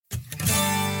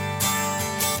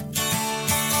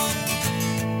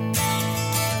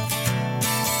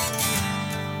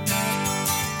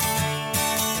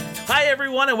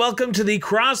everyone, and welcome to the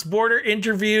Cross Border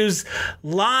Interviews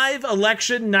live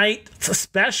election night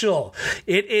special.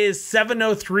 It is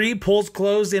 7:03, polls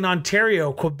closed in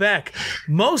Ontario, Quebec,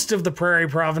 most of the prairie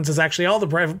provinces, actually all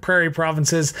the prairie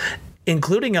provinces,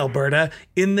 including Alberta,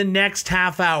 in the next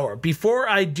half hour. Before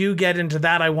I do get into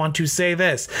that, I want to say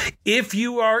this. If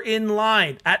you are in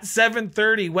line at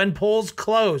 7:30 when polls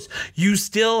close, you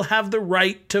still have the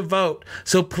right to vote.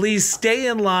 So please stay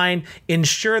in line,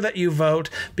 ensure that you vote,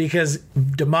 because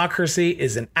democracy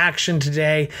is in action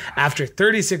today. After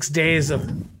 36 days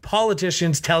of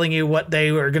politicians telling you what they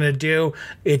are going to do,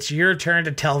 it's your turn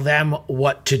to tell them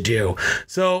what to do.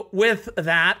 So with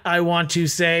that, I want to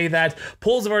say that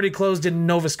polls have already closed in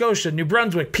Nova Scotia, New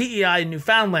Brunswick, PEI, and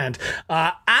Newfoundland.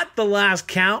 At the last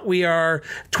count, we are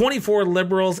 24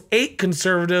 Liberals, 8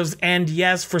 Conservatives, and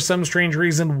yes, for some strange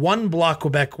reason, 1 Bloc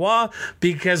Québécois,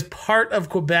 because part of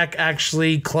Quebec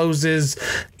actually closes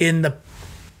in the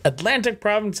Atlantic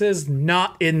provinces,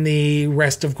 not in the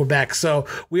rest of Quebec. So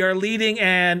we are leading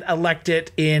and elected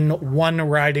in 1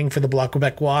 riding for the Bloc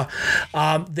Québécois.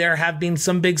 There have been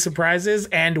some big surprises.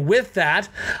 And with that,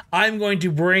 I'm going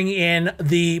to bring in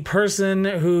the person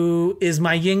who is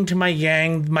my yin to my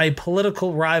yang, my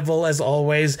political rival, as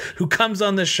always, who comes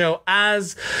on the show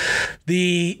as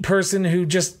the person who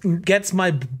just gets my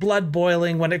blood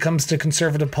boiling when it comes to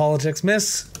conservative politics,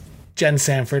 Miss Jen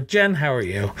Sanford. Jen, how are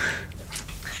you?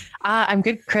 I'm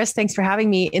good, Chris. Thanks for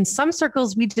having me. In some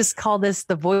circles, we just call this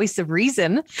the voice of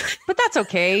reason, but that's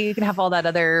okay. You can have all that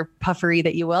other puffery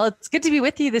that you will. It's good to be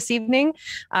with you this evening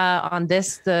on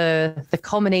this, the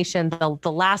culmination,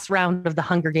 the last round of the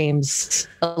Hunger Games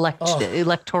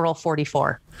electoral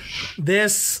 44.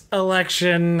 This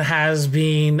election has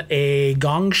been a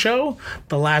gong show.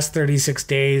 The last 36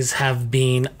 days have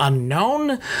been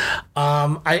unknown.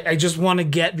 I just want to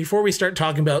get, before we start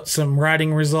talking about some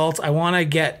riding results, I want to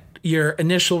get your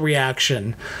initial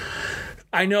reaction.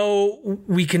 I know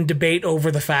we can debate over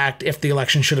the fact if the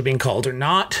election should have been called or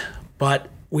not, but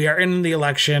we are in the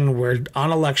election. We're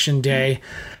on election day.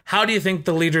 How do you think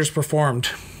the leaders performed?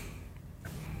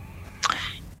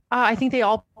 I think they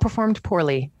all performed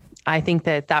poorly. I think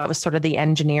that was sort of the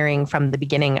engineering from the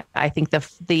beginning. I think the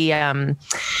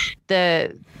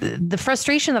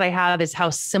frustration that I have is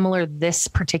how similar this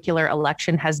particular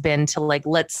election has been to, like,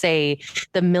 let's say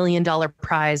the $1 million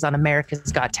prize on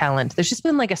America's Got Talent. There's just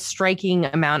been like a striking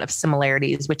amount of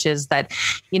similarities, which is that,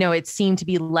 you know, it seemed to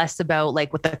be less about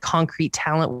like what the concrete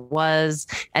talent was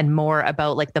and more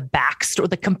about like the backstory,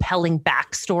 the compelling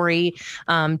backstory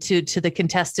to the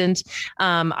contestant.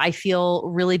 I feel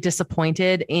really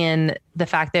disappointed in the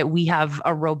fact that we have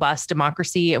a robust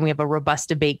democracy and we have a robust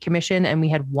debate commission, and we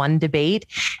had 1 debate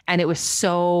and it was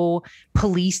so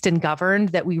policed and governed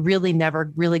that we really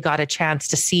never really got a chance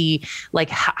to see like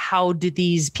how do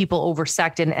these people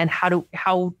intersect and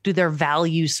how do their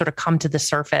values sort of come to the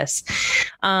surface.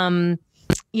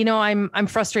 You know, I'm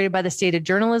frustrated by the state of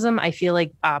journalism. I feel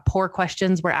like poor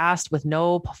questions were asked with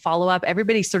no follow-up.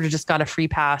 Everybody sort of just got a free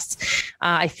pass.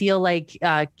 I feel like,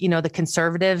 you know, the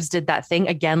Conservatives did that thing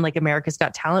again, like America's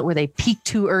Got Talent, where they peaked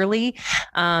too early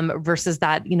versus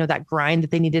that, you know, that grind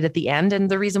that they needed at the end.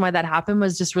 And the reason why that happened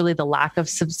was just really the lack of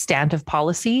substantive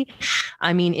policy.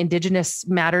 I mean, Indigenous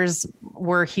matters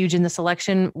were huge in this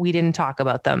election. We didn't talk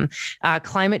about them.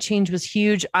 Climate change was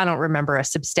huge. I don't remember a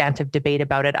substantive debate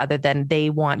about it other than they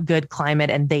want good climate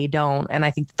and they don't. And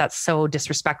I think that's so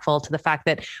disrespectful to the fact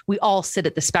that we all sit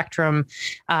at the spectrum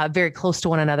very close to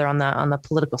one another on the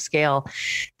political scale.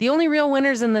 The only real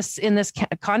winners in this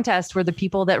contest were the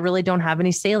people that really don't have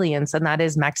any salience, and that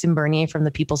is Maxime Bernier from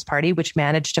the People's Party, which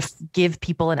managed to give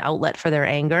people an outlet for their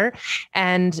anger,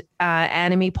 and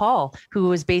Annamie Paul, who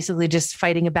was basically just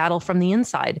fighting a battle from the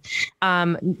inside.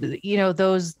 You know,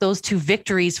 those 2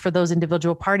 victories for those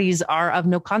individual parties are of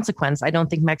no consequence. I don't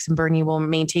think Maxime Bernier will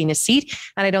maintain his seat,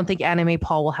 and I don't think Annamie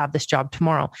Paul will have this job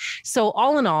tomorrow. So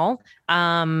all in all,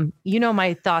 you know,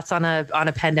 my thoughts on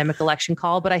a pandemic election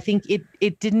call, but I think it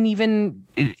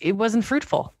wasn't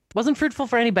fruitful. It wasn't fruitful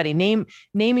for anybody,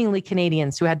 namely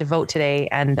Canadians who had to vote today.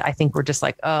 And I think we're just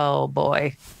like, oh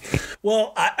boy.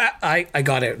 Well, I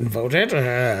got out and voted.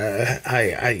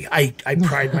 I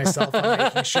pride myself on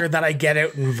making sure that I get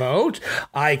out and vote.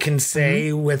 I can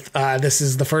say with this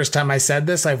is the first time I said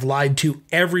this. I've lied to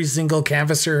every single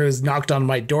canvasser who's knocked on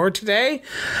my door today.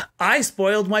 I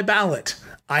spoiled my ballot.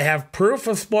 I have proof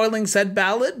of spoiling said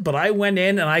ballot, but I went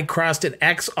in and I crossed an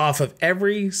X off of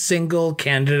every single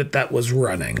candidate that was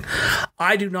running.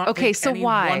 I do not think so any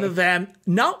why? one of them,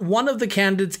 not one of the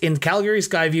candidates in Calgary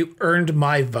Skyview earned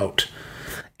my vote.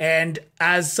 And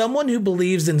as someone who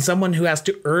believes in someone who has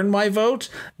to earn my vote,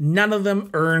 none of them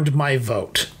earned my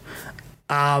vote.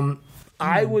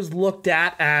 I was looked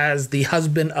at as the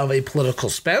husband of a political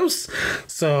spouse.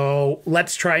 So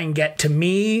let's try and get to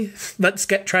me.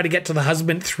 Try to get to the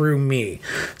husband through me.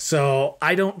 So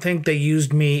I don't think they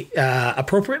used me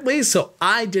appropriately. So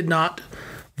I did not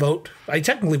vote. I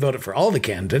technically voted for all the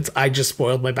candidates. I just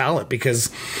spoiled my ballot because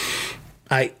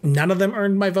none of them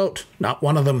earned my vote. Not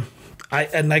one of them. I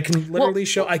can literally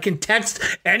I can text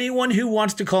anyone who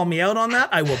wants to call me out on that.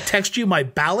 I will text you my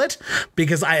ballot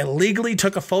because I illegally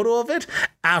took a photo of it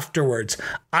afterwards.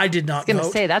 I did not vote. I was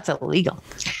going to say that's illegal.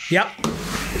 Yep.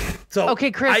 So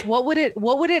okay, Chris, what would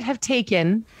it have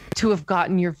taken to have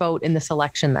gotten your vote in this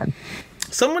election then?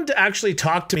 Someone to actually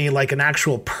talk to me like an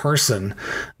actual person,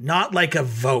 not like a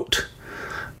vote.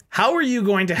 How are you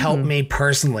going to help me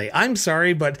personally? I'm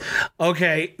sorry, but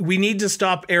okay, we need to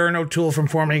stop Aaron O'Toole from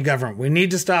forming a government. We need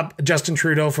to stop Justin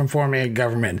Trudeau from forming a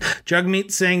government.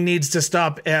 Jagmeet Singh needs to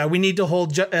stop. We need to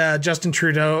hold Justin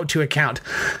Trudeau to account.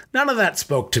 None of that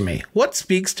spoke to me. What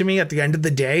speaks to me at the end of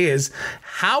the day is,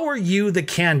 how are you, the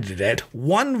candidate,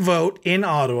 one vote in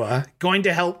Ottawa, going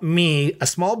to help me, a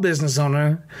small business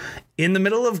owner, in the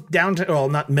middle of downtown, well,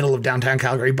 not middle of downtown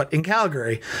Calgary, but in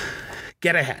Calgary,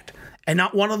 get ahead? And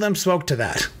not one of them spoke to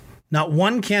that. Not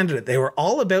one candidate. They were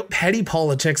all about petty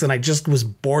politics, and I just was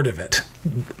bored of it.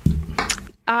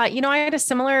 I had a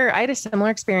similar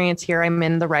experience here. I'm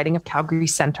in the riding of Calgary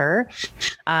Centre,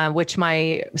 which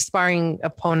my sparring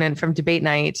opponent from debate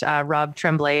night, Rob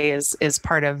Tremblay, is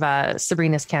part of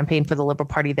Sabrina's campaign for the Liberal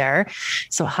Party there.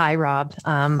 So hi, Rob.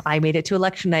 I made it to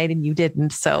election night and you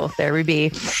didn't. So there we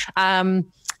be.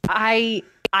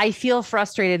 I feel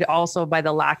frustrated also by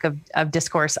the lack of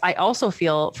discourse. I also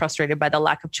feel frustrated by the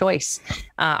lack of choice.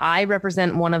 I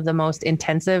represent one of the most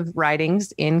intensive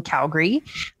ridings in Calgary.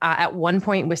 At one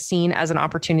point was seen as an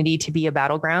opportunity to be a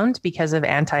battleground because of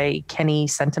anti-Kenney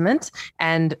sentiment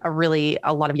and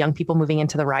a lot of young people moving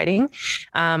into the riding.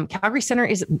 Calgary Centre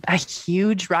is a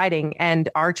huge riding, and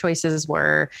our choices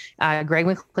were Greg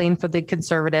McLean for the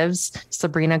Conservatives,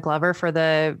 Sabrina Glover for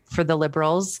the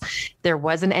Liberals. There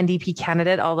was an NDP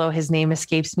candidate, although his name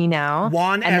escapes me now.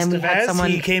 Juan Estevez,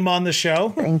 he came on the show.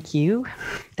 Thank you.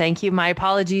 My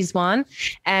apologies, Juan.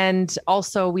 And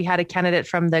also we had a candidate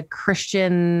from the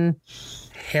Christian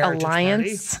Heritage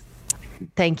Alliance. Party.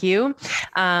 Thank you.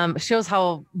 Shows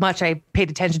how much I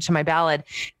paid attention to my ballot.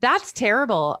 That's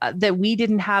terrible that we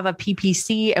didn't have a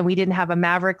PPC and we didn't have a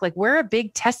Maverick. Like, we're a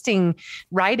big testing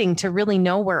riding to really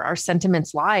know where our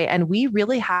sentiments lie. And we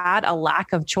really had a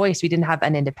lack of choice. We didn't have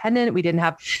an independent. We didn't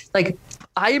have,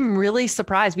 I am really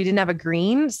surprised we didn't have a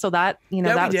green. So that,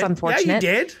 that's unfortunate.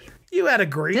 Yeah, you did. You had a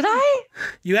green. Did I?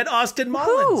 You had Austin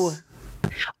Mullins. Who?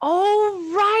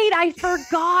 Oh, right. I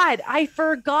forgot.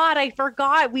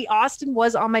 Austin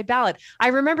was on my ballot. I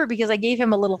remember because I gave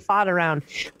him a little thought around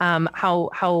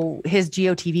how his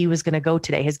GOTV was going to go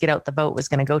today. His Get Out the Vote was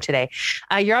going to go today.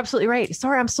 You're absolutely right.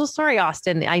 Sorry. I'm so sorry,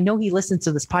 Austin. I know he listens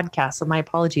to this podcast, so my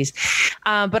apologies.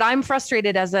 But I'm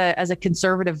frustrated as a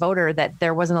conservative voter that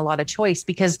there wasn't a lot of choice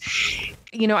because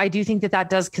I do think that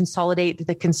does consolidate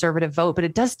the conservative vote, but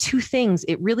it does two things.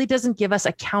 It really doesn't give us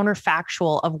a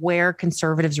counterfactual of where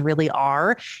conservatives really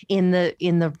are in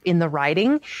the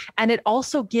riding. And it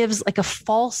also gives a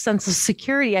false sense of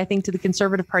security, I think, to the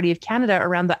Conservative Party of Canada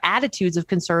around the attitudes of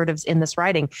conservatives in this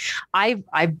riding. I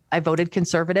voted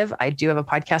conservative. I do have a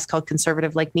podcast called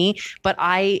Conservative Like Me, but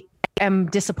I am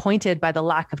disappointed by the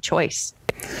lack of choice.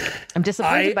 I'm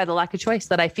disappointed by the lack of choice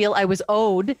that I feel I was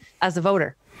owed as a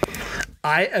voter.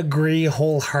 I agree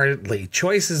wholeheartedly.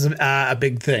 Choice is a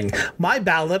big thing. My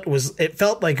ballot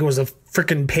felt like it was a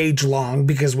freaking page long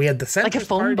because we had the Centrist like a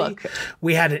phone Party, book.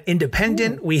 We had an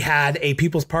Independent, we had a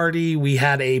People's Party, we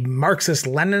had a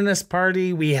Marxist-Leninist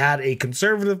Party, we had a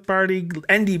Conservative Party,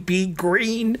 NDP,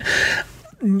 Green,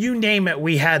 you name it,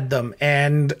 we had them.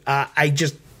 And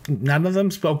none of them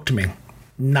spoke to me.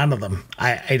 None of them.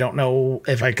 I don't know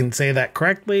if I can say that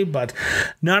correctly, but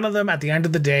none of them, at the end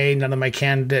of the day, none of my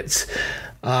candidates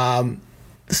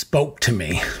spoke to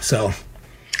me. So,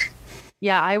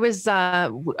 yeah,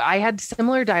 I had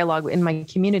similar dialogue in my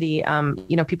community.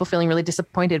 People feeling really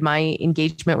disappointed. My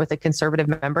engagement with a conservative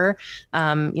member,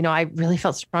 I really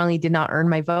felt strongly did not earn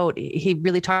my vote. He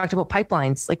really talked about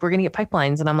pipelines, like we're going to get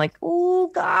pipelines. And I'm like, oh, oh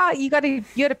God, you got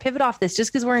to pivot off this.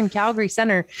 Just because we're in Calgary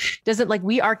Center doesn't, like,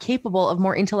 we are capable of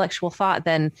more intellectual thought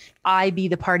than I be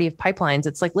the party of pipelines.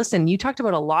 It's like, listen, you talked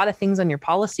about a lot of things on your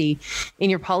policy, in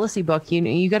your policy book.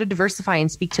 You got to diversify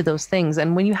and speak to those things.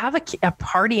 And when you have a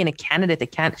party and a candidate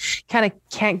that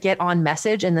can't get on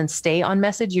message and then stay on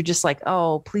message, you're just like,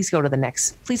 oh, please go to the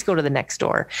next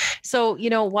door. So,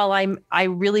 while I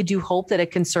really do hope that a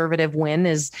conservative win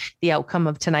is the outcome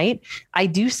of tonight, I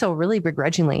do so really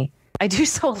begrudgingly. I do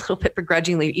so a little bit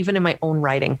begrudgingly, even in my own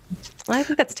writing. I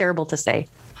think that's terrible to say.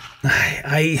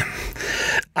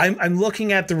 I'm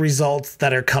looking at the results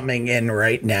that are coming in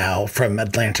right now from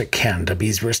Atlantic Canada,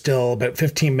 because we're still about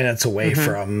 15 minutes away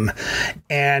from,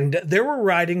 and there were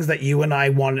ridings that you and I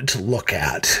wanted to look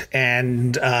at,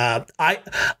 and I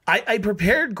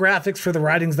prepared graphics for the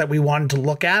ridings that we wanted to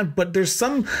look at, but there's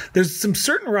some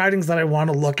certain ridings that I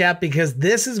want to look at, because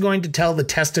this is going to tell the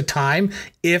test of time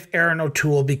if Erin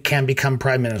O'Toole can become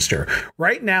prime minister.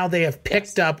 Right now, they have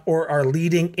picked up or are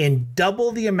leading in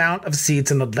double the amount of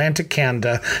seats in Atlantic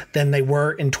Canada than they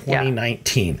were in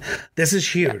 2019. Yeah. This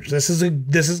is huge. Yeah. This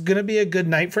is going to be a good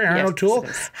night for Erin O'Toole.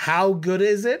 How good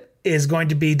is it is going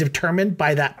to be determined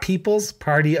by that People's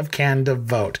Party of Canada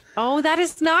vote. Oh, that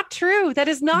is not true. That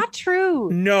is not true.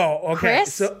 No. Okay.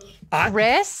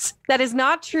 Chris, that is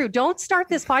not true. Don't start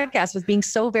this podcast with being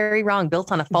so very wrong,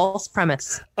 built on a false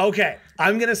premise. Okay.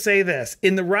 I'm going to say this.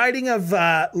 In the riding of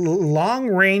Long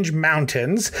Range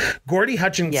Mountains, Gordie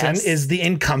Hutchinson is the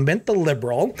incumbent, the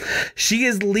Liberal. She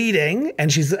is leading,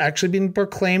 and she's actually been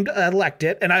proclaimed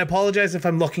elected. And I apologize if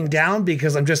I'm looking down,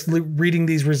 because I'm just reading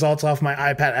these results off my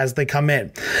iPad as they come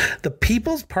in. The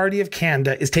People's Party of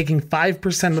Canada is taking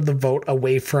 5% of the vote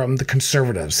away from the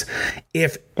Conservatives.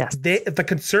 If the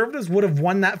Conservatives would have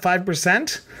won that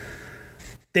 5%,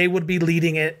 they would be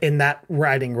leading it in that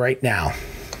riding right now.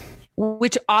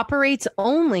 Which operates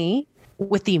only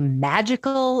with the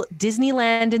magical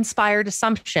Disneyland-inspired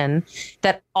assumption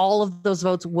that all of those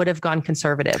votes would have gone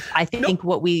Conservative. I think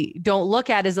what we don't look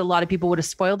at is a lot of people would have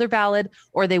spoiled their ballot,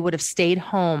 or they would have stayed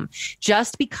home.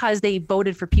 Just because they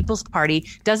voted for People's Party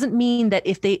doesn't mean that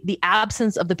if the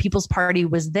absence of the People's Party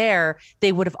was there,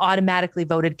 they would have automatically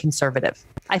voted Conservative.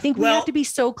 I think we have to be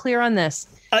so clear on this.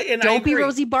 Don't be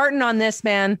Rosie Barton on this,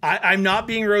 man. I'm not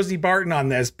being Rosie Barton on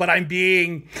this, but I'm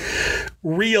being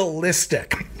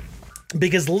realistic.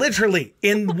 Because literally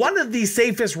in one of the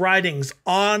safest ridings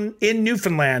in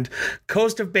Newfoundland,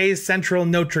 Coast of Bay's Central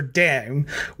Notre Dame,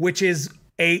 which is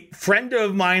a friend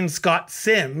of mine, Scott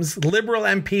Sims, Liberal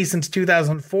MP since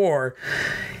 2004,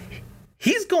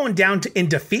 he's going down in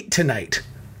defeat tonight.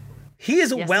 He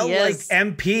is a well-liked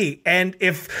MP. And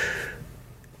if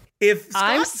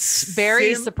I'm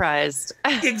very surprised.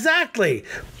 Exactly.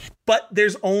 But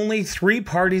there's only 3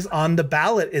 parties on the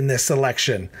ballot in this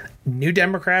election: New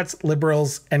Democrats,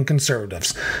 Liberals, and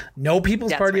Conservatives. No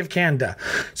People's Party of Canada.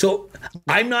 So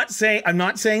I'm not saying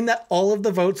that all of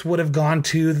the votes would have gone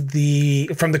from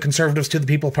the Conservatives to the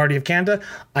People's Party of Canada.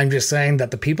 I'm just saying that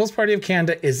the People's Party of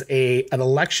Canada is an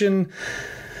election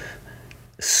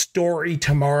story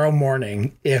tomorrow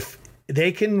morning. If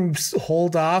they can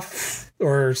hold off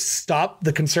or stop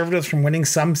the Conservatives from winning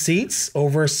some seats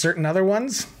over certain other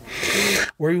ones,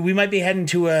 where we might be heading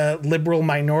to a Liberal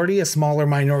minority, a smaller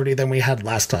minority than we had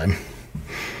last time.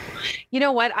 You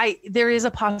know what? There is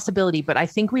a possibility, but I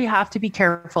think we have to be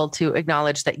careful to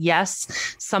acknowledge that,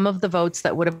 yes, some of the votes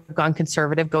that would have gone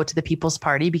Conservative go to the People's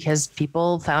Party because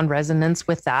people found resonance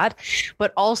with that.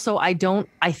 But also, I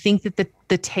think that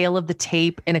the tale of the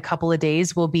tape in a couple of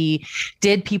days will be,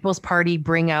 did People's Party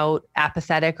bring out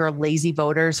apathetic or lazy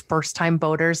voters, first-time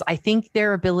voters? I think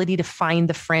their ability to find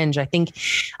the fringe.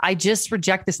 I just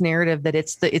reject this narrative that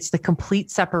it's the complete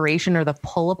separation or the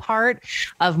pull apart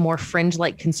of more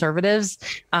fringe-like conservatives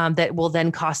that will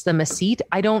then cost them a seat.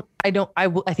 I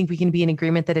think we can be in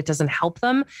agreement that it doesn't help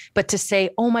them, but to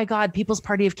say, oh my God, People's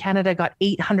Party of Canada got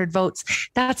 800 votes.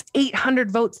 That's 800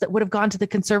 votes that would have gone to the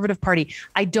Conservative Party.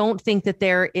 I don't think that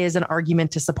there is an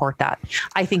argument to support that.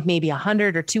 I think maybe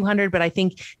 100 or 200, but I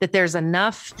think that there's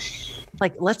enough.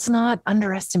 Like, let's not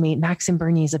underestimate Maxime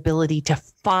Bernier's ability to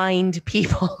find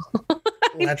people.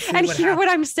 And hear what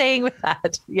I'm saying with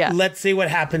that. Yeah. Let's see what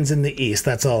happens in the East.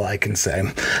 That's all I can say.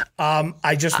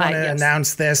 I just want to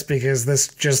announce this because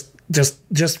this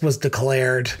just was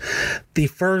declared. The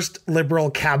first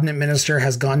Liberal cabinet minister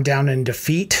has gone down in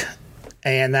defeat,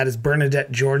 and that is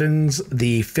Bernadette Jordan's,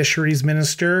 the fisheries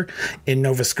minister in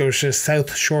Nova Scotia,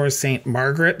 South Shore St.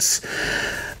 Margaret's.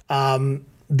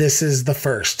 This is the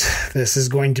first. This is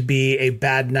going to be a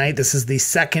bad night. This is the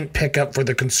second pickup for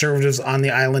the Conservatives on the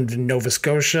island of Nova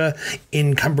Scotia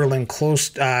in Cumberland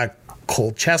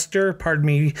Colchester,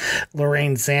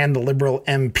 Lorraine Zan, the Liberal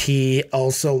MP,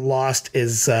 also lost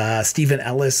is Stephen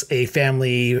Ellis, a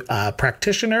family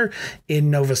practitioner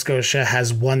in Nova Scotia,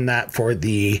 has won that for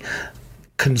the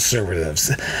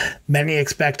Conservatives. Many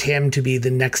expect him to be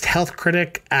the next health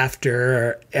critic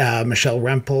after Michelle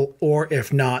Rempel, or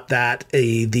if not that,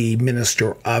 the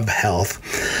Minister of Health.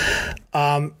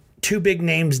 Two big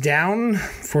names down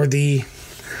for the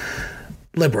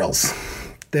Liberals.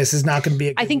 This is not going to be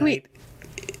a good night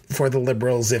for the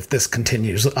Liberals if this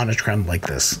continues on a trend like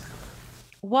this.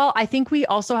 Well, I think we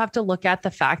also have to look at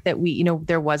the fact that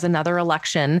there was another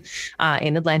election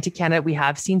in Atlantic Canada. We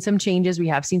have seen some changes. We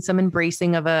have seen some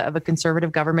embracing of a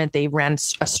conservative government. They ran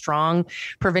a strong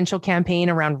provincial campaign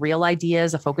around real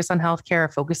ideas, a focus on healthcare,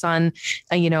 a focus on,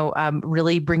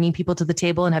 really bringing people to the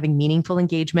table and having meaningful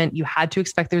engagement. You had to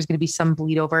expect there's going to be some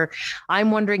bleed over. I'm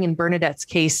wondering in Bernadette's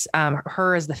case,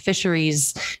 her as the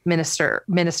fisheries minister,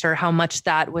 how much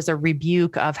that was a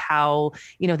rebuke of how,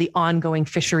 the ongoing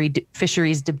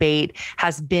fisheries debate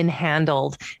has been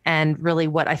handled, and really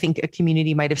what I think a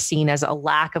community might have seen as a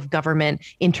lack of government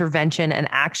intervention and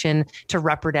action to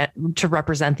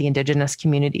represent the Indigenous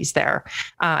communities there.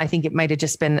 I think it might have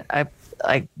just been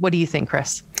what do you think,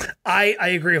 Chris? I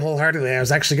agree wholeheartedly. I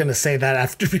was actually going to say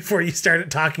that before you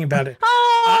started talking about it.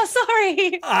 Oh,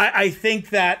 sorry. I think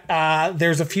that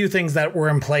there's a few things that were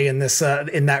in play in this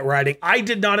in that riding. I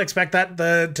did not expect that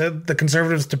the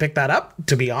Conservatives to pick that up,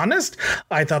 to be honest.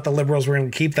 I thought the Liberals were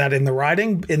going to keep that in the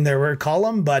riding, in their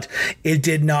column, but it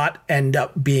did not end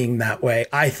up being that way.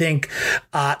 I think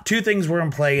two things were in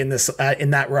play in this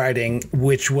in that riding,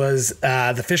 which was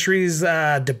the fisheries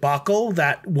debacle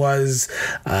that was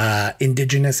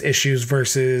Indigenous issues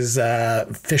versus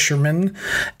fishermen,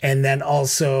 and then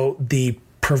also the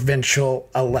provincial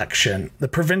election. The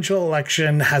provincial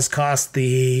election has cost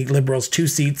the Liberals 2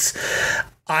 seats.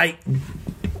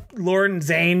 Lauren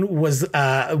Zane was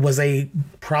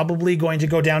probably going to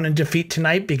go down in defeat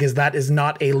tonight, because that is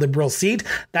not a Liberal seat.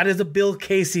 That is a Bill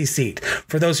Casey seat.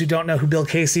 For those who don't know who Bill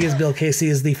Casey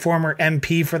is the former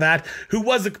MP for that, who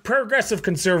was a progressive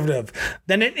Conservative,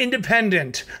 then an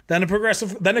independent, then a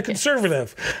progressive, then a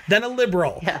Conservative, then a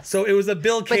Liberal. Yes. So it was a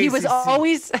Bill Casey. But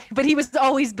he was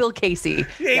always Bill Casey.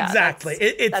 Exactly.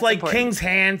 Yeah, it's like important. King's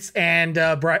Hants and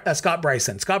Scott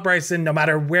Bryson. Scott Bryson, no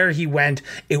matter where he went,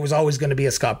 it was always going to be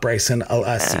a Scott Bryson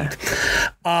seat.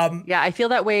 I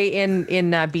feel that way in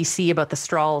BC about the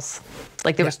Strauls.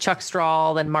 Like there was Chuck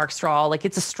Strahl, then Mark Strahl. Like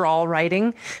it's a Strahl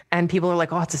riding, and people are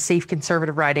like, "Oh, it's a safe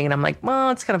Conservative riding," and I'm like, "Well,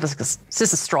 it's kind of it's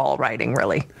just a Strahl riding,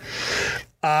 really."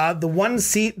 The one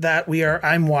seat that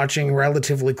I'm watching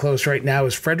relatively close right now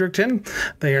is Fredericton.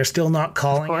 They are still not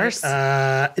calling it.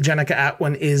 Jenica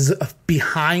Atwin is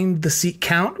behind the seat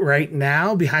count right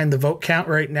now, behind the vote count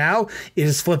right now. It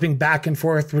is flipping back and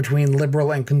forth between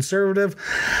Liberal and Conservative.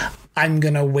 I'm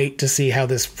going to wait to see how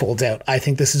this folds out. I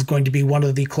think this is going to be one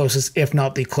of the closest, if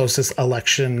not the closest,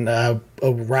 election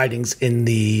ridings in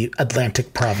the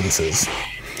Atlantic provinces.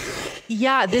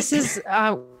 Yeah, this is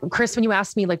Chris. When you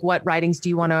asked me like what ridings do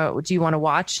you want to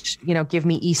watch, give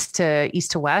me east to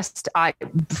west.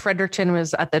 Fredericton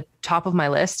was at the top of my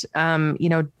list.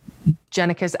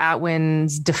 Jenica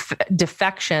Atwin's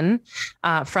defection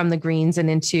from the Greens and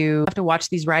into have to watch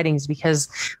these ridings, because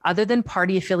other than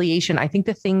party affiliation, I think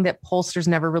the thing that pollsters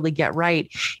never really get right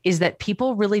is that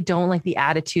people really don't like the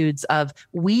attitudes of,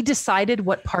 we decided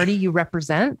what party you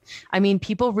represent. I mean,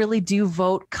 people really do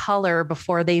vote color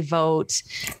before they vote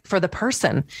for the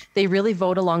person. They really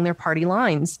vote along their party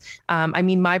lines. I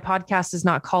mean, my podcast is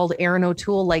not called Aaron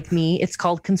O'Toole Like Me. It's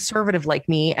called Conservative Like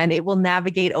Me, and it will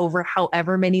navigate over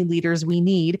however many leaders we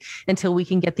need until we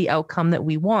can get the outcome that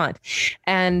we want.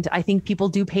 And I think people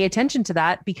do pay attention to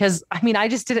that, because I mean, I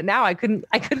just did it now. I couldn't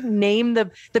name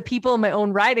the people in my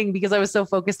own riding because I was so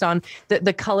focused on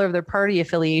the color of their party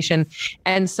affiliation.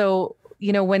 And so,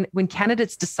 when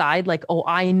candidates decide like, oh,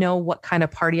 I know what kind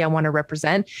of party I want to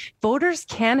represent, voters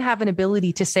can have an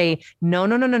ability to say,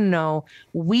 no,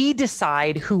 we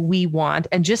decide who we want.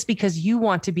 And just because you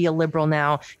want to be a Liberal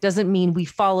now doesn't mean we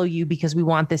follow you because we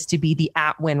want this to be the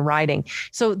Atwin riding.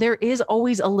 So there is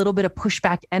always a little bit of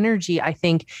pushback energy, I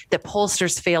think, that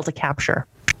pollsters fail to capture.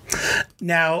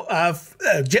 Now,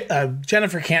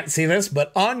 Jennifer can't see this,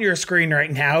 but on your screen right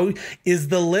now is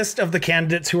the list of the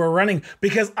candidates who are running,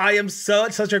 because I am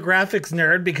such a graphics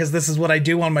nerd, because this is what I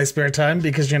do on my spare time,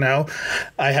 because,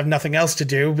 I have nothing else to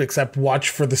do except watch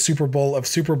for the Super Bowl of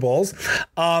Super Bowls.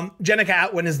 Jenica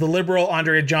Atwin is the Liberal.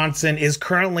 Andrea Johnson is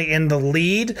currently in the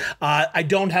lead. I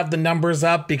don't have the numbers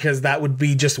up because that would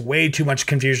be just way too much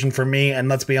confusion for me. And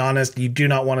let's be honest, you do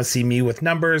not want to see me with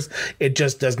numbers. It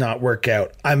just does not work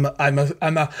out. I'm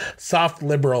I'm a soft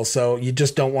liberal, so you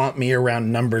just don't want me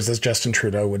around numbers, as Justin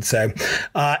Trudeau would say.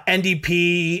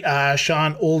 NDP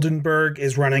Sean Oldenburg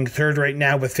is running third right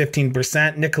now with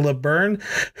 15%. Nicola Byrne,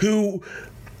 who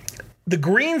the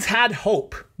Greens had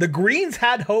hope. The Greens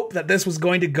had hope that this was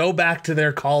going to go back to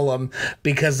their column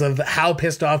because of how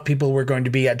pissed off people were going to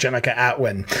be at Jenica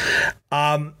Atwin.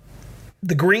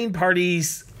 The Green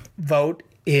Party's vote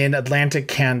in Atlantic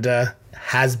Canada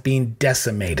has been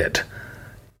decimated.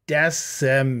 I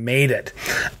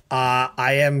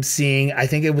am seeing, I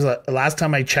think it was last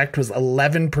time I checked was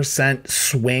 11%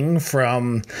 swing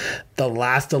from the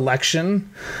last election.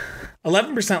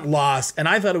 11% loss, and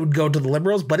I thought it would go to the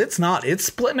Liberals, but it's not. It's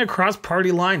splitting across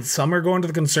party lines. Some are going to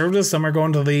the Conservatives, some are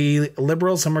going to the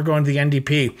Liberals, some are going to the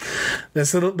NDP.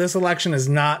 This election is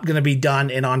not going to be done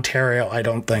in Ontario, I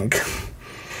don't think.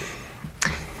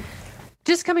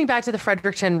 Just coming back to the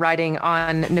Fredericton riding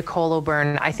on Nicole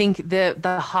O'Byrne, I think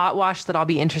the hot wash that I'll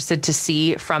be interested to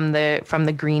see from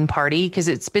the Green Party, because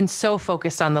it's been so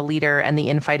focused on the leader and the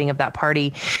infighting of that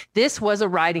party. This was a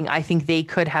riding I think they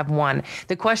could have won.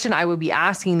 The question I would be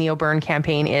asking the O'Byrne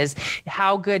campaign is,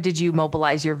 how good did you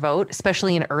mobilize your vote,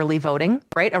 especially in early voting,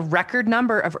 right? A record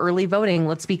number of early voting.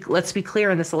 Let's be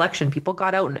clear in this election. People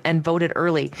got out and voted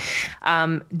early.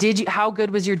 How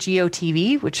good was your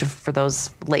GOTV, which for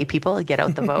those lay people, get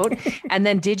out the vote? And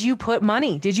then did you put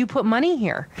money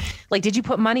here? Like, did you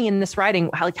put money in this riding?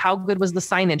 How good was the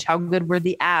signage? How good were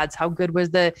the ads? How good were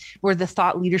the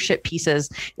thought leadership pieces?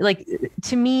 Like,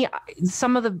 to me,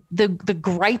 some of the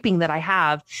griping that I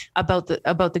have about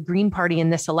the Green Party in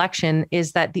this election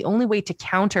is that the only way to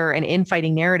counter an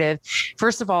infighting narrative,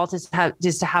 first of all,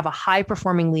 is to have a high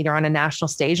performing leader on a national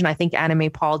stage. And I think Anna May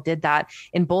Paul did that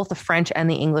in both the French and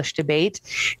the English debate.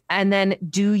 And then,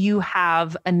 do you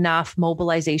have enough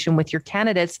mobilization with your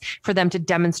candidates for them to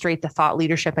demonstrate the thought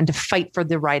leadership and to fight for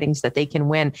the ridings that they can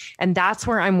win? And that's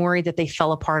where I'm worried that they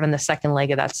fell apart on the second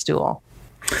leg of that stool.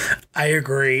 I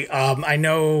agree. I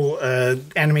know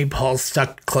Anna May Paul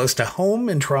stuck close to home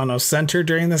in Toronto Centre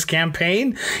during this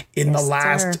campaign. In the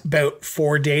last about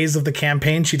 4 days of the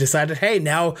campaign, she decided, hey,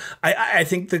 now I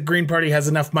think the Green Party has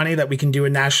enough money that we can do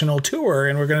a national tour,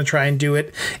 and we're going to try and do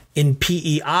it in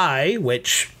PEI,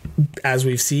 which, as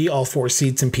we've seen, all 4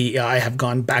 seats in PEI have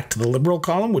gone back to the Liberal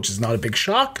column, which is not a big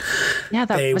shock. Yeah,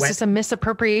 that was just a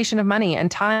misappropriation of money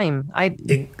and time.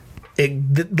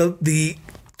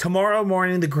 Tomorrow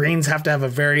morning, the Greens have to have a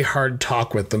very hard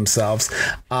talk with themselves.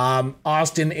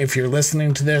 Austin, if you're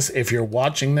listening to this, if you're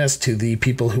watching this, to the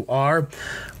people who are,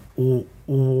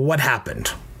 what happened?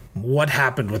 What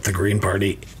happened with the Green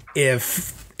Party?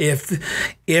 If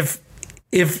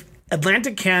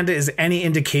Atlantic Canada is any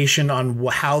indication on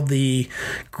how the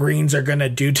Greens are going to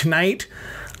do tonight,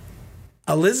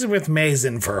 Elizabeth May's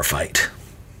in for a fight.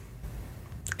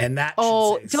 And that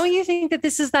don't you think that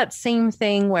this is that same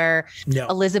thing where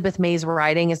Elizabeth May's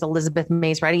riding is Elizabeth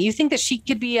May's riding? You think that she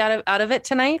could be out of it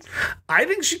tonight? I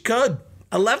think she could.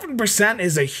 11%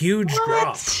 is a huge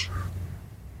drop.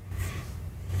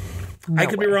 I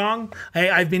could be wrong.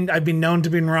 I've been known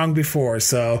to be wrong before,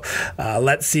 so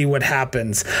let's see what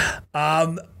happens.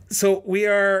 So we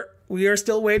are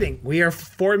still waiting. We are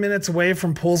 4 minutes away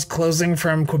from polls closing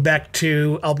from Quebec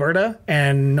to Alberta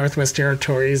and Northwest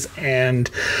Territories and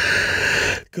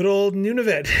good old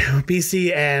Nunavut.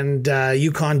 BC and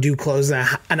Yukon do close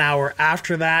an hour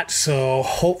after that. So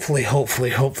hopefully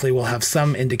we'll have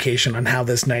some indication on how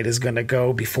this night is going to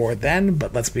go before then.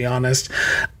 But let's be honest,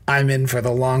 I'm in for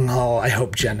the long haul. I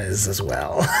hope Jen is as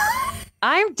well.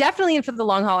 I'm definitely in for the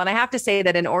long haul. And I have to say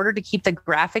that in order to keep the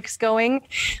graphics going,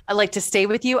 I like to stay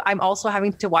with you. I'm also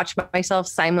having to watch myself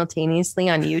simultaneously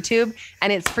on YouTube,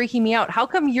 and it's freaking me out. How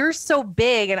come you're so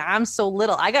big and I'm so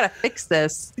little? I got to fix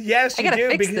this. Yes, you do.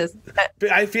 Fix this.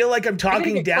 I feel like I'm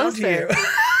talking down closer to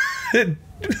you.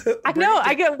 I know.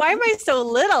 Why am I so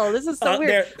little? This is so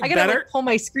weird. I gotta pull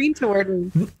my screen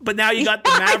toward. But now you got the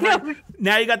Maverick.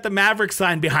 Now you got the Maverick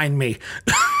sign behind me.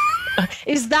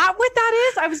 Is that what that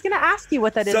is? I was going to ask you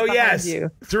what that is behind you.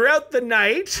 Throughout the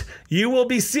night, you will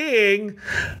be seeing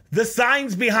the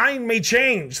signs behind me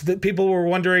change. That people were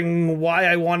wondering why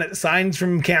I wanted signs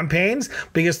from campaigns,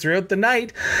 because throughout the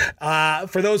night,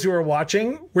 for those who are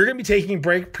watching, we're going to be taking a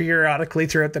break periodically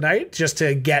throughout the night just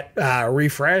to get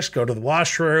refreshed, go to the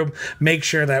washroom, make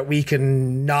sure that we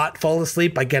can not fall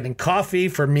asleep by getting coffee.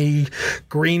 For me,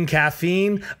 green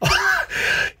caffeine.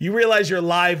 You realize you're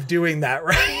live doing that,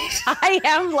 right? I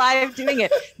am live doing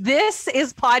it. This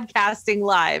is podcasting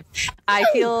live. I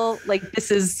feel like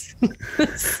this is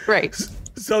right.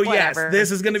 So whatever. Yes,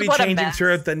 this is going to be changing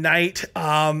throughout the night.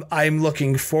 I'm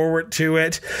looking forward to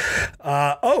it.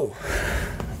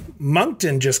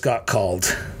 Moncton just got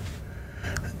called.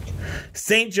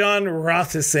 St. John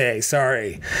Rothesay,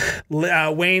 sorry.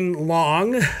 Wayne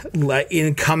Long,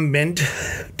 incumbent,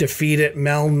 defeated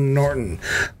Mel Norton.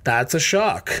 That's a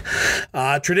shock.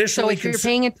 Traditionally, so if you're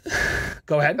paying it,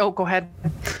 go ahead. Oh, go ahead.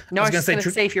 No, I was just going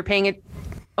to say if you're paying it.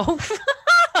 Oh,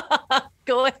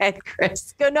 go ahead,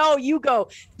 Chris. Go. No, you go.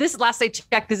 This last I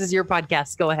checked, this is your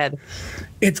podcast. Go ahead.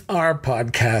 It's our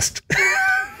podcast.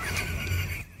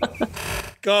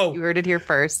 Go. You heard it here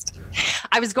first.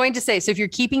 I was going to say, so if you're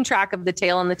keeping track of the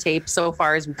tail on the tape so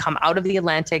far as we come out of the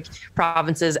Atlantic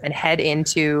provinces and head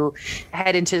into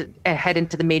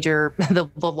the major,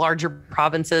 the larger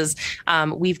provinces,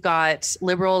 we've got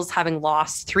Liberals having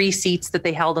lost 3 seats that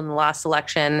they held in the last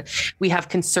election. We have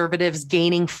Conservatives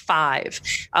gaining 5,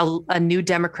 a New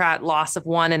Democrat loss of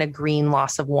 1 and a Green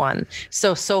loss of 1.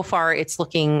 So far it's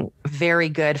looking very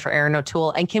good for Erin O'Toole.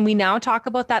 And can we now talk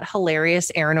about that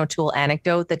hilarious Erin O'Toole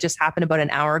anecdote that just happened about an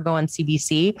hour ago on CBC?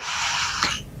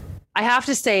 I have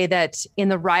to say that in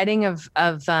the riding of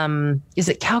is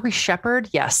it Calgary Shepherd?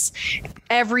 Yes.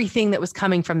 Everything that was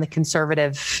coming from the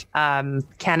Conservative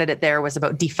candidate there was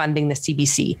about defunding the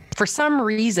CBC. For some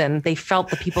reason, they felt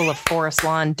the people of Forest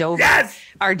Lawn, Dover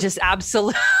are just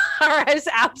absolutely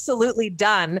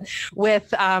done with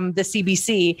the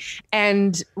CBC.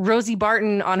 And Rosie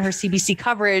Barton on her CBC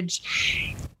coverage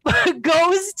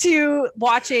goes to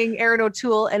watching Erin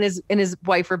O'Toole and his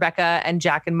wife Rebecca and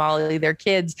Jack and Molly, their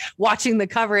kids, watching the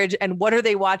coverage. And what are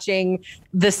they watching?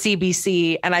 The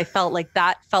CBC. And I felt like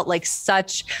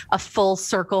such a full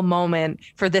circle moment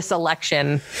for this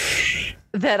election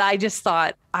that I just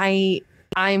thought I'm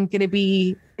going to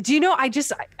be. Do you know,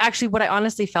 what I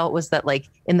honestly felt was that, like,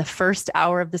 in the first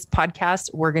hour of this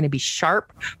podcast, we're going to be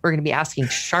sharp. We're going to be asking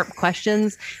sharp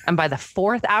questions. And by the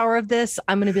 4th hour of this,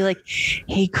 I'm going to be like,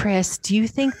 hey, Chris, do you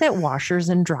think that washers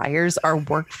and dryers are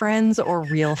work friends or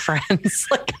real friends?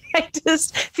 Like, I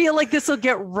just feel like this will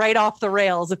get right off the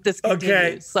rails if this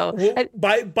continues. Okay. So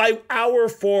by hour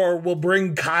 4, we'll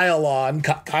bring Kyle on.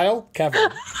 Kyle on,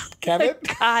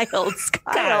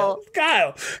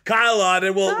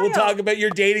 and we'll talk about your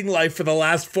dating life for the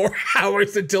last 4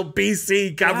 hours until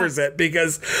BC covers it,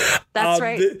 because that's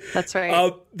right.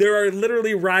 There are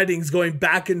literally ridings going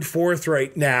back and forth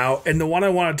right now, and the one I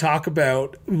want to talk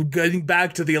about, getting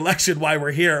back to the election, why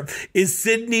we're here, is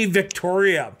Sydney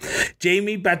Victoria.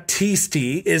 Jamie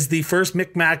Battisti is the first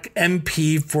Micmac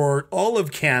MP for all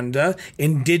of Canada,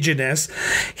 Indigenous.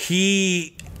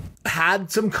 He had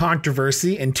some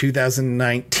controversy in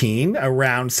 2019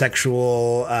 around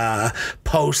sexual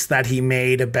posts that he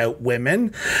made about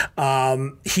women.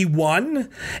 He won,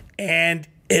 and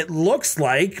it looks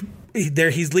like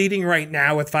he's leading right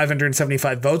now with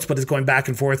 575 votes, but is going back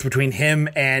and forth between him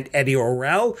and Eddie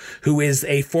Orwell, who is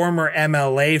a former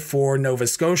MLA for Nova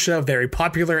Scotia, a very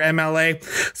popular MLA.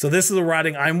 So this is a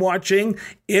riding I'm watching.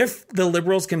 If the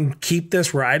Liberals can keep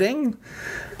this riding,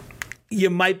 you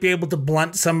might be able to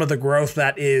blunt some of the growth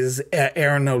that is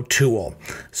Erin O'Toole.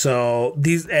 So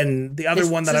the other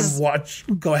one that I've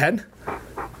watched, go ahead.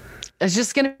 It's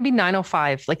just going to be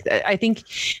 905. Like, I think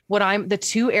the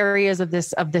 2 areas of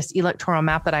this electoral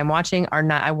map that I'm watching are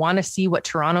not. I want to see what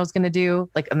Toronto's going to do,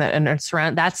 like and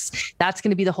surround. That's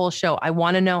going to be the whole show. I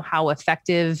want to know how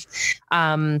effective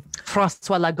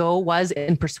François Legault was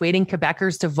in persuading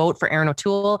Quebecers to vote for Erin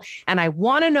O'Toole, and I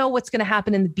want to know what's going to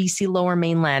happen in the BC Lower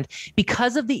Mainland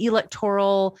because of the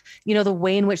electoral. The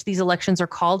way in which these elections are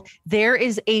called. There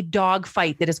is a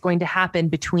dogfight that is going to happen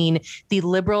between the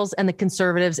Liberals and the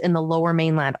Conservatives in the Lower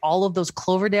Mainland. All of those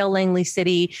Cloverdale, Langley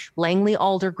City, Langley,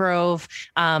 Aldergrove,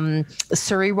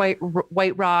 Surrey,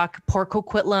 White Rock, Port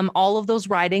Coquitlam, all of those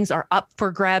ridings are up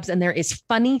for grabs, and there is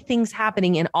funny things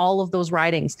happening in all of those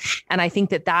ridings. And I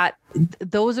think that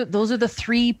those are the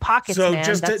 3 pockets. So man,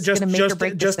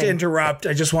 just to interrupt,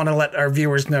 I just want to let our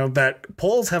viewers know that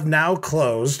polls have now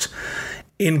closed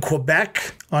in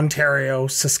Quebec, Ontario,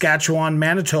 Saskatchewan,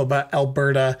 Manitoba,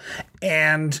 Alberta,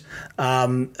 and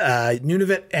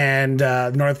Nunavut and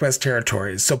Northwest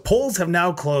Territories. So polls have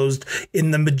now closed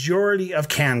in the majority of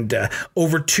Canada.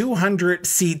 Over 200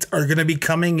 seats are going to be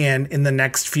coming in the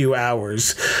next few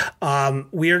hours.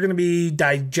 We are going to be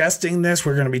digesting this.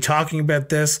 We're going to be talking about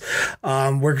this.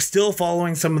 We're still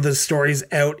following some of the stories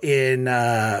out in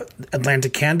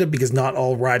Atlantic Canada because not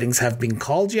all ridings have been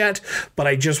called yet. But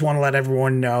I just want to let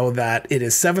everyone know that it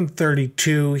is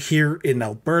 7:32 here in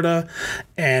Alberta,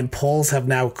 and polls polls have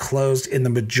now closed in the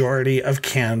majority of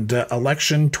Canada.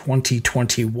 Election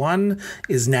 2021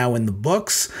 is now in the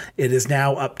books. It is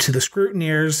now up to the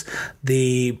scrutineers,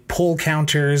 the poll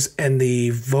counters, and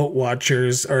the vote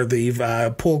watchers, or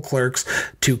the poll clerks,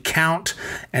 to count,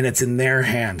 and it's in their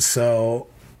hands. So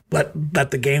let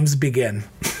the games begin.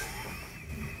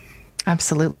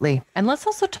 Absolutely. And let's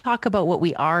also talk about what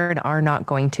we are and are not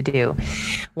going to do.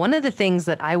 One of the things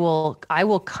that I will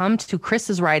come to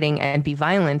Chris's writing and be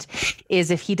violent is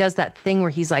if he does that thing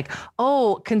where he's like,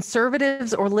 oh,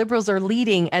 conservatives or liberals are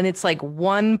leading, and it's like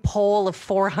one poll of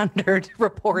 400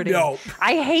 reporting. No.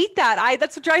 I hate that.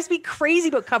 That's what drives me crazy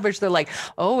about coverage. They're like,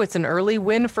 oh, it's an early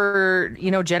win for,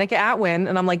 Jenica Atwin.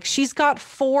 And I'm like, she's got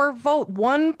 4 votes.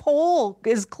 One poll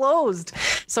is closed.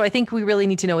 So I think we really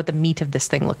need to know what the meat of this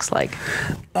thing looks like.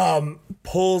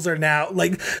 Polls are now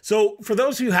so for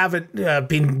those who haven't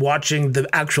been watching the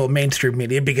actual mainstream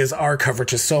media, because our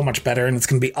coverage is so much better and it's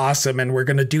going to be awesome, and we're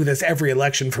going to do this every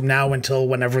election from now until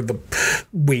whenever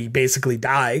we basically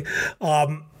die.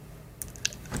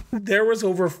 There was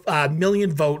over 1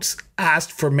 million votes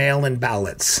asked for mail-in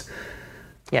ballots.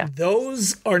 Yeah.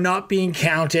 Those are not being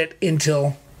counted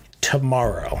until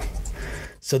tomorrow.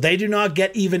 So they do not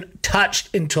get even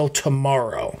touched until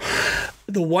tomorrow.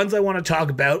 The ones I want to talk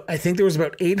about, I think there was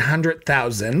about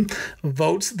 800,000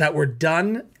 votes that were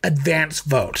done advance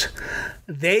vote.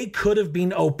 They could have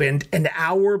been opened an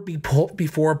hour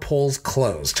before polls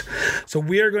closed. So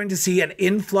we are going to see an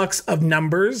influx of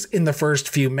numbers in the first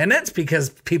few minutes because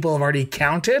people have already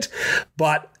counted.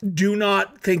 But do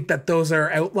not think that those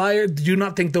are outliers. Do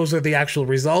not think those are the actual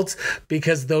results,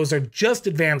 because those are just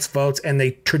advance votes, and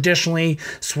they traditionally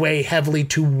sway heavily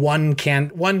to one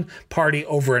party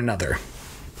over another.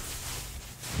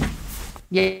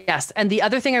 Yes. And the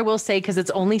other thing I will say, because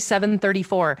it's only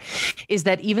 7:34, is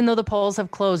that even though the polls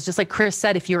have closed, just like Chris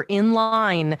said, if you're in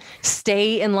line,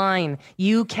 stay in line.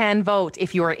 You can vote.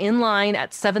 If you are in line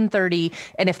at 7:30,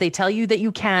 and if they tell you that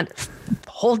you can't,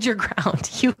 hold your ground.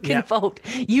 You can vote.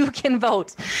 You can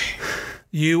vote.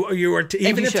 You are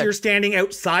even if you're standing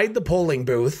outside the polling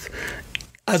booth,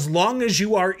 as long as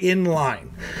you are in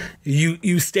line,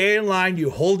 you stay in line, you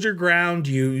hold your ground,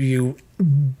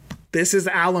 this is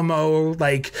Alamo,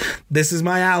 this is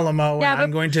my Alamo, and I'm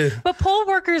going to. But poll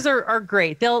workers are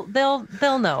great. They'll know.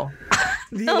 They'll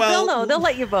know. They'll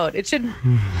let you vote. It should.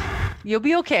 You'll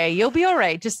be okay. You'll be all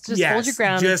right. Just hold your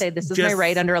ground and say, "This is my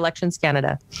right under Elections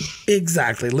Canada."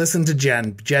 Exactly. Listen to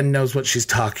Jen. Jen knows what she's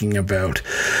talking about.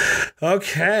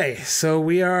 Okay, so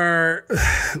we are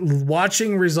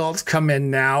watching results come in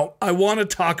now. I want to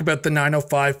talk about the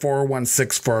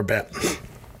 905-416 for a bit.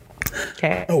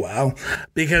 Okay. Oh, wow.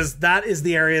 Because that is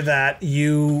the area that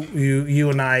you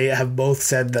and I have both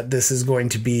said that this is going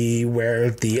to be where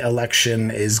the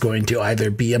election is going to either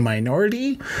be a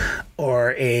minority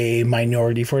or a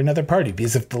minority for another party.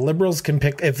 Because if the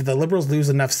Liberals lose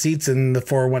enough seats in the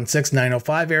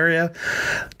 416-905 area,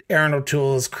 Erin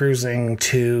O'Toole is cruising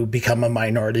to become a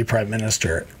minority prime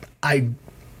minister. I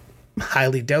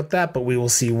highly doubt that, but we will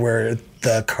see where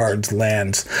the cards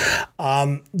land.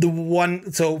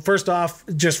 So first off,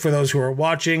 just for those who are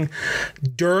watching,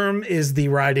 Durham is the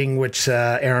riding which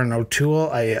Erin O'Toole,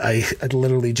 I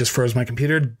literally just froze my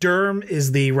computer. Durham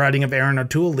is the riding of Erin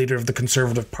O'Toole, leader of the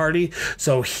Conservative Party.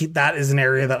 So that is an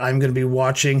area that I'm going to be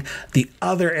watching. The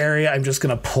other area, I'm just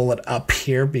going to pull it up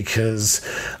here because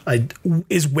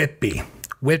is Whitby.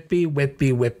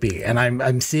 Whitby. And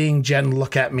I'm seeing Jen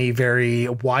look at me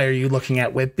why are you looking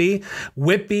at Whitby?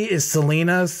 Whitby is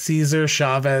Selena Cesar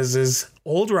Chavez's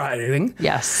old riding.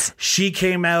 Yes. She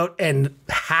came out and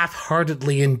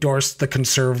half-heartedly endorsed the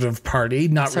Conservative Party.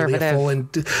 Not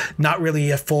really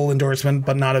a full endorsement,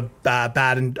 but not a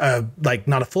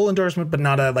not a full endorsement, but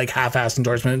not a half-assed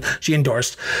endorsement. She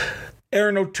endorsed.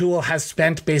 Erin O'Toole has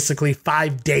spent basically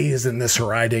 5 days in this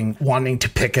riding wanting to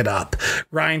pick it up.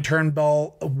 Ryan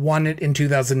Turnbull won it in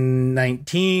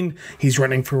 2019. He's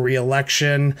running for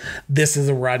re-election. This is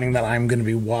a riding that I'm going to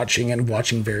be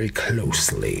watching very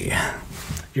closely.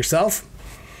 Yourself?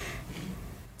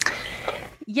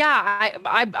 Yeah,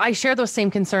 I share those same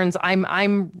concerns.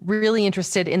 I'm really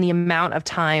interested in the amount of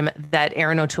time that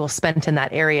Erin O'Toole spent in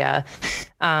that area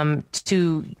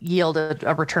to yield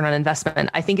a return on investment.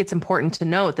 I think it's important to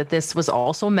note that this was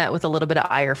also met with a little bit of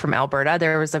ire from Alberta.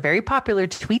 There was a very popular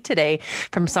tweet today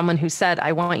from someone who said,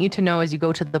 "I want you to know as you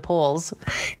go to the polls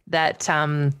that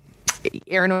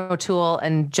Erin O'Toole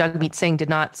and Jagmeet Singh did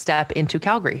not step into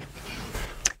Calgary."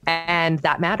 And and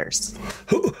that matters.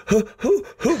 Who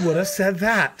would have said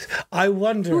that? I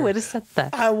wonder. Who would have said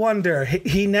that? I wonder.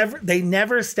 They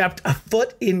never stepped a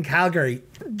foot in Calgary.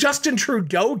 Justin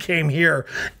Trudeau came here,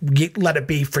 let it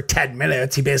be for 10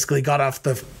 minutes. He basically got off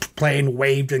the plane,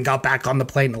 waved, and got back on the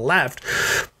plane and left.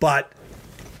 But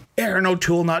Erin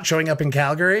O'Toole not showing up in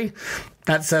Calgary,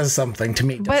 that says something to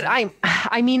me. But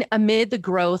I mean, amid the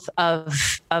growth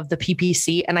of the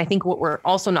PPC, and I think what we're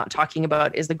also not talking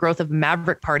about is the growth of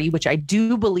Maverick Party, which I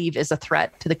do believe is a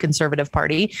threat to the Conservative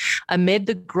Party. Amid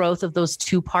the growth of those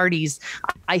two parties,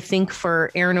 I think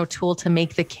for Erin O'Toole to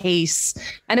make the case,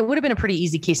 and it would have been a pretty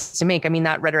easy case to make. I mean,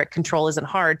 that rhetoric control isn't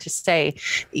hard to say.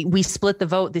 We split the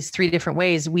vote these three different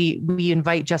ways. We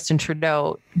invite Justin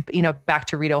Trudeau, back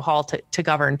to Rideau Hall to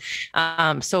govern.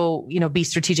 So, be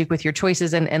strategic with your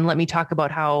choices and let me talk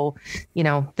about how,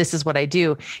 this is what I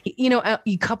do.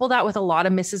 You couple that with a lot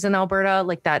of misses in Alberta,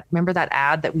 like that. Remember that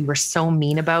ad that we were so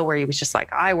mean about where he was just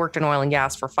like, I worked in oil and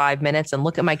gas for 5 minutes and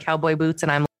look at my cowboy boots.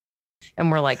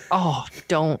 And we're like, oh,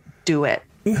 don't do it.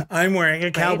 I'm wearing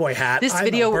a cowboy hat. This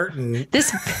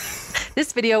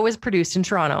video was produced in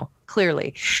Toronto,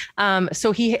 clearly.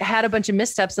 So he had a bunch of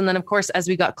missteps. And then, of course, as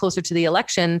we got closer to the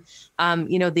election,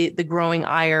 the growing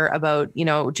ire about,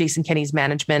 Jason Kenney's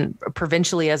management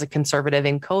provincially as a Conservative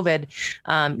in COVID,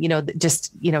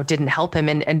 didn't help him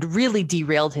and really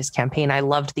derailed his campaign. I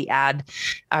loved the ad,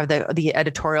 the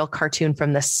editorial cartoon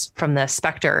from the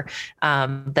Spectre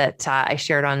that I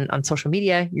shared on social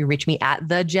media. You reach me at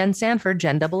the Jen Sanford,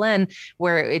 Jen N,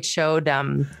 where it showed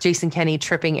Jason Kenney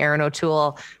tripping Erin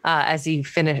O'Toole as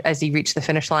he reached the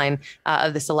finish line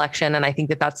of this election. And I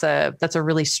think that's a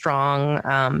really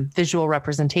strong visual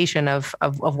representation of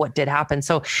what did happen.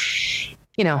 So,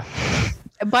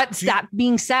 but that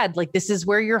being said, like, this is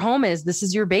where your home is. This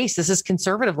is your base. This is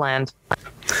Conservative land.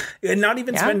 And not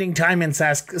even spending time in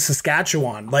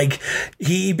Saskatchewan. Like,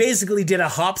 he basically did a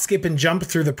hop, skip, and jump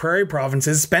through the prairie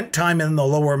provinces, spent time in the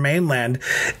Lower Mainland.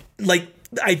 Like,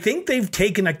 I think they've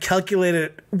taken a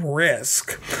calculated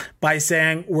risk by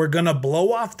saying we're going to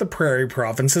blow off the prairie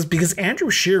provinces, because Andrew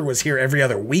Scheer was here every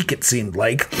other week, it seemed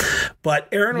like. But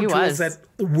Erin O'Toole said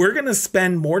we're going to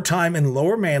spend more time in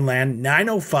Lower Mainland,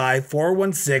 905,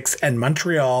 416, and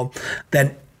Montreal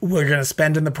than we're going to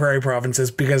spend in the prairie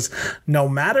provinces, because no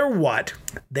matter what,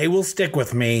 they will stick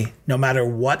with me no matter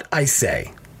what I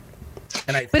say.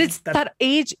 But it's that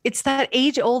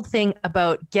age old thing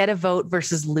about get a vote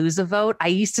versus lose a vote. I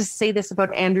used to say this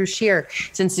about Andrew Scheer.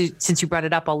 Since you brought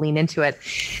it up, I'll lean into it.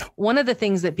 One of the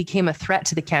things that became a threat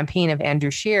to the campaign of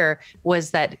Andrew Scheer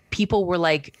was that people were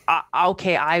like,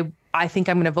 okay, I think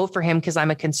I'm going to vote for him because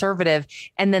I'm a Conservative.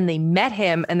 And then they met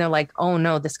him and they're like, oh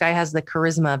no, this guy has the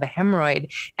charisma of a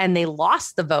hemorrhoid, and they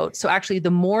lost the vote. So actually,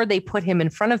 the more they put him in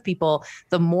front of people,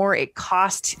 the more it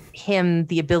cost him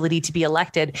the ability to be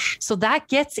elected. So that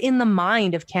gets in the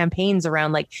mind of campaigns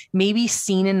around, like, maybe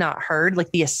seen and not heard.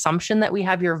 Like, the assumption that we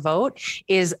have your vote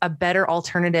is a better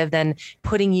alternative than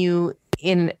putting you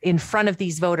in front of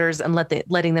these voters and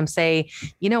letting them say,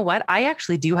 you know what, I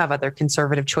actually do have other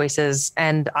Conservative choices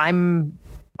and I'm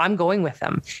going with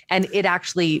them. And it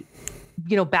actually,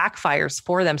 backfires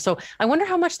for them. So I wonder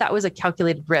how much that was a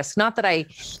calculated risk. Not that I'm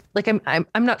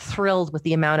not thrilled with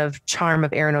the amount of charm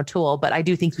of Erin O'Toole, but I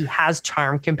do think he has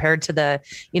charm compared to the,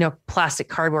 plastic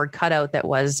cardboard cutout that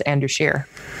was Andrew Scheer.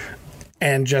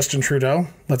 And Justin Trudeau,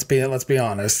 let's be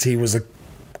honest, he was a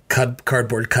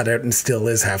cardboard cutout and still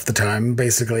is half the time.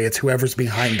 Basically, it's whoever's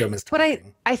behind him is talking. But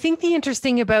I think the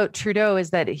interesting about Trudeau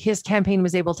is that his campaign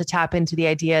was able to tap into the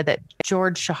idea that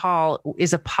George Chahal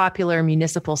is a popular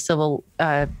municipal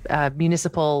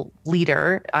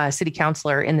leader, city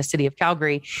councillor in the city of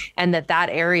Calgary, and that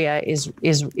area is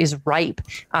ripe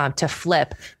to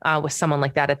flip with someone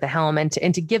like that at the helm, and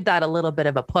to give that a little bit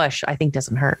of a push, I think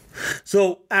doesn't hurt.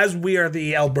 So, as we are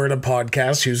the Alberta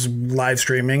podcast who's live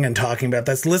streaming and talking about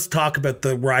this, let's talk about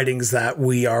the ridings that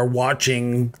we are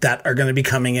watching that are going to be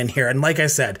coming in here. And like I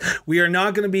said, we are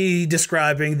not going to be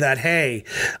describing that, hey,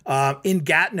 in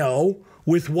Gatineau,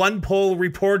 with one poll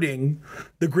reporting,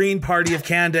 the Green Party of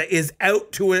Canada is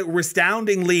out to a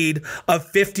resounding lead of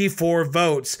 54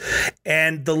 votes,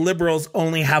 and the Liberals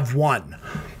only have one.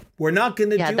 We're not going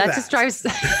to do that. Yeah, that just drives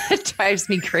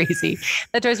me crazy.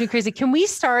 That drives me crazy. Can we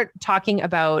start talking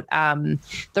about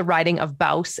the riding of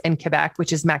Beauce in Quebec,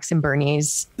 which is Maxime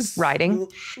Bernier's riding?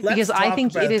 Because I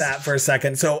think it is that for a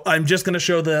second. So I'm just going to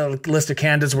show the list of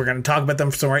candidates. We're going to talk about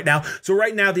them right now. So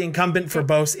right now, the incumbent for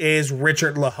Beauce is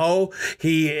Richard Lehoux.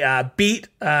 He beat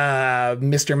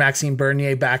Mr. Maxime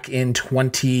Bernier back in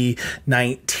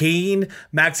 2019.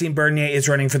 Maxime Bernier is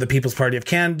running for the People's Party of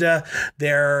Canada.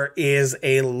 There is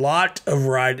a lot lot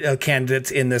of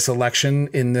candidates in this election.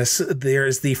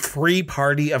 There's the Free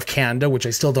Party of Canada, which I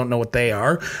still don't know what they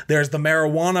are. There's the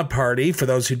Marijuana Party, for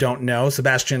those who don't know.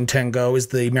 Sebastian Tango is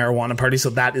the Marijuana Party, so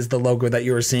that is the logo that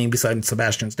you are seeing beside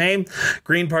Sebastian's name.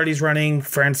 Green Party's running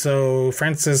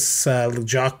Francis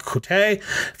Jacques Cote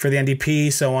for the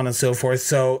NDP, so on and so forth.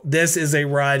 So this is a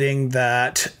riding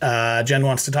that Jen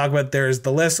wants to talk about. There's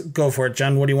the list. Go for it,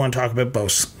 Jen. What do you want to talk about,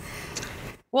 Bose?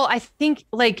 Well, I think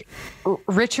like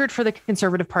Richard for the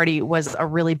Conservative Party was a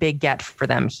really big get for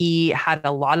them. He had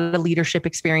a lot of leadership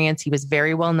experience. He was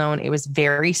very well known. It was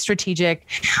very strategic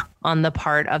on the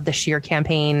part of the Scheer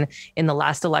campaign in the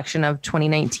last election of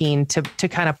 2019 to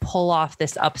kind of pull off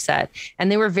this upset.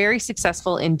 And they were very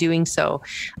successful in doing so.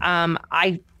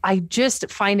 I just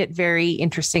find it very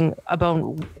interesting about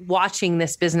watching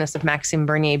this business of Maxime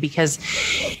Bernier because,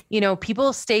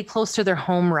 people stay close to their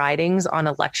home ridings on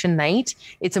election night.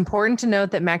 It's important to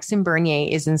note that Maxime Bernier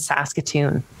is in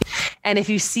Saskatoon. And if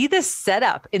you see this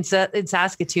setup in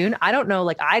Saskatoon, I don't know,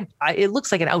 it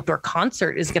looks like an outdoor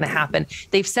concert is going to happen.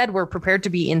 They've said we're prepared to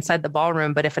be inside the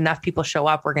ballroom, but if enough people show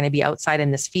up, we're going to be outside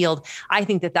in this field. I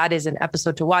think that is an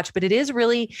episode to watch, but it is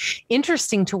really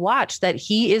interesting to watch that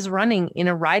he is running in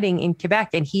a riding in Quebec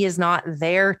and he is not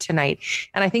there tonight.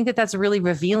 And I think that that's really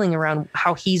revealing around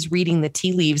how he's reading the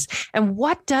tea leaves and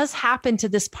what does happen to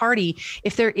this party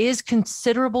if there is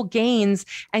considerable gains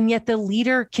and yet the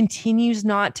leader continues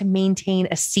not to maintain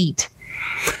a seat.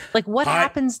 Like what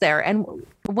happens there? And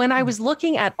when I was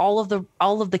looking at all of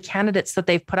the candidates that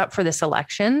they've put up for this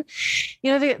election,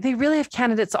 they really have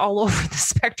candidates all over the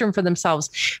spectrum for themselves.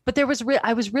 But I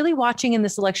was really watching in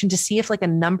this election to see if like a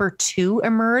number 2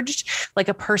 emerged, like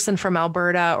a person from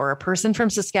Alberta or a person from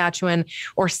Saskatchewan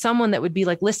or someone that would be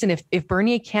like, listen, if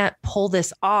Bernier can't pull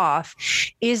this off,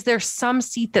 is there some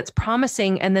seat that's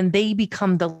promising? And then they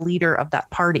become the leader of that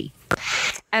party.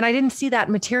 And I didn't see that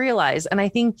materialize. And I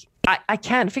think I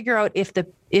can't figure out if the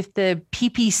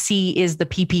PPC is the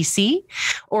PPC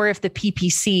or if the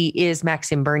PPC is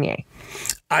Maxime Bernier.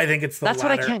 I think it's the latter.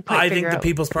 What I can't quite figure out. The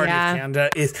People's Party of Canada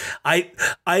is I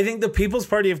think the People's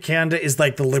Party of Canada is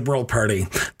like the Liberal Party.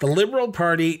 The Liberal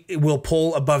Party will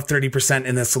poll above 30%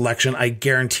 in this election. I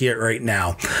guarantee it right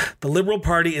now. The Liberal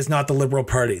Party is not the Liberal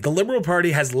Party. The Liberal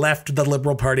Party has left the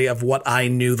Liberal Party of what I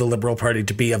knew the Liberal Party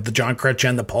to be, of the John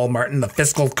Chrétien, the Paul Martin, the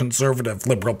fiscal conservative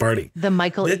Liberal Party. The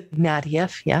Michael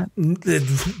Ignatieff, yeah.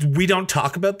 We don't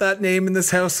talk about that name in this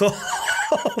household.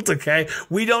 Okay,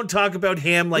 we don't talk about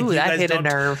him like you guys don't.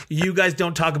 You guys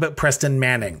don't talk about Preston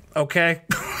Manning, okay?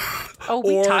 Oh,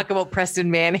 we talk about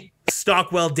Preston Manning.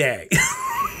 Stockwell Day.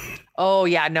 Oh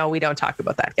yeah, no, we don't talk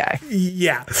about that guy.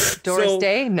 Yeah, Doris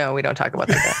Day. No, we don't talk about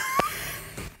that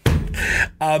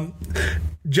guy.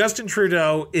 Justin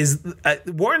Trudeau is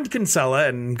Warren Kinsella,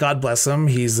 and God bless him.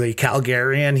 He's a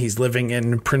Calgarian. He's living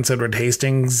in Prince Edward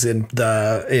Hastings in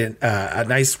a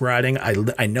nice riding.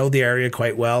 I know the area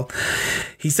quite well.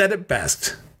 He said it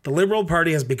best. The Liberal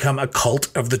Party has become a cult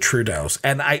of the Trudeaus.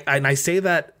 And I say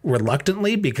that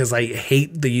reluctantly because I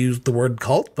hate the word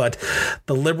cult, but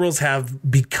the Liberals have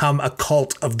become a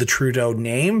cult of the Trudeau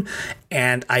name.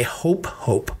 And I hope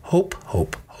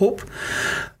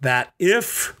that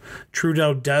if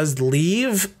Trudeau does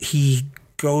leave, he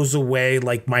goes away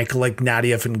like Michael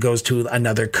Ignatieff and goes to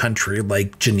another country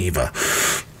like Geneva.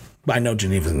 I know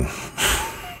Geneva.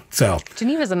 So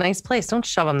Geneva's a nice place. Don't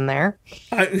shove him there.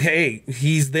 Hey,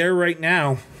 he's there right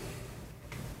now.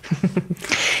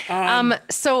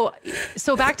 So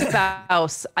back to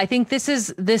Baus. I think this.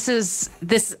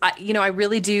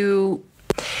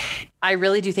 I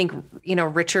really do think,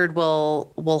 Richard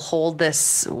will hold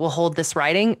this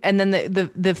riding. And then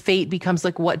the fate becomes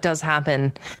like, what does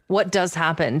happen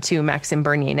to Maxime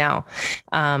Bernier now?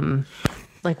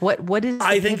 What is?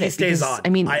 I think he stays on. I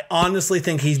mean, I honestly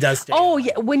think he does stay. Oh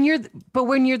yeah, when you're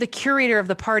the curator of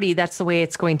the party, that's the way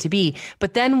it's going to be.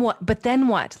 But then what?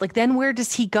 Like then where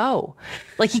does he go?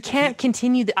 Like he can't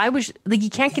continue. He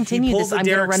can't continue this. I'm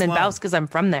going to run in Baus because I'm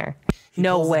from there.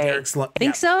 No way.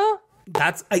 Think so?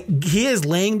 He is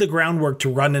laying the groundwork to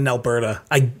run in Alberta.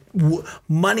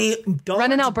 Run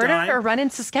in Alberta or run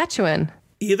in Saskatchewan?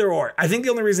 Either or. I think the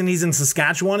only reason he's in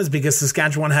Saskatchewan is because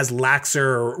Saskatchewan has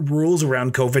laxer rules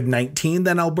around COVID-19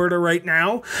 than Alberta right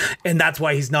now. And that's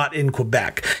why he's not in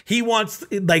Quebec. He wants,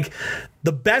 the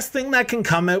best thing that can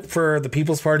come out for the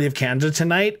People's Party of Canada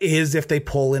tonight is if they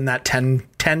pull in that 10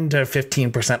 to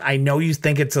 15%. I know you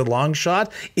think it's a long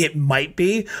shot. It might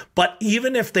be. But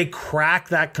even if they crack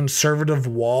that conservative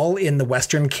wall in the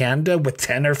Western Canada with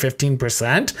 10 or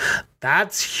 15%,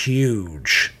 that's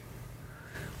huge.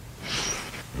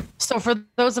 So for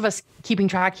those of us keeping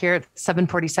track here, at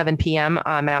 7:47 p.m.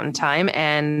 Mountain Time,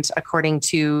 and according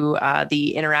to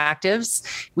the Interactives,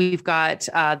 we've got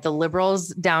the Liberals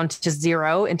down to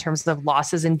 0 in terms of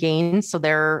losses and gains. So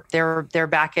they're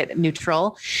back at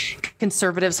neutral.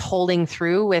 Conservatives holding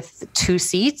through with 2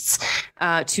 seats,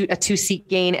 a 2-seat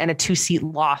gain and a 2-seat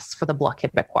loss for the Bloc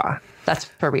Québécois. That's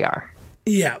where we are.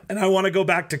 Yeah, and I want to go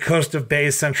back to Coast of Bay,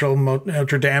 Central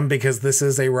Notre Dame, because this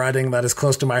is a riding that is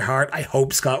close to my heart. I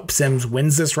hope Scott Sims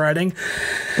wins this riding.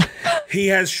 He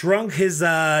has shrunk his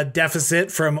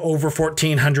deficit from over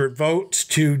 1,400 votes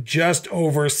to just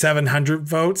over 700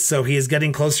 votes, so he is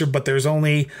getting closer, but there's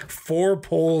only 4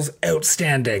 polls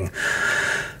outstanding.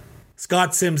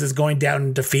 Scott Sims is going down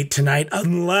in defeat tonight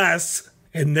unless,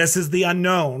 and this is the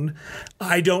unknown,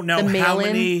 I don't know how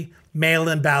many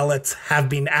mail-in ballots have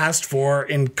been asked for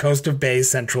in Coast of Bay,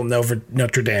 Central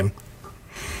Notre Dame.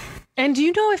 And do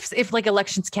you know if like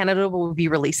Elections Canada will be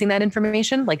releasing that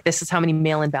information? Like, this is how many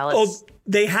mail-in ballots? Oh,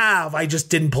 they have. I just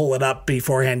didn't pull it up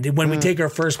beforehand. When we take our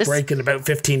first break in about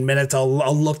 15 minutes,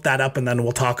 I'll look that up and then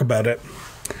we'll talk about it.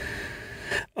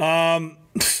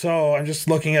 So I'm just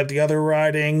looking at the other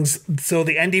ridings. So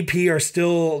the NDP are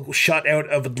still shut out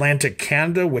of Atlantic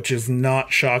Canada, which is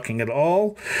not shocking at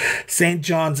all. St.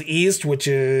 John's East, which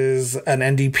is an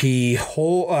NDP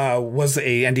was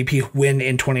a NDP win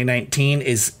in 2019,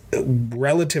 is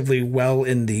relatively well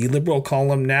in the Liberal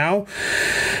column now.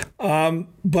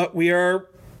 But we are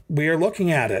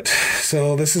looking at it.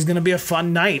 So this is going to be a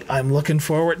fun night. I'm looking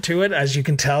forward to it. As you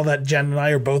can tell, that Jen and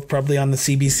I are both probably on the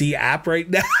CBC app right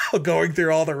now, going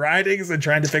through all the ridings and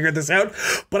trying to figure this out.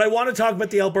 But I want to talk about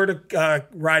the Alberta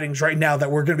ridings right now that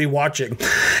we're going to be watching.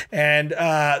 And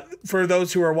for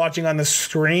those who are watching on the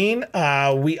screen,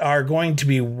 we are going to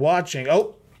be watching...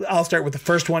 I'll start with the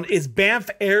first one, is Banff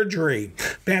Airdrie.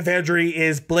 Banff Airdrie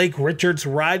is Blake Richards'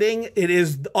 riding. It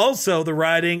is also the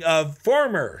riding of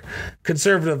former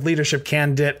Conservative leadership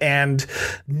candidate and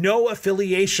no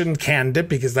affiliation candidate,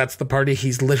 because that's the party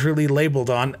he's literally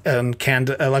labeled on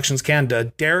Elections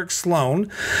Canada. Derek Sloan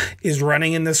is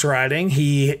running in this riding.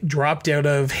 He dropped out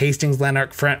of Hastings,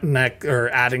 Lanark, Frontenac, or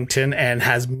Addington, and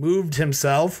has moved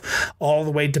himself all the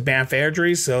way to Banff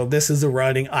Airdrie. So this is a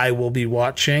riding I will be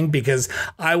watching, because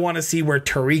I want to see where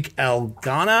Tariq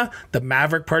El-Ghana, the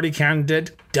Maverick Party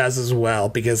candidate, does as well,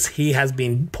 because he has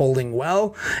been polling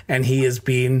well and he has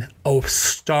been a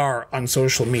star on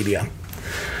social media.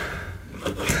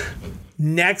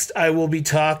 Next, I will be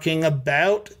talking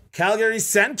about Calgary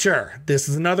Centre. This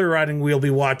is another riding we'll be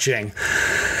watching.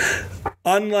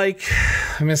 Unlike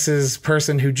Mrs.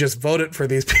 Person who just voted for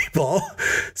these people,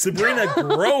 Sabrina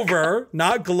Grover,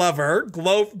 not Glover,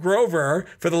 Grover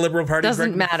for the Liberal Party.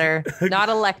 Doesn't matter. Not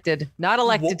elected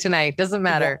tonight. Doesn't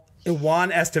matter.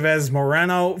 Juan Estevez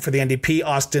Moreno for the NDP,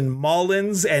 Austin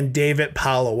Mullins, and David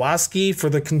Pawlowski for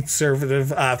the Conservative,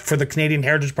 for the Canadian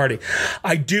Heritage Party.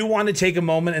 I do want to take a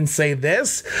moment and say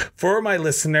this for my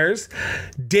listeners.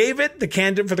 David, the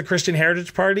candidate for the Christian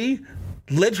Heritage Party,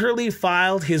 literally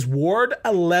filed his Ward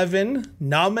 11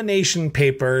 nomination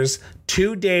papers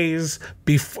 2 days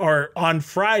before, on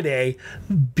Friday,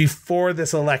 before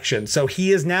this election. So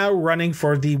he is now running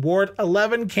for the Ward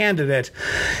 11 candidate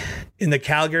in the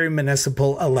Calgary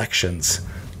municipal elections.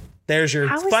 There's your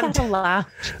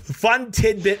fun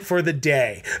tidbit for the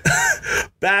day.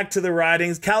 Back to the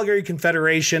ridings. Calgary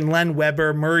Confederation, Len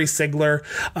Weber, Murray Sigler,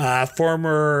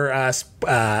 former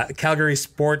Calgary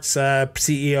Sports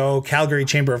CEO, Calgary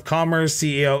Chamber of Commerce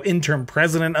CEO, interim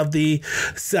president of the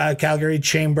Calgary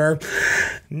Chamber.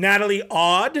 Natalie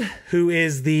Odd, who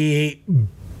is the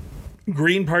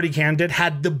Green Party candidate,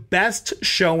 had the best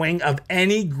showing of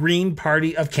any Green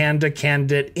Party of Canada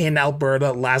candidate in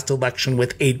Alberta last election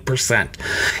with 8%.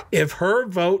 If her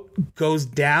vote goes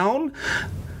down,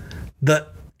 the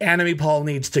Annamie Paul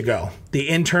needs to go. The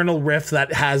internal rift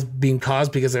that has been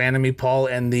caused because of Annamie Paul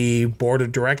and the board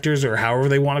of directors, or however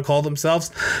they want to call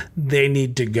themselves, they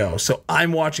need to go. So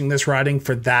I'm watching this riding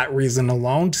for that reason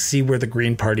alone, to see where the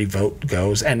Green Party vote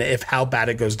goes and how bad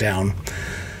it goes down.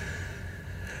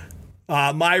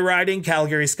 My riding,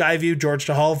 Calgary Skyview, George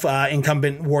DeHall,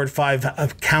 incumbent Ward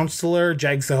 5 councillor,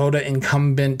 Jag Sahota,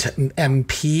 incumbent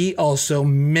MP, also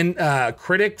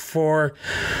critic for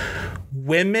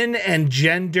women and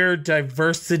gender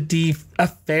diversity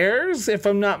affairs, if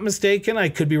I'm not mistaken. I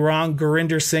could be wrong.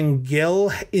 Gurinder Singh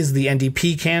Gill is the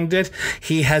NDP candidate.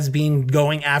 He has been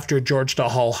going after George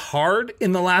DeHall hard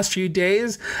in the last few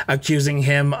days, accusing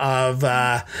him of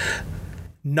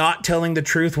not telling the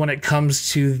truth when it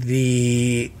comes to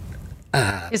the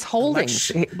his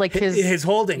holdings, like his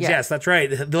holdings. Yes, that's right.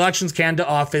 The Elections Canada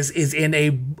office is in a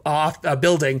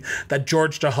building that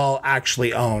George DeHaul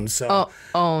actually owns. So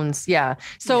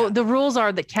the rules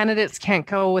are that candidates can't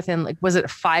go within, like, was it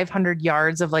 500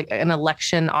 yards of like an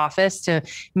election office to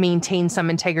maintain some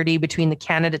integrity between the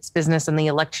candidate's business and the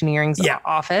electioneering's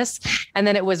office. And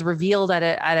then it was revealed at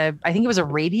a I think it was a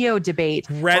radio debate,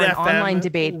 Red FM, online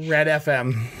debate, Red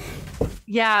FM.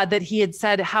 Yeah, that he had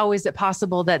said, how is it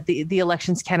possible that the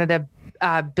Elections Canada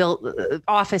built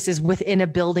office is within a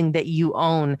building that you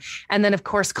own? And then, of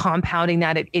course, compounding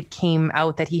that, it came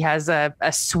out that he has a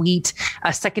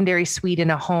secondary suite in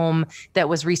a home that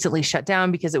was recently shut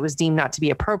down because it was deemed not to be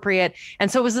appropriate. And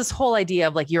so it was this whole idea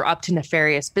of like, you're up to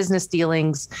nefarious business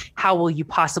dealings. How will you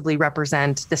possibly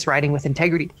represent this riding with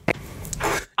integrity?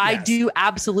 I do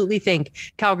absolutely think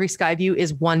Calgary Skyview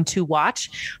is one to watch.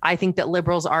 I think that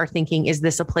Liberals are thinking, is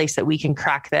this a place that we can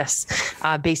crack this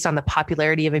based on the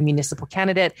popularity of a municipal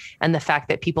candidate and the fact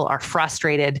that people are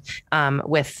frustrated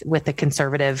with the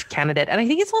Conservative candidate. And I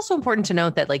think it's also important to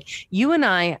note that, like, you and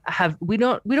I we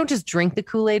don't just drink the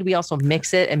Kool-Aid, we also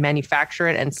mix it and manufacture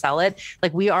it and sell it.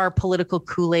 Like, we are political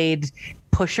Kool-Aid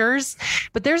pushers,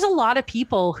 but there's a lot of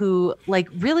people who, like,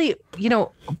 really,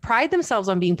 pride themselves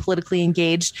on being politically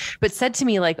engaged, but said to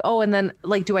me, like, oh, and then,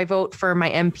 like, do I vote for my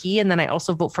MP and then I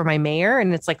also vote for my mayor?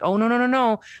 And it's like, oh,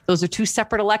 no. Those are two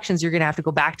separate elections. You're going to have to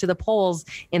go back to the polls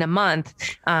in a month,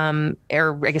 or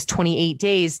I guess 28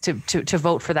 days to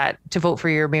vote for that, to vote for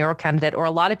your mayoral candidate. Or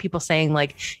a lot of people saying,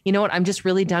 like, you know what, I'm just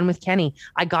really done with Kenny.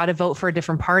 I got to vote for a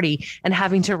different party, and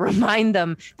having to remind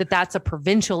them that that's a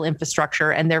provincial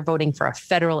infrastructure and they're voting for a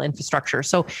federal infrastructure.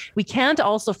 So we can't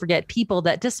also forget people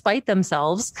that, despite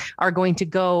themselves, are going to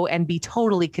go and be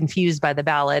totally confused by the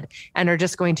ballot and are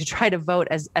just going to try to vote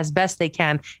as best they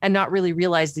can and not really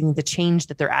realizing the change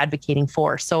that they're advocating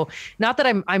for. So not that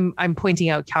I'm pointing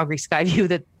out Calgary Skyview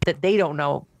that they don't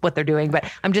know what they're doing, but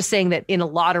I'm just saying that in a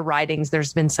lot of ridings,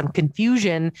 there's been some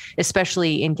confusion,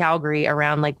 especially in Calgary,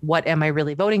 around, like, what am I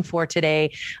really voting for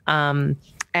today? And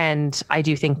I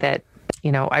do think that,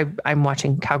 I'm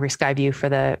watching Calgary Skyview for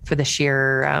the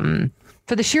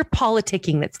sheer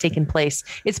politicking that's taken place.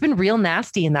 It's been real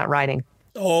nasty in that riding.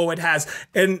 Oh, it has.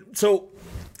 And so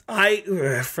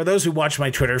for those who watch my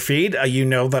Twitter feed, you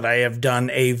know that I have done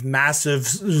a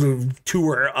massive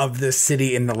tour of this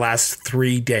city in the last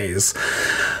 3 days.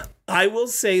 I will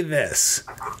say this: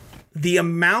 the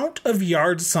amount of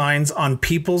yard signs on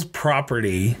people's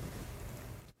property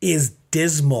is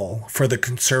dismal for the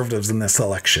Conservatives in this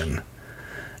election.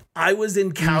 I was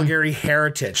in Calgary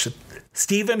Heritage,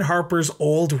 Stephen Harper's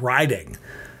old riding.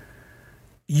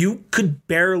 You could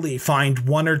barely find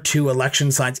one or two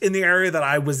election signs in the area that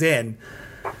I was in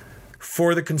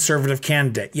for the Conservative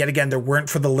candidate. Yet again, there weren't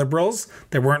for the Liberals,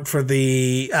 there weren't for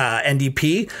the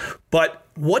NDP. But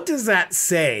what does that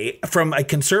say from a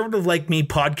Conservative Like Me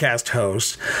podcast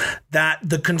host, that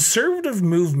the Conservative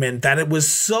movement, that it was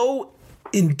so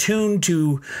in tune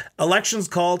to elections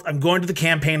called, I'm going to the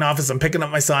campaign office, I'm picking up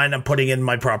my sign, I'm putting in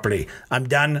my property, I'm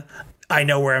done, I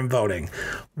know where I'm voting.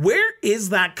 Where is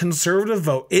that Conservative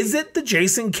vote? Is it the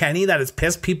Jason Kenney that has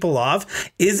pissed people off?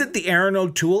 Is it the Aaron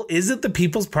O'Toole? Is it the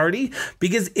People's Party?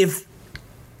 Because if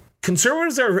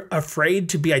Conservatives are afraid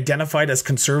to be identified as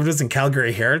Conservatives in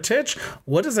Calgary Heritage,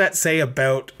 what does that say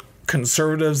about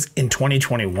Conservatives in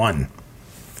 2021?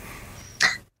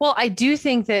 Well, I do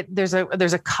think that there's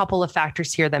a couple of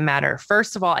factors here that matter.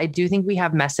 First of all, I do think we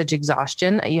have message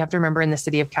exhaustion. You have to remember, in the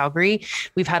city of Calgary,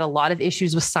 we've had a lot of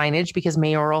issues with signage because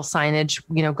mayoral signage,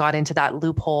 got into that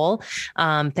loophole,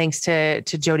 thanks to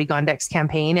Jyoti Gondek's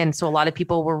campaign. And so a lot of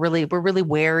people were really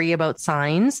wary about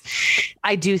signs.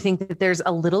 I do think that there's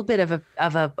a little bit of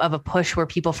a push where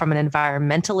people, from an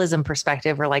environmentalism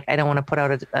perspective, are like, I don't want to put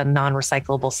out a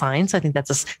non-recyclable sign. So I think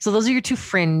so those are your two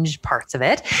fringe parts of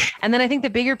it. And then I think the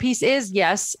bigger piece is,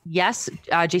 yes,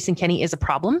 Jason Kenney is a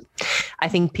problem. I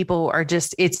think people are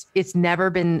just, it's never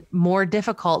been more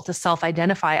difficult to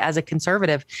self-identify as a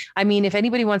Conservative. I mean, if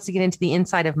anybody wants to get into the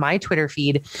inside of my Twitter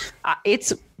feed,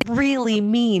 it's really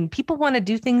mean. People want to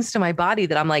do things to my body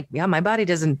that I'm like, yeah, my body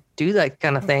doesn't do that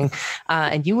kind of thing,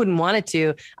 and you wouldn't want it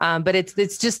to. But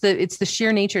it's just the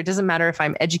sheer nature. It doesn't matter if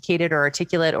I'm educated or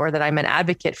articulate or that I'm an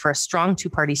advocate for a strong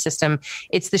two-party system.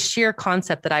 It's the sheer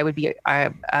concept that I would be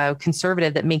a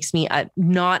Conservative that makes me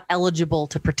not eligible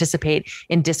to participate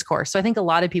in discourse. So I think a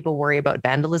lot of people worry about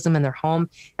vandalism in their home,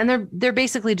 and they're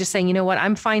basically just saying, you know what,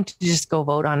 I'm fine to just go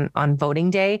vote on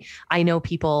voting day. I know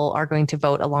people are going to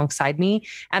vote alongside me.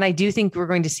 And I do think we're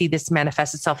going to see this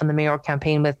manifest itself in the mayoral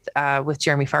campaign with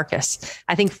Jeremy Farquhar Farkas.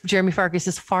 I think Jeremy Farkas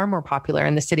is far more popular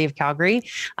in the city of Calgary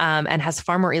and has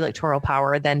far more electoral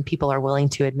power than people are willing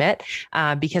to admit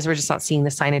because we're just not seeing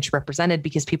the signage represented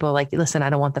because people are like, listen,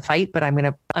 I don't want the fight, but I'm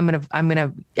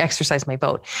gonna exercise my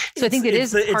vote. So I think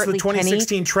it's the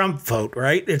 2016 Kenny. Trump vote,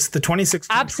 right? It's the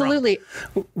 2016 Absolutely.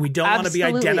 Trump. We don't want to be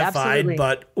identified,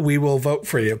 but we will vote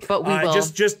for you. But we will.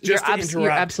 Just to interrupt. You're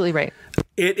absolutely right.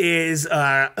 It is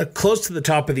close to the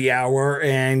top of the hour,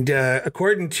 and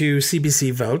according to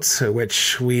CBC Votes,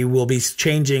 which we will be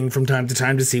changing from time to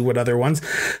time to see what other ones,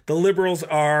 the Liberals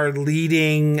are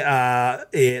leading.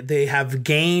 They have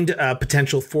gained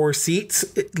potential 4 seats,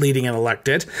 leading and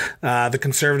elected. The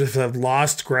Conservatives have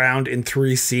lost ground in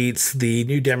 3 seats. The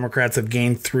New Democrats have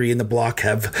gained 3, and the Bloc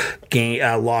have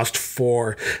lost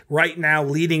 4. Right now,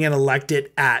 leading and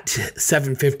elected at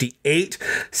 758.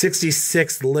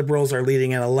 66, the Liberals are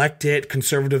leading and elected.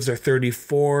 Conservatives are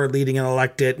 34, leading and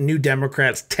elected. New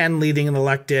Democrats, 10, leading and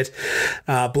elected.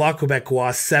 Bloc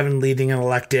Québécois, 7, leading and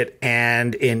elected.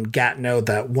 And in Gatineau,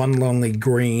 that one lonely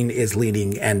Green is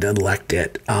leading and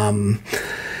elected.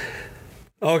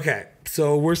 Okay,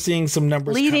 so we're seeing some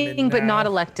numbers leading but not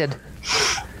elected.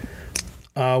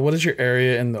 What is your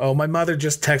area in my mother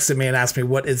just texted me and asked me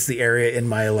what is the area in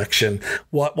my election.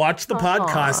 Watch the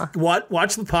podcast.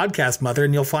 Watch the podcast, mother,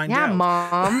 and you'll find out.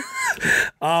 Yeah,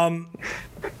 Mom.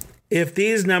 If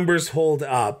these numbers hold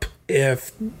up,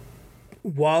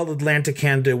 while Atlantic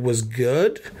Canada was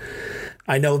good,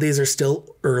 I know these are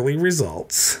still early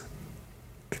results.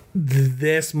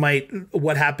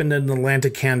 What happened in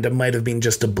Atlantic Canada might have been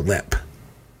just a blip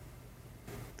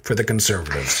for the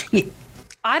Conservatives. Yeah.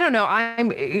 I don't know.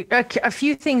 I'm a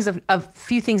few things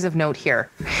of note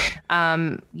here.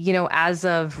 As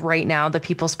of right now, the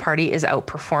People's Party is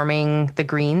outperforming the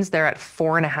Greens. They're at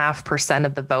 4.5%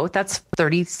 of the vote. That's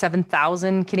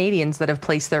 37,000 Canadians that have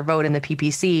placed their vote in the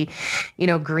PPC.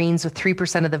 Greens with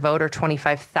 3% of the vote are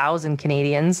 25,000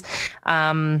 Canadians.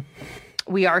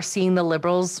 We are seeing the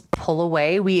Liberals pull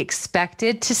away. We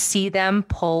expected to see them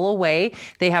pull away.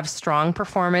 They have strong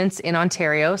performance in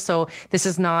Ontario. So this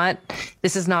is not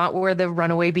where the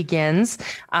runaway begins.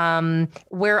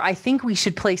 Where I think we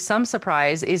should place some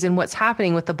surprise is in what's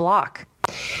happening with the Bloc.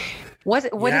 What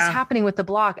is happening with the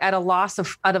Bloc out of loss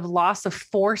of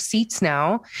 4 seats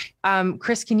now?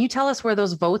 Chris, can you tell us where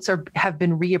those votes have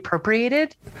been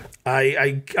reappropriated?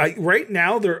 I right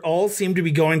now they all seem to be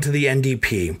going to the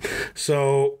NDP.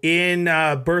 So in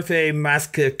Berthay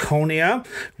Mascaconia,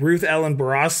 Ruth Ellen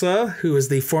Barassa, who is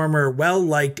the former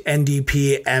well-liked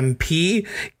NDP MP,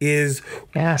 is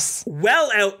well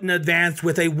out in advance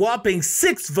with a whopping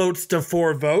 6 votes to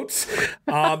 4 votes.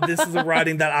 This is a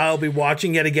riding that I'll be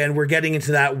watching. Yet again, we're getting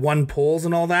into that one polls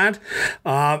and all that.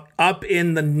 Up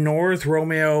in the north,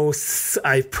 Romeo,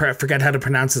 I forget how to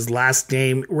pronounce his last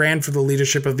name, ran for the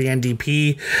leadership of the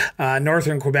NDP.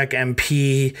 Northern Quebec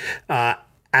MP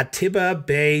Atiba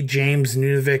Bay James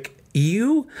Nunavik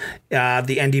EU,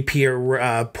 the NDP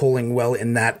are polling well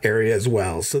in that area as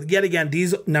well. So yet again,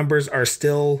 these numbers are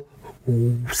still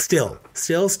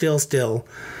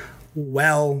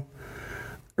well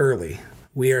early.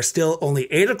 We are still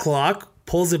only 8 o'clock.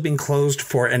 Polls have been closed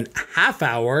for an half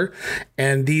hour,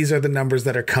 and these are the numbers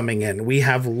that are coming in. We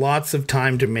have lots of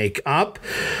time to make up.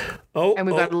 And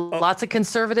we've got lots of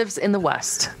Conservatives in the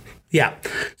West. Yeah.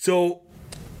 So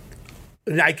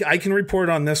I can report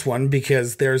on this one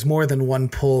because there's more than one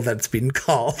poll that's been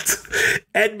called.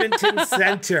 Edmonton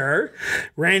Centre,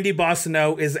 Randy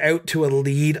Boissonnault is out to a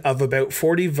lead of about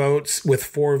 40 votes with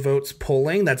 4 votes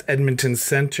polling. That's Edmonton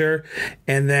Centre.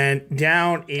 And then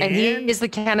down in... And he is the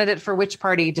candidate for which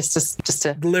party? Just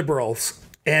to Liberals.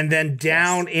 And then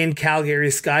down in Calgary,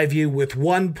 Skyview, with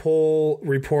 1 poll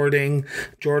reporting,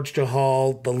 George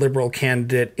DeHall, the Liberal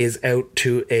candidate, is out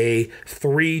to a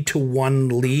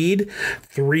 3-1 lead.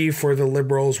 3 for the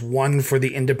Liberals, 1 for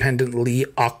the independent Lee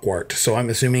Awkward. So I'm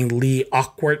assuming Lee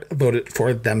Awkward voted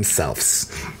for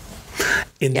themselves.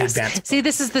 In the advance. See,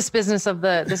 this is the business of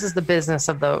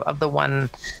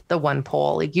the one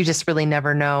poll. Like, you just really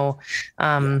never know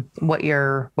what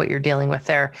you're dealing with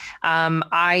there.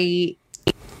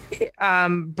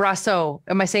 Brasso,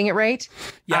 am I saying it right?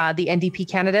 Yeah. The NDP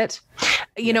candidate.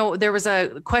 There was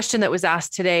a question that was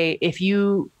asked today. If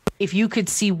you could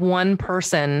see one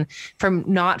person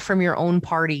not from your own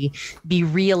party be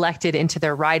reelected into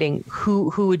their riding, who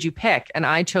would you pick? And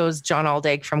I chose John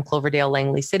Aldag from Cloverdale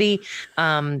Langley City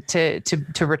to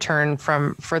return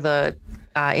for the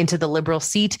into the Liberal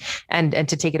seat and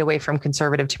to take it away from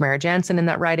Conservative Tamara Jansen in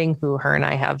that riding, who her and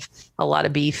I have a lot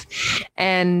of beef.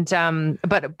 And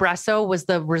but Brasso was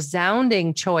the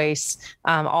resounding choice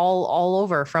all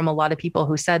over from a lot of people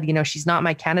who said, she's not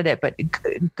my candidate, but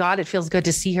God, it feels good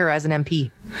to see her as an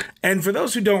MP. And for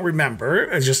those who don't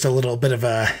remember, just a little bit of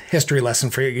a history lesson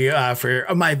for you, for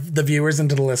the viewers and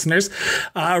to the listeners.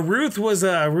 Ruth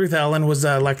Ellen was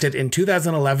elected in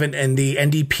 2011 in the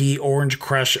NDP Orange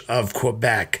Crush of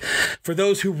Quebec. For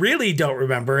those who really don't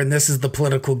remember, and this is the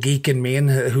political geek in me and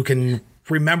who can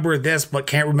remember this but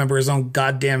can't remember his own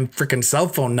goddamn freaking cell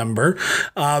phone number,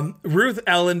 Ruth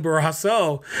Ellen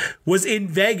Brasso was in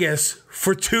Vegas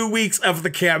for 2 weeks of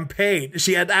the campaign.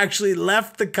 She had actually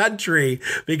left the country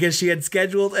because she had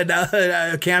scheduled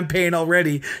a campaign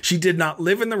already. She did not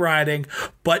live in the riding,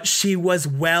 but she was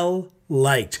well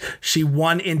liked. She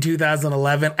won in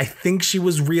 2011. I think she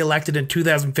was reelected in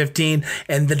 2015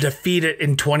 and then defeated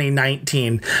in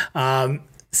 2019.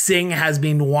 Singh has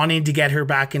been wanting to get her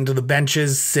back into the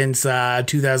benches since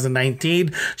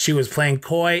 2019. She was playing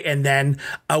coy, and then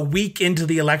a week into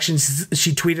the election,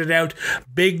 she tweeted out,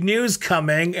 "Big news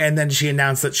coming," and then she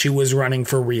announced that she was running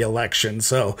for re-election.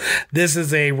 So this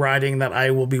is a riding that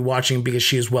I will be watching because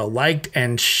she is well liked,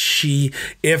 and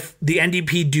if the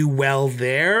NDP do well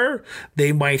there,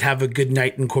 they might have a good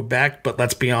night in Quebec, but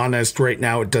let's be honest, right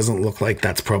now it doesn't look like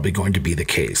that's probably going to be the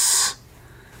case.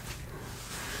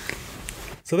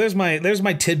 So there's my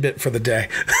tidbit for the day.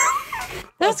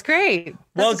 That's great.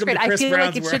 Welcome to Chris Brown's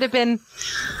work.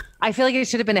 I feel like it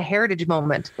should have been a heritage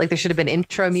moment. Like there should have been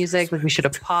intro music. Like we should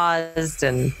have paused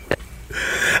and.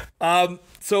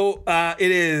 So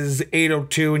it is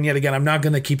 8:02, and yet again, I'm not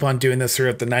going to keep on doing this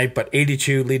throughout the night, but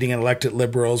 82 leading and elected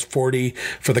Liberals, 40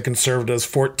 for the Conservatives,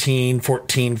 14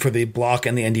 for the Bloc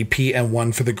and the NDP, and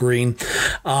 1 for the Green.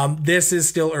 This is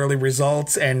still early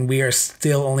results, and we are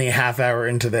still only a half hour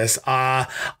into this.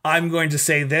 I'm going to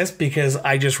say this because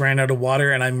I just ran out of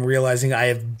water, and I'm realizing I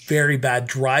have very bad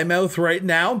dry mouth right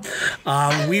now.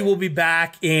 We will be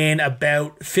back in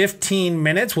about 15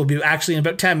 minutes. We'll be actually in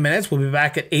about 10 minutes. We'll be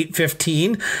back at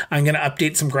 8:15. I'm going to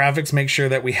update some graphics, make sure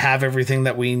that we have everything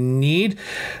that we need.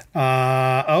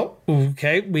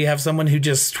 Okay. We have someone who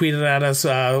just tweeted at us,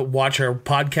 watch our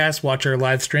podcast, watch our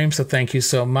live stream. So thank you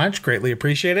so much. Greatly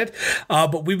appreciate it.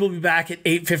 But we will be back at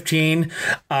 8:15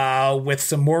 with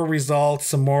some more results,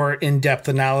 some more in-depth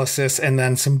analysis, and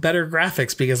then some better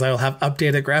graphics because I will have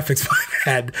updated graphics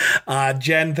by then.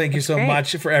 Jen, thank you so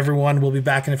much for everyone. We'll be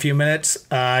back in a few minutes.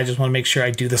 I just want to make sure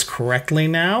I do this correctly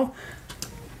now.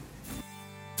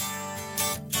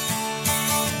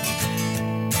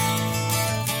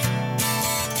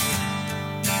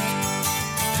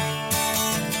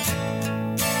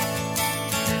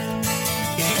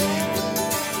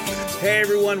 Hey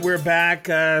everyone, we're back.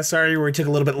 Sorry we took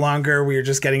a little bit longer. We were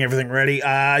just getting everything ready.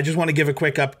 I just want to give a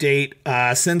quick update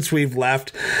since we've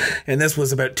left, and this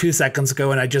was about 2 seconds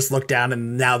ago, and I just looked down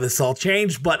and now this all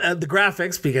changed. But the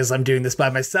graphics, because I'm doing this by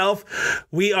myself,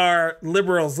 we are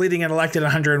Liberals leading and elected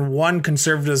 101,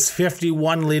 Conservatives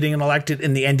 51 leading and elected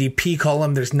in the NDP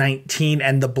column. There's 19,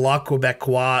 and the Bloc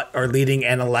Québécois are leading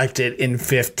and elected in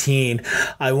 15.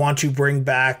 I want to bring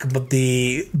back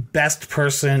the best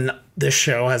person this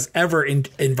show has ever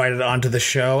invited onto the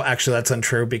show. Actually, that's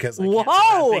untrue because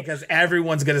because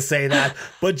everyone's going to say that.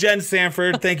 But Jen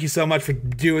Sanford, thank you so much for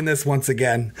doing this once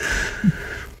again.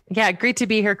 Yeah, great to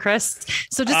be here, Chris.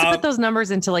 So just to put those numbers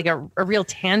into like a real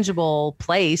tangible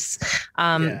place,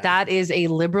 that is a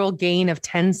Liberal gain of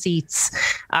 10 seats,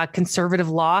 Conservative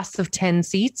loss of 10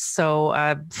 seats.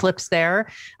 So flips there.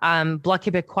 Bloc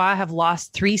Québécois have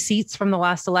lost 3 seats from the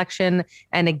last election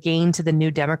and a gain to the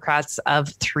New Democrats of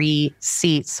 3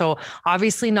 seats. So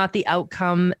obviously not the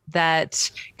outcome that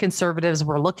Conservatives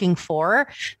were looking for.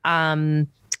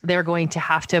 They're going to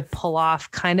have to pull off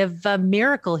kind of a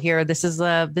miracle here. This is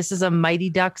a Mighty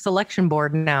Ducks election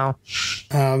board now.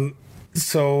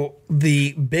 So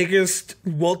the biggest,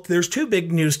 there's 2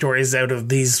 big news stories out of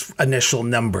these initial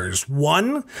numbers.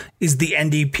 One is the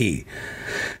NDP.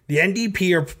 The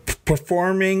NDP are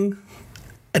performing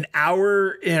an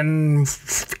hour and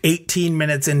 18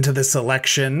 minutes into this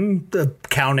election,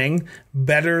 counting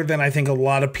better than I think a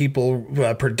lot of people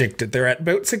predicted. They're at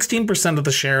about 16% of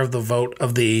the share of the vote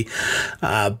of the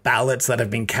ballots that have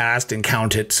been cast and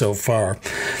counted so far.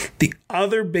 The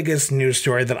other biggest news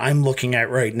story that I'm looking at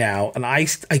right now, and I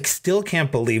still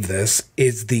can't believe this,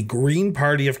 is the Green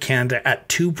Party of Canada at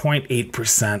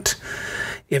 2.8%.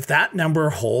 If that number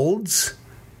holds,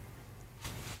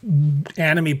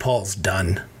 Annamie Paul's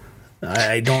done.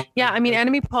 I don't. Yeah, I mean,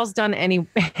 enemy polls done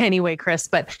anyway, Chris.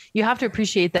 But you have to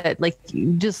appreciate that, like,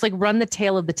 you just like run the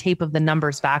tail of the tape of the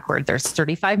numbers backward. There's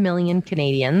 35 million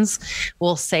Canadians.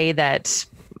 We'll say that,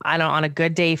 I don't know, on a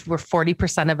good day, where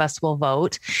 40% of us will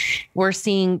vote. We're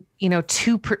seeing,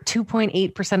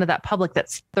 2.8% of that public.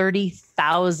 That's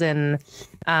 30,000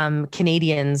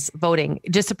 Canadians voting.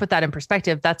 Just to put that in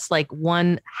perspective, that's like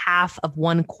 1/2 of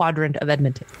one quadrant of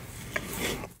Edmonton.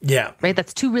 Yeah. Right.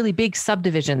 That's two really big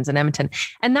subdivisions in Edmonton.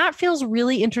 And that feels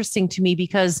really interesting to me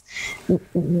because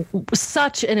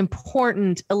such an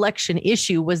important election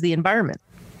issue was the environment.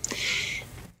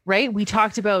 Right. We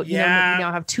talked about, we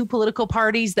now have two political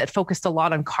parties that focused a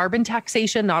lot on carbon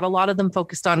taxation. Not a lot of them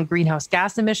focused on greenhouse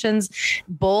gas emissions.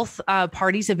 Both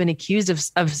parties have been accused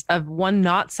of one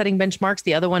not setting benchmarks.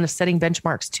 The other one is setting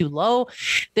benchmarks too low.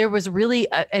 There was really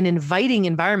an inviting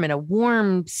environment, a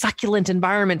warm, succulent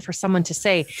environment for someone to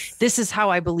say, this is how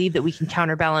I believe that we can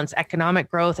counterbalance economic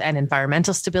growth and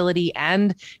environmental stability,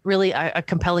 and really a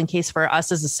compelling case for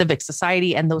us as a civic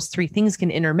society. And those three things can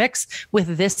intermix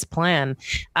with this plan.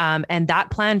 And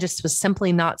that plan just was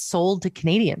simply not sold to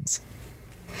Canadians.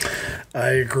 I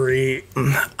agree.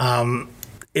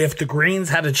 If the Greens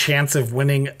had a chance of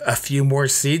winning a few more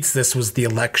seats, this was the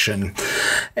election.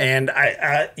 And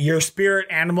your spirit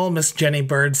animal, Miss Jenny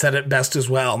Bird, said it best as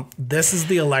well. This is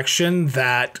the election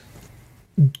that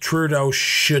Trudeau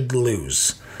should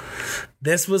lose.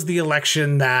 This was the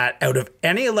election that, out of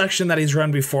any election that he's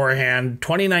run beforehand,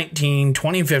 2019,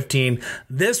 2015,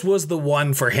 this was the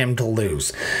one for him to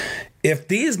lose. If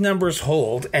these numbers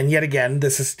hold, and yet again,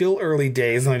 this is still early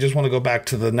days, and I just want to go back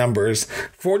to the numbers,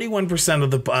 41%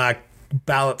 of the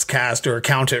ballots cast or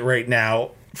counted right now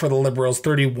for the Liberals,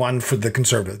 31 for the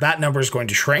Conservatives. That number is going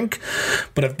to shrink.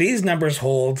 But if these numbers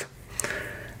hold,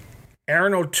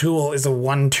 Erin O'Toole is a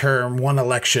one-term,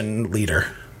 one-election leader.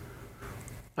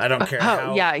 I don't care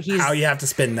how you have to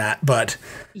spin that, but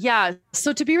yeah.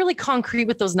 So to be really concrete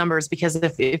with those numbers, because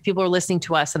if people are listening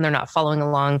to us and they're not following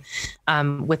along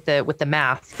with the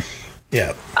math,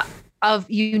 yeah,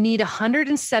 you need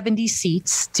 170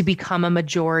 seats to become a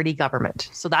majority government.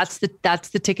 So that's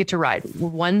the ticket to ride.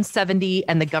 170,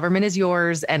 and the government is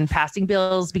yours, and passing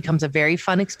bills becomes a very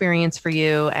fun experience for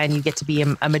you, and you get to be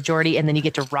a majority, and then you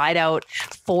get to ride out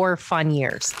 4 fun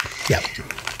years. Yeah.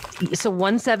 So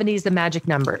 170 is the magic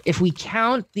number. If we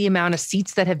count the amount of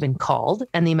seats that have been called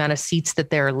and the amount of seats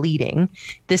that they're leading,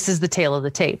 this is the tail of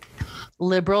the tape.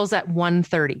 Liberals at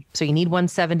 130. So you need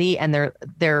 170, and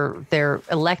they're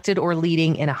elected or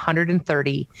leading in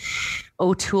 130.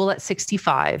 O'Toole at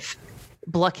 65.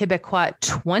 Bloc Québécois at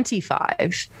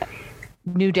 25.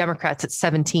 New Democrats at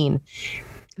 17.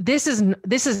 This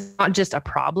is not just a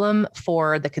problem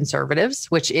for the Conservatives,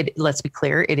 which let's be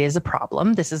clear, it is a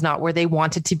problem. This is not where they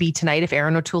wanted to be tonight. If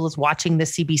Erin O'Toole is watching the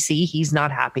CBC, he's not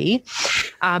happy.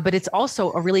 But it's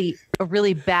also a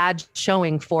really bad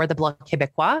showing for the Bloc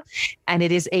Québécois. And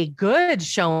it is a good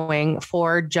showing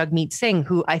for Jagmeet Singh,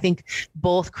 who I think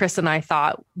both Chris and I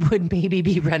thought would maybe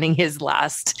be running his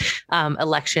last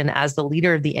election as the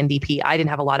leader of the NDP. I didn't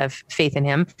have a lot of faith in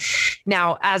him.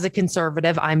 Now, as a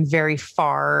Conservative, I'm very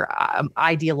far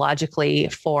ideologically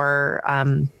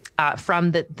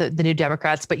from the New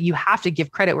Democrats, but you have to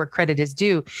give credit where credit is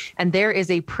due. And there is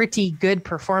a pretty good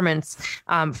performance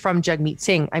from Jagmeet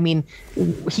Singh. I mean,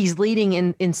 he's leading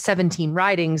in 17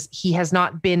 ridings. He has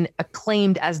not been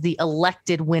acclaimed as the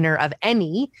elected winner of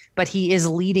any, but he is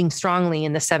leading strongly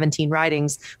in the 17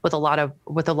 ridings with a lot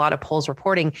of polls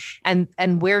reporting.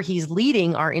 And where he's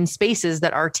leading are in spaces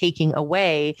that are taking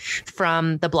away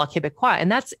from the Bloc Québécois.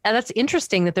 And that's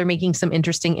interesting that they're making some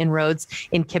interesting inroads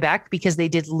in Quebec, because they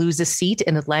did lose a seat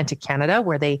in Atlantic Canada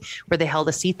where they held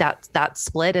a seat that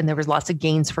split, and there was lots of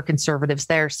gains for Conservatives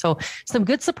there. So some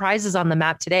good surprises on the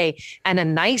map today, and a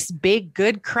nice big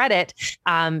good credit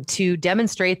to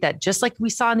demonstrate that, just like we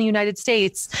saw in the United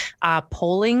States,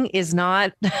 polling is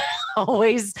not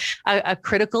always a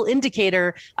critical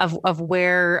indicator of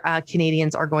where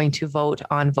Canadians are going to vote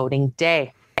on voting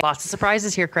day. Lots of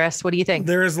surprises here, Chris. What do you think?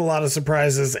 There is a lot of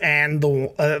surprises, and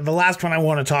the last one I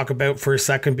want to talk about for a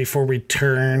second before we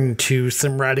turn to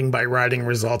some riding by riding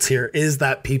results here is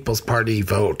that People's Party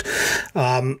vote.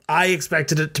 I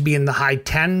expected it to be in the high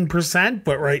 10%,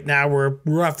 but right now we're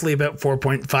roughly about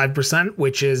 4.5%,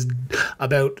 which is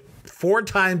about 4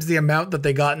 times the amount that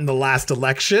they got in the last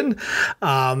election.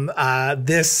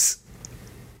 This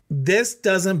this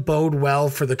doesn't bode well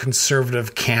for the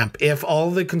conservative camp. If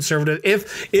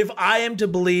I am to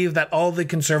believe that all the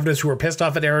conservatives who are pissed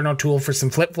off at Erin O'Toole for some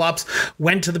flip-flops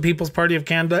went to the People's Party of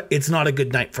Canada, it's not a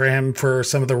good night for him for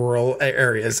some of the rural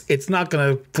areas. It's not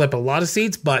going to flip a lot of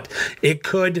seats, but it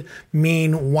could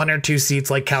mean 1 or 2 seats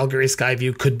like Calgary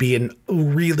Skyview could be a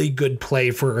really good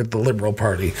play for the Liberal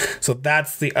Party. So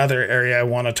that's the other area I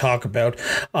want to talk about.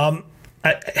 I'm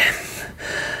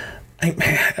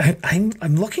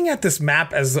looking at this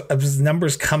map as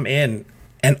numbers come in,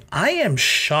 and I am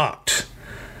shocked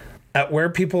at where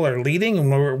people are leading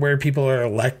and where people are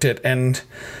elected. And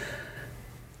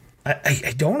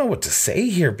I don't know what to say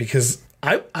here, because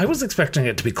I was expecting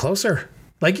it to be closer.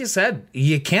 Like you said,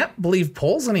 you can't believe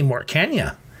polls anymore, can you?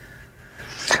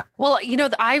 Well,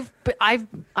 I've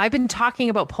been talking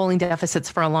about polling deficits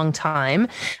for a long time.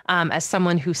 As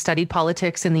someone who studied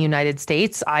politics in the United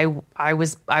States, I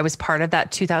was part of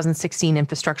that 2016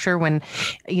 infrastructure when,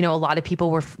 a lot of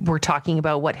people were talking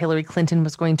about what Hillary Clinton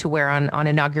was going to wear on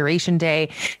Inauguration Day,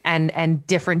 and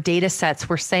different data sets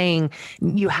were saying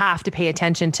you have to pay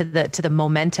attention to the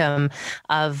momentum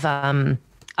of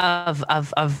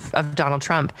Donald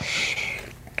Trump.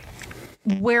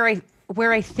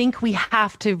 Where I think we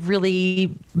have to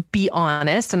really be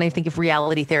honest, and I think if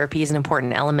reality therapy is an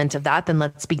important element of that, then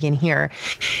let's begin here.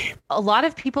 A lot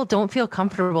of people don't feel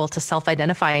comfortable to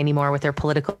self-identify anymore with their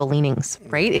political leanings,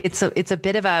 right? It's a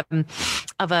bit of a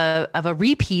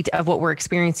repeat of what we're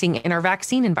experiencing in our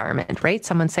vaccine environment, right?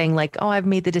 Someone saying like, "Oh, I've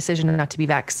made the decision not to be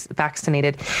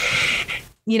vaccinated."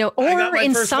 Or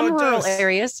in some rural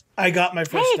areas. I got my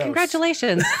first dose. Hey,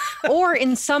 congratulations. Or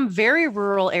in some very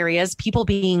rural areas, people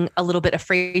being a little bit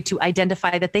afraid to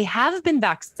identify that they have been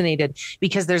vaccinated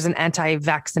because there's an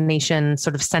anti-vaccination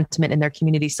sort of sentiment in their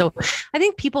community. So I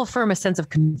think people affirm a sense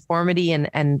of conformity and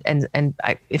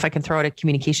if I can throw out a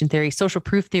communication theory, social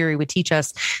proof theory would teach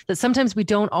us that sometimes we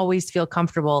don't always feel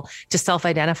comfortable to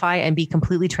self-identify and be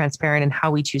completely transparent in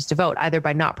how we choose to vote, either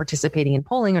by not participating in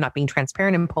polling or not being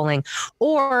transparent in polling,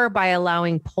 or by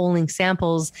allowing polling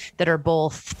samples that are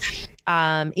both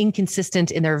inconsistent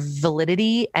in their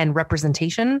validity and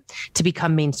representation to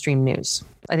become mainstream news.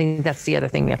 I think that's the other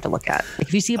thing we have to look at. Like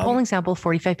if you see a polling sample of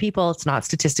 45 people, it's not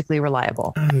statistically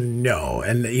reliable. No.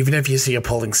 And even if you see a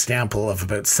polling sample of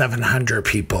about 700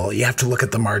 people, you have to look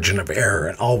at the margin of error,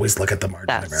 and always look at the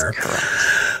margin of error. Correct.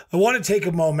 I want to take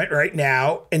a moment right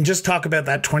now and just talk about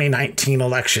that 2019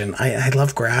 election. I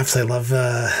love graphs. I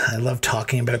love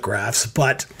talking about graphs,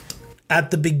 but at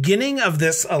the beginning of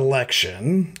this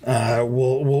election,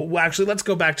 we'll actually, let's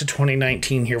go back to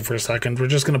 2019 here for a second. We're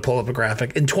just going to pull up a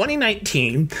graphic. In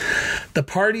 2019, the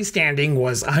party standing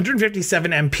was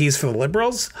 157 MPs for the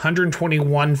Liberals,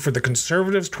 121 for the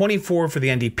Conservatives, 24 for the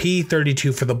NDP,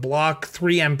 32 for the Bloc,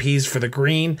 3 MPs for the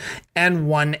Green, and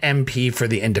 1 MP for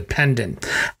the Independent.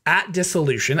 At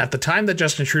dissolution, at the time that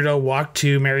Justin Trudeau walked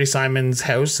to Mary Simon's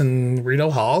house in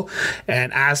Rideau Hall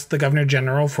and asked the Governor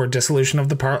General for dissolution of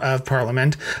the Parliament,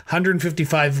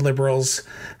 155 Liberals,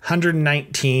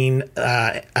 119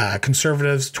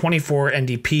 Conservatives, 24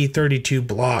 NDP, 32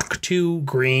 Bloc, 2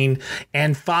 Green,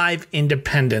 and 5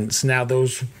 Independents. Now,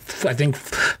 those, I think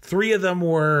 3 of them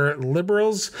were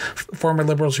Liberals, former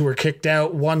Liberals who were kicked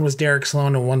out. 1 was Derek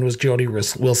Sloan and 1 was Jody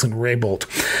Wilson-Raybould.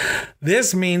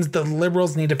 This means the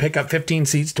Liberals need to pick up 15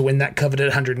 seats to win that coveted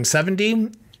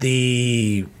 170.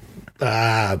 The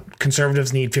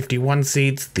Conservatives need 51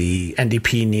 seats, the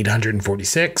NDP need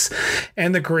 146,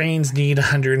 and the Greens need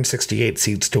 168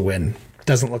 seats to win.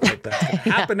 Doesn't look like that's going to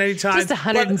happen anytime. Just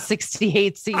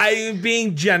 168 seats. I'm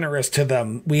being generous to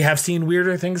them. We have seen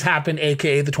weirder things happen,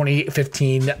 aka the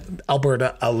 2015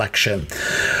 Alberta election.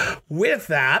 With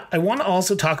that, I want to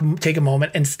also take a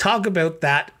moment and talk about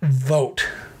that vote.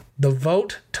 The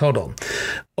vote total.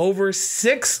 Over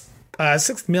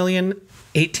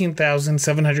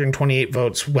 6,018,728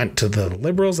 votes went to the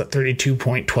Liberals at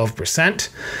 32.12%.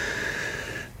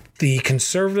 The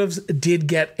Conservatives did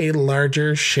get a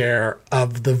larger share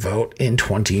of the vote in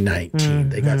 2019. Mm-hmm.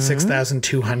 They got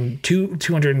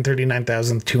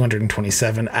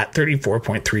 239,227 at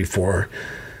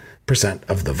 34.34%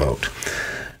 of the vote.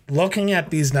 Looking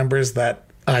at these numbers that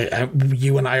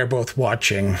you and I are both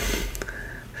watching,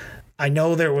 I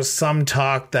know there was some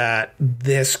talk that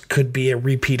this could be a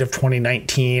repeat of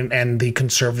 2019 and the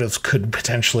Conservatives could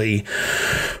potentially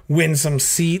win some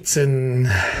seats and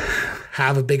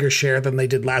have a bigger share than they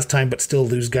did last time, but still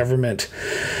lose government.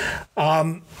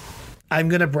 I'm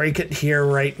going to break it here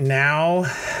right now.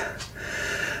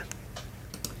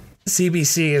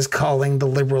 CBC is calling the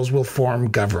Liberals will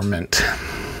form government.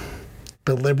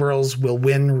 The Liberals will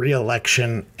win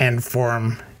re-election and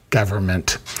form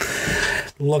government.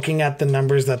 looking at the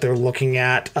numbers that they're looking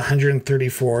at,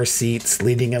 134 seats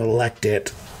leading an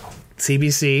elected.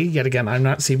 CBC, yet again, I'm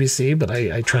not CBC, but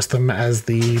I trust them as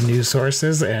the news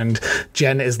sources. And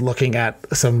Jen is looking at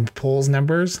some polls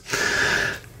numbers.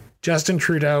 Justin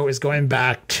Trudeau is going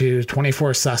back to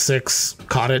 24 Sussex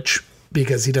Cottage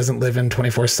because he doesn't live in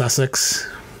 24 Sussex.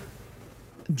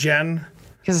 Jen?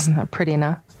 Because it's not pretty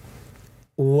enough.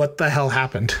 What the hell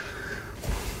happened?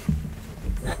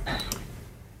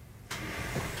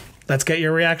 Let's get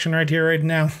your reaction right here, right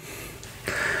now.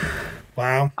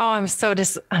 Wow. Oh, I'm so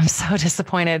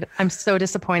disappointed. I'm so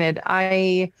disappointed.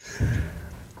 I'm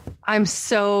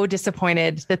so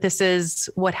disappointed that this is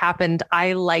what happened.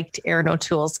 I liked Aaron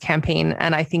O'Toole's campaign,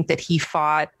 and I think that he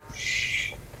fought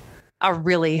a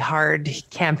really hard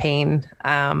campaign.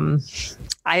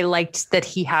 I liked that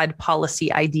he had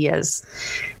policy ideas.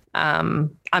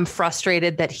 I'm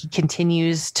frustrated that he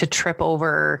continues to trip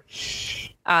over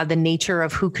the nature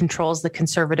of who controls the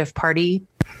Conservative Party.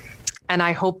 And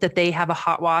I hope that they have a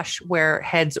hot wash where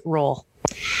heads roll,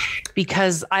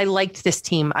 because I liked this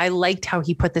team. I liked how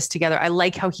he put this together. I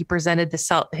like how he presented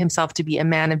himself to be a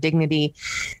man of dignity.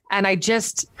 And I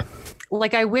just,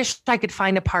 I wish I could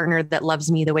find a partner that loves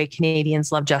me the way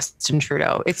Canadians love Justin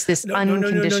Trudeau. It's this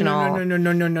unconditional.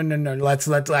 No. Let's.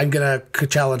 I'm gonna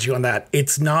challenge you on that.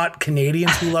 It's not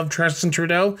Canadians who love Justin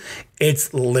Trudeau.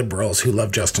 It's Liberals who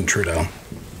love Justin Trudeau.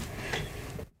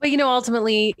 But,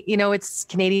 ultimately, it's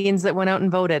Canadians that went out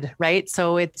and voted, right?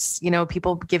 So it's,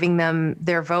 people giving them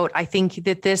their vote. I think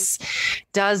that this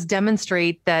does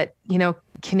demonstrate that,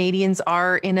 Canadians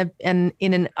are in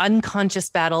an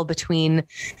unconscious battle between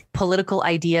political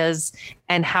ideas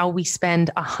and how we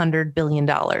spend $100 billion.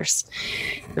 There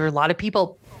were a lot of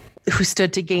people who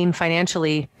stood to gain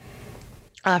financially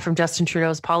from Justin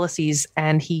Trudeau's policies,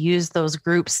 and he used those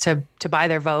groups to buy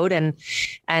their vote, and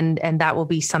that will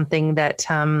be something that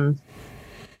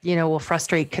will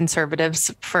frustrate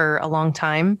Conservatives for a long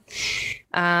time.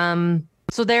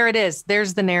 So there it is.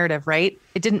 There's the narrative, right?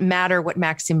 It didn't matter what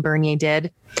Maxime Bernier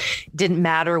did. It didn't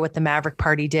matter what the Maverick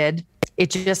Party did. It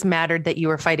just mattered that you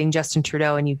were fighting Justin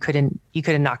Trudeau and you couldn't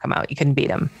knock him out. You couldn't beat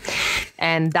him.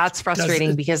 And that's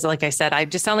frustrating because, like I said, I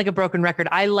just sound like a broken record.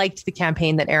 I liked the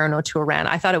campaign that Aaron O'Toole ran.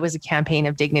 I thought it was a campaign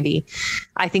of dignity.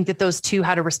 I think that those two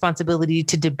had a responsibility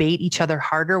to debate each other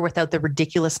harder without the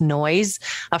ridiculous noise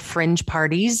of fringe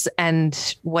parties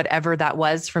and whatever that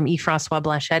was from Yves-François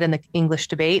Blanchet in the English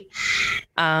debate.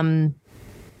 But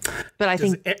I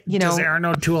think, does Aaron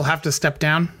O'Toole have to step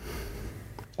down?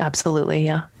 Absolutely.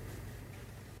 Yeah.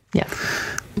 Yeah.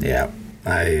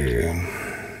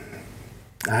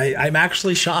 I'm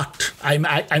actually shocked. I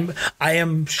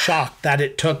am shocked that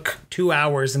it took 2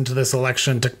 hours into this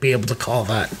election to be able to call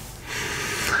that.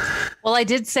 Well, I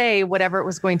did say whatever it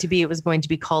was going to be, it was going to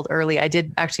be called early. I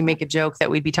did actually make a joke that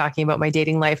we'd be talking about my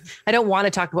dating life. I don't want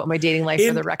to talk about my dating life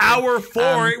for the record. Hour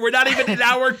 4, we're not even in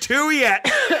hour 2 yet.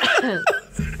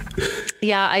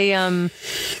 Yeah,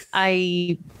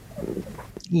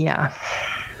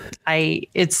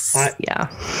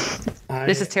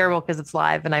 this is terrible because it's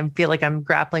live and I feel like I'm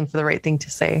grappling for the right thing to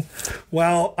say.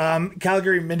 Well,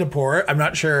 Calgary Mindapore, I'm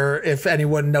not sure if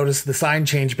anyone noticed the sign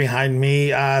change behind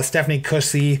me. Stephanie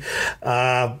Cussy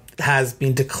has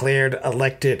been declared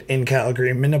elected in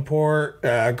Calgary Mindapore.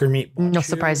 Gurmeet Banshu, no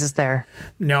surprises there.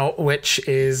 No, which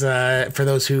is, for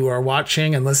those who are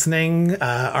watching and listening,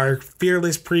 our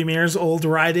fearless premier's old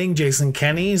riding, Jason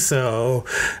Kenney. So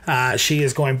she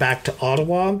is going back to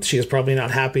Ottawa. She is probably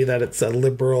not happy that it's a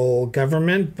Liberal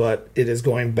government, but it is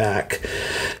going back.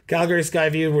 Calgary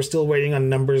Skyview, we're still waiting on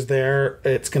numbers there.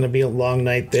 It's going to be a long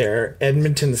night there.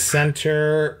 Edmonton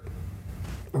Centre,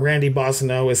 Randy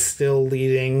Boissonneau is still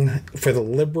leading for the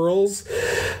Liberals.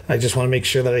 I just want to make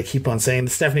sure that I keep on saying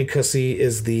Stephanie Cussy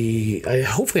is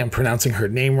hopefully I'm pronouncing her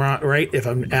name right. If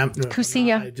I'm Cussy,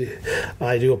 yeah.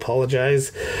 I do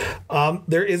apologize.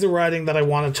 There is a riding that I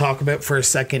want to talk about for a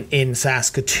second in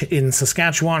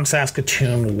Saskatchewan,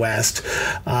 Saskatoon West.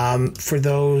 For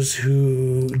those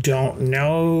who don't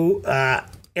know,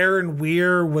 Aaron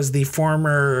Weir was the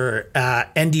former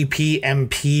NDP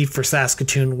MP for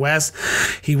Saskatoon West.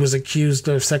 He was accused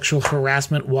of sexual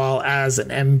harassment while as an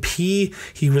MP.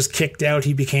 He was kicked out.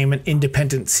 He became an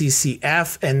independent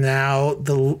CCF, and now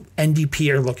the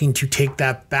NDP are looking to take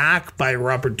that back by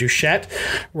Robert Duchette.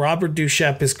 Robert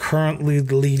Duchette is currently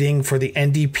leading for the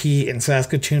NDP in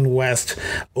Saskatoon West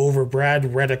over Brad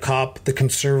Redekop, the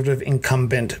Conservative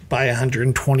incumbent, by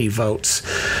 120 votes.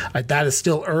 That is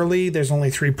still early. There's only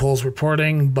 3 polls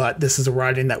reporting, but this is a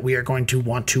riding that we are going to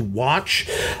want to watch.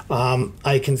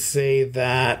 I can say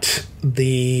that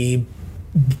the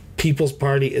People's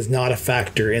Party is not a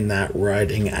factor in that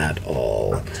riding at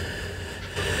all.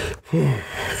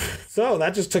 So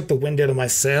that just took the wind out of my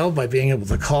sail by being able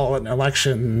to call an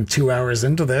election 2 hours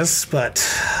into this. But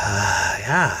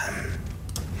yeah.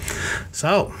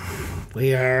 So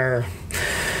we are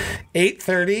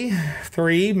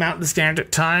 8:33 Mountain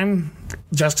Standard Time.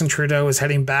 Justin Trudeau is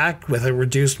heading back with a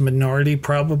reduced minority,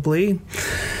 probably.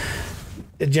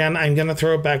 Jen, I'm going to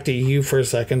throw it back to you for a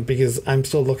second because I'm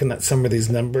still looking at some of these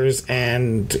numbers,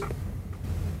 and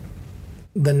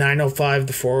the 905,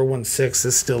 the 4016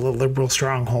 is still a Liberal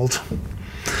stronghold.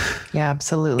 Yeah,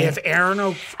 absolutely. If Aaron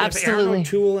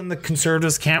O'Toole and the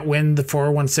Conservatives can't win the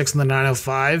 416 and the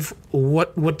 905,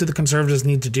 what do the Conservatives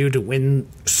need to do to win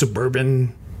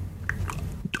suburban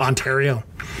Ontario?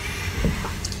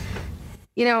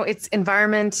 It's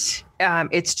environment,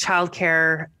 it's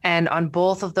childcare, and on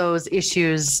both of those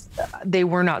issues, they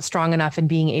were not strong enough in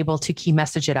being able to key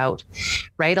message it out,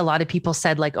 right? A lot of people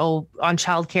said on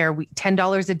childcare,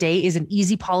 $10 a day is an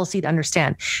easy policy to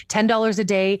understand. $10 a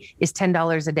day is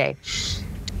 $10 a day.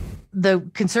 The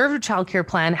Conservative childcare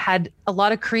plan had a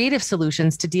lot of creative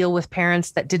solutions to deal with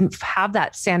parents that didn't have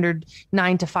that standard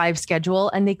 9 to 5 schedule,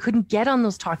 and they couldn't get on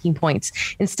those talking points.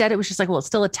 Instead, it was just like, well, it's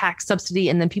still a tax subsidy.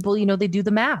 And then people, they do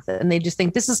the math and they just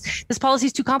think this policy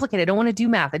is too complicated. I don't want to do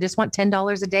math. I just want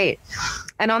 $10 a day.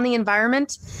 And on the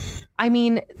environment,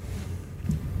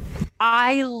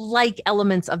 I like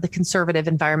elements of the Conservative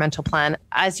environmental plan.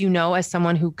 As you know, as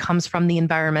someone who comes from the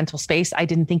environmental space, I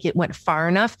didn't think it went far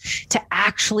enough to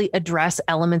actually address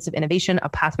elements of innovation, a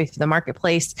pathway through the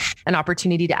marketplace, an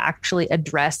opportunity to actually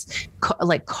address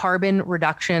carbon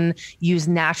reduction, use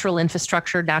natural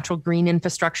infrastructure, natural green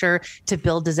infrastructure to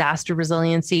build disaster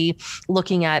resiliency,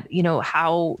 looking at,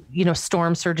 how,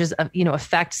 storm surges,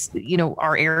 affects,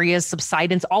 our areas,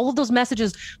 subsidence. All of those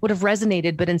messages would have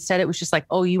resonated, but instead it was just like,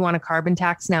 oh, you want a carbon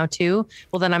tax now too?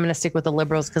 Well, then I'm going to stick with the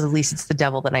Liberals because at least it's the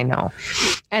devil that I know.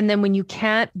 And then when you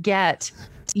can't get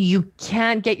your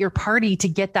party to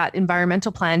get that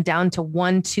environmental plan down to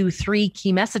 1, 2, 3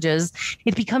 key messages,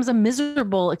 it becomes a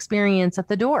miserable experience at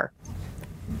the door.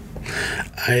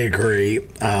 I agree.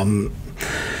 So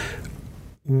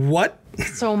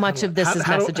much of this is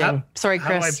messaging. Sorry,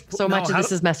 Chris. Much of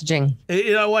this is messaging.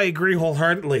 I agree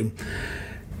wholeheartedly.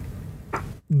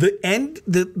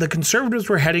 The Conservatives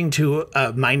were heading to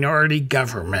a minority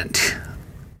government,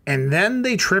 and then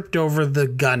they tripped over the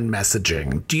gun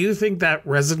messaging. Do you think that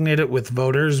resonated with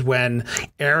voters when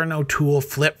Aaron O'Toole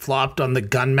flip-flopped on the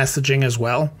gun messaging as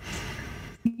well?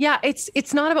 Yeah,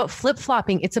 it's not about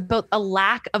flip-flopping. It's about a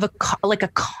lack of a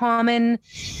common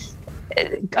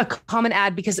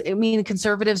ad, because the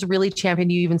Conservatives really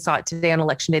championed, you even saw it today on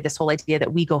election day, this whole idea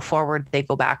that we go forward, they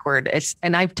go backward.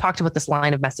 And I've talked about this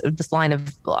line of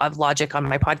logic on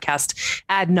my podcast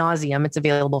ad nauseum. It's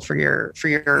available for your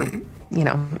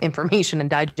information and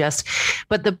digest.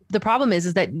 But the problem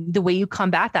is that the way you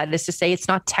combat that is to say it's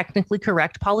not technically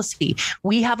correct policy.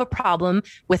 We have a problem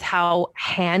with how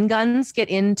handguns get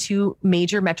into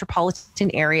major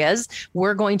metropolitan areas.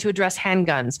 We're going to address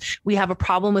handguns. We have a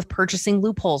problem with purchasing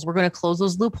loopholes. We're going to close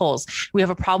those loopholes. We have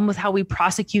a problem with how we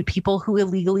prosecute people who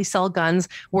illegally sell guns.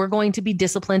 We're going to be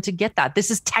disciplined to get that. This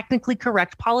is technically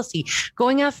correct policy.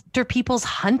 Going after people's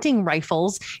hunting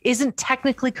rifles isn't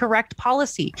technically correct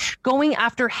policy. Going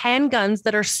after handguns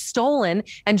that are stolen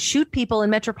and shoot people in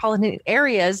metropolitan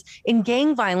areas in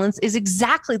gang violence is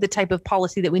exactly the type of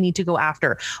policy that we need to go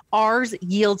after. Ours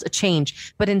yields a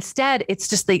change, but instead it's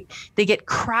just they get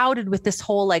crowded with this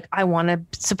whole I want to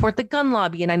support the gun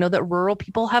lobby, and I know that rural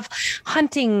people have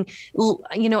hunting,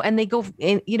 and they go,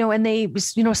 and they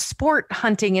sport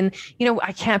hunting, and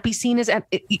I can't be seen as.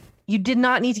 You did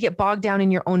not need to get bogged down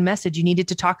in your own message. You needed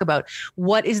to talk about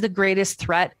what is the greatest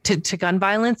threat to gun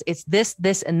violence. It's this,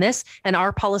 this, and this. And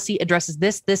our policy addresses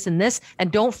this, this, and this.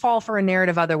 And don't fall for a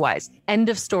narrative otherwise. End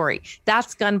of story.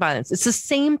 That's gun violence. It's the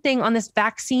same thing on this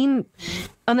vaccine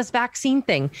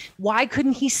thing. Why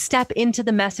couldn't he step into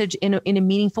the message in a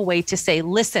meaningful way to say,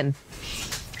 listen,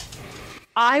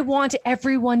 I want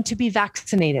everyone to be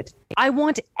vaccinated. I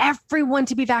want everyone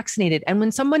to be vaccinated. And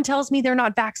when someone tells me they're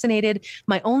not vaccinated,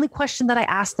 my only question that I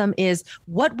ask them is,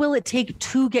 what will it take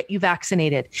to get you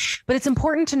vaccinated? But it's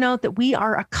important to note that we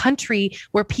are a country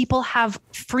where people have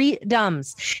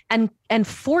freedoms, and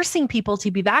forcing people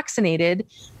to be vaccinated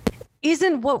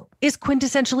isn't what is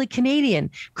quintessentially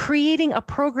Canadian. Creating a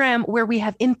program where we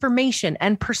have information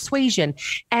and persuasion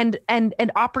and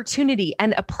opportunity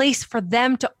and a place for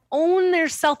them to own their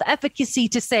self-efficacy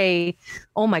to say,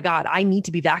 oh my God, I need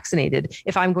to be vaccinated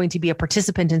if I'm going to be a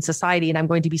participant in society and I'm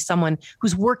going to be someone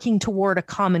who's working toward a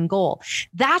common goal.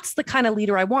 That's the kind of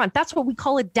leader I want. That's what we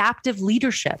call adaptive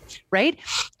leadership, right?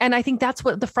 And I think that's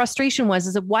what the frustration was,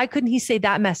 is that why couldn't he say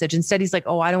that message? Instead, he's like,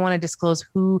 oh, I don't want to disclose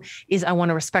who is, I want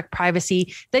to respect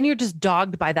privacy. Then you're just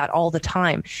dogged by that all the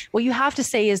time. What you have to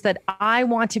say is that I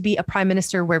want to be a prime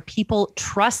minister where people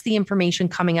trust the information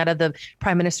coming out of the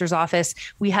prime minister's office.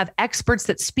 We have experts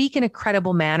that speak in a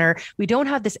credible manner. We don't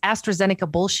have this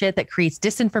AstraZeneca bullshit that creates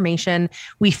disinformation.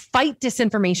 We fight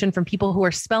disinformation from people who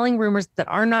are spelling rumors that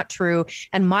are not true.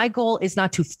 And my goal is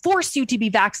not to force you to be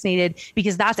vaccinated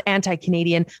because that's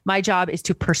anti-Canadian. My job is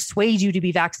to persuade you to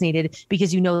be vaccinated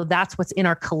because you know that's what's in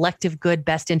our collective good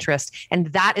best interest. And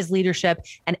that is leadership.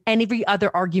 And every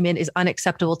other argument is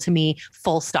unacceptable to me,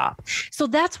 full stop. So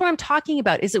that's what I'm talking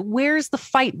about. Is it, where's the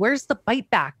fight? Where's the bite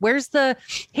back? Where's the,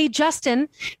 hey, Justin,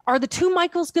 are the two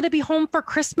Michaels going to be home for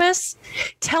Christmas?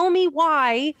 Tell me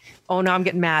why. Oh, no, I'm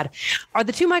getting mad. Are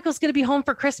the two Michaels going to be home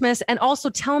for Christmas? And also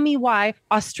tell me why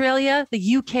Australia,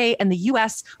 the UK, and the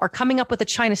US are coming up with a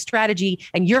China strategy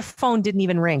and your phone didn't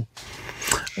even ring.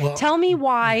 Well, tell me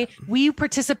why we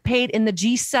participate in the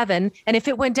G7, and if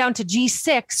it went down to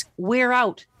G6, we're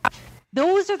out.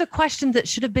 Those are the questions that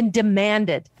should have been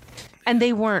demanded. And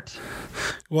they weren't.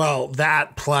 Well,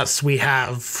 that plus we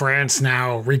have France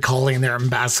now recalling their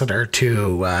ambassador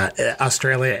to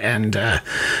Australia and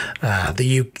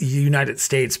the United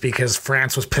States because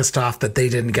France was pissed off that they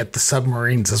didn't get the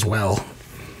submarines as well.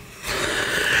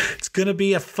 It's going to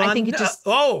be a fun... I think it just...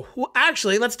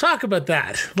 actually, let's talk about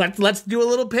that. Let's do a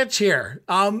little pitch here.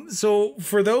 So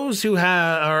for those who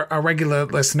are a regular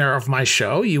listener of my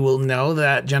show, you will know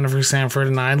that Jennifer Sanford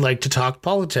and I like to talk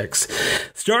politics.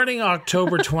 Starting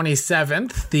October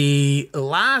 27th, the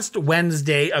last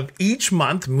Wednesday of each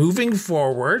month, moving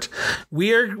forward,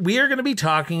 we are going to be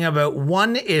talking about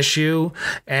one issue,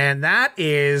 and that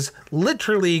is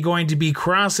literally going to be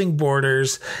crossing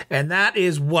borders. And that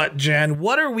is what, Jen?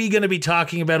 What are we going to be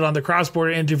talking about on the Cross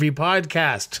Border Interview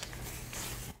podcast?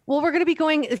 Well, we're going to be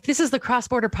going, if this is the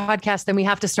cross-border podcast, then we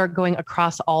have to start going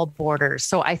across all borders.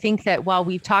 So I think that while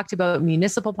we've talked about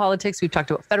municipal politics, we've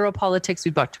talked about federal politics,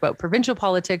 we've talked about provincial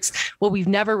politics, what we've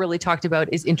never really talked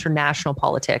about is international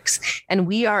politics. And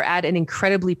we are at an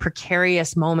incredibly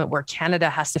precarious moment where Canada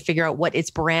has to figure out what its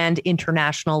brand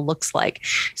international looks like.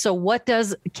 So what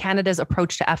does Canada's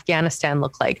approach to Afghanistan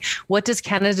look like? What does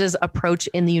Canada's approach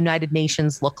in the United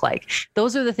Nations look like?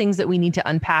 Those are the things that we need to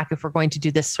unpack if we're going to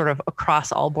do this sort of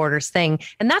across all borders thing.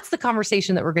 And that's the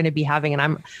conversation that we're going to be having.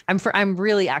 And I'm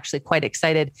really actually quite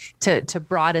excited to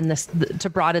broaden the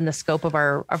scope of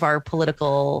our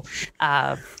political,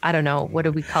 I don't know, what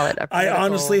do we call it? I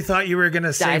honestly thought you were going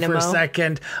to say for a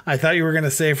second, I'm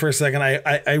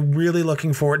really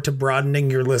looking forward to broadening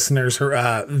your listeners'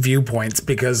 viewpoints,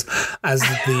 because as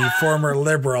the former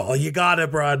liberal, you got to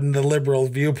broaden the liberal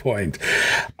viewpoint.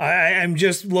 I'm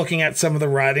just looking at some of the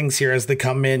ridings here as they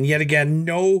come in. Yet again,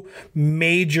 no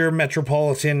major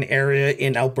metropolitan area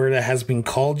in Alberta has been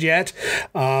called yet.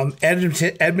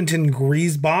 Edmonton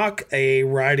Griesbach, a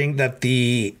riding that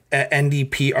the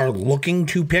NDP are looking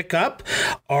to pick up,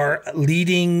 are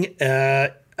leading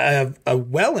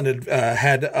well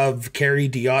ahead of Kerry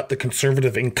Diot, the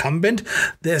Conservative incumbent.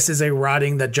 This is a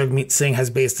riding that Jagmeet Singh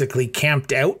has basically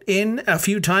camped out in a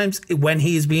few times when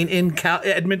he's been in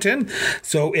Edmonton.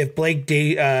 So if Blake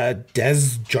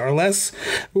Desjarlais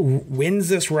wins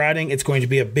this riding, it's going to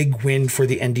be a big win for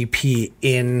the NDP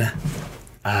in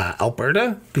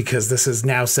Alberta, because this is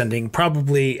now sending,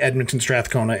 probably Edmonton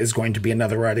Strathcona is going to be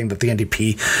another riding that the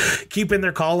NDP keep in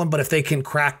their column. But if they can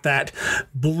crack that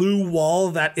blue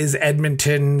wall that is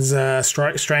Edmonton's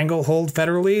stranglehold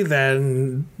federally,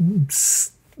 then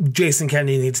Jason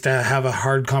Kennedy needs to have a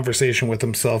hard conversation with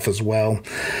himself as well.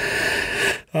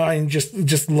 And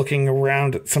just looking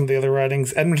around at some of the other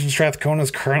ridings, Edmonton Strathcona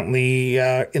is currently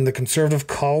in the Conservative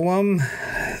column.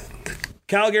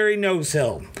 Calgary Nose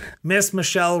Hill, Miss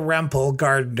Michelle Rempel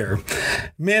Gardner,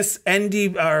 Miss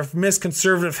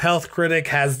Conservative Health Critic,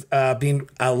 has been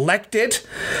elected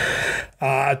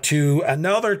to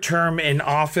another term in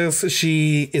office.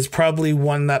 She is probably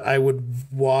one that I would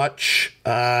watch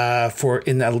for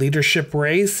in a leadership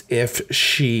race if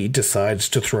she decides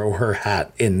to throw her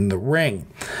hat in the ring.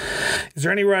 Is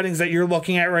there any ridings that you're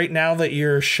looking at right now that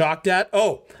you're shocked at?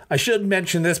 Oh, I should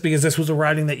mention this because this was a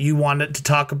riding that you wanted to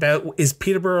talk about. Is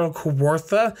Peterborough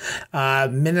Kawartha,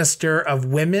 Minister of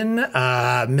Women,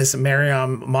 Miss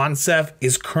Mariam Monsef,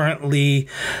 is currently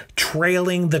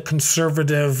trailing the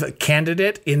Conservative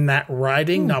candidate in that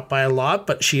riding, not by a lot,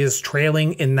 but she is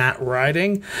trailing in that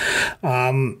riding.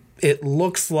 It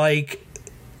looks like,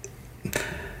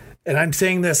 and I'm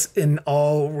saying this in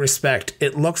all respect,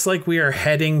 it looks like we are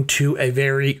heading to a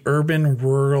very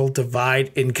urban-rural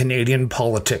divide in Canadian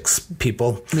politics,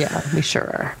 people. Yeah, we sure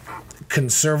are.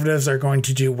 Conservatives are going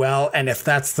to do well, and if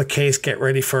that's the case, get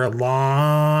ready for a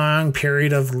long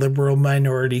period of Liberal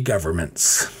minority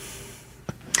governments.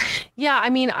 Yeah, I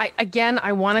mean, I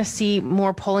want to see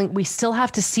more polling. We still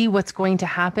have to see what's going to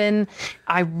happen.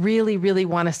 I really, really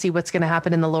want to see what's going to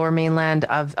happen in the Lower Mainland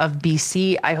of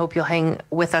BC. I hope you'll hang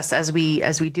with us as we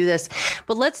do this.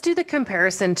 But let's do the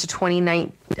comparison to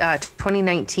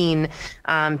 2019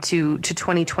 to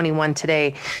 2021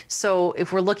 today. So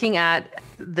if we're looking at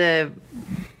the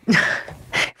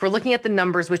if we're looking at the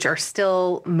numbers, which are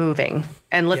still moving,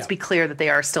 and let's be clear that they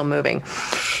are still moving.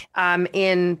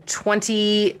 In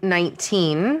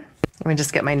 2019, let me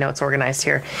just get my notes organized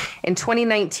here. In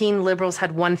 2019, Liberals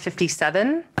had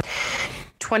 157.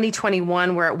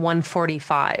 2021, we're at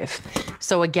 145.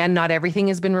 So again, not everything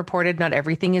has been reported. Not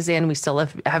everything is in. We still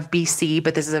have BC,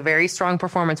 but this is a very strong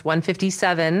performance.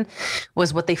 157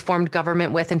 was what they formed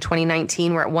government with in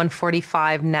 2019. We're at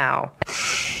 145 now.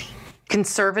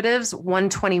 Conservatives,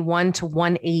 121 to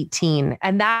 118.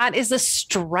 And that is a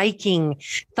striking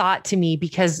thought to me,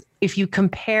 because if you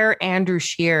compare Andrew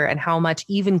Scheer and how much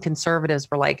even Conservatives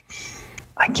were like,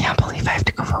 I can't believe I have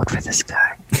to go vote for this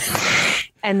guy.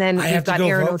 And then I have to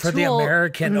go vote for the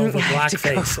American over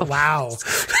blackface. Wow.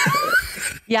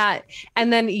 Yeah.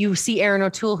 And then you see Aaron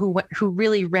O'Toole, who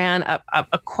really ran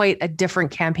a quite a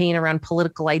different campaign around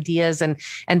political ideas and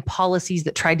policies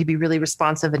that tried to be really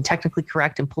responsive and technically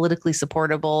correct and politically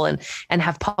supportable and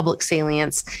have public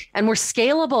salience and were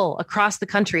scalable across the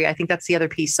country. I think that's the other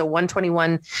piece. So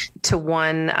 121 to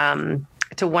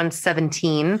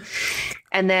 117.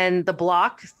 And then the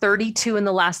Bloc, 32 in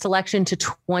the last election to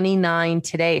 29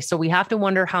 today. So we have to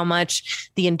wonder how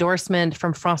much the endorsement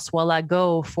from François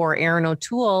Legault for Aaron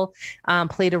O'Toole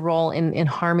played a role in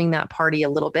harming that party a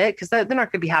little bit, because they're not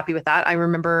going to be happy with that. I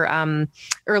remember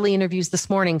early interviews this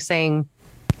morning saying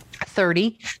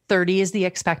 30 is the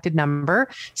expected number.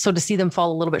 So to see them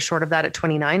fall a little bit short of that at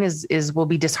 29 will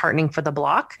be disheartening for the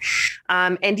Bloc.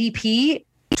 NDP,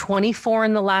 24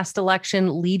 in the last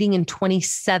election, leading in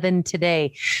 27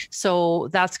 today. So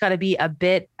that's got to be a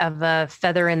bit of a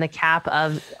feather in the cap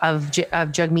of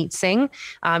Jagmeet Singh.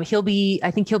 I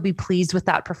think he'll be pleased with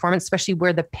that performance, especially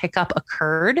where the pickup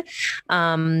occurred.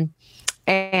 And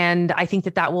I think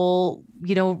that will,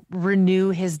 renew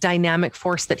his dynamic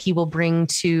force that he will bring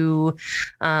to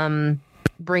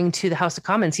the House of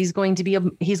Commons. He's going to be a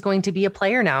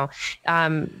player now.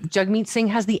 Jagmeet Singh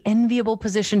has the enviable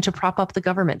position to prop up the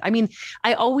government. I mean,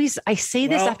 I say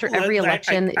this after every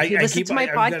election. If you listen to my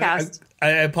podcast, I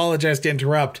apologize to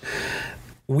interrupt.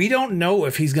 We don't know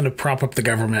if he's going to prop up the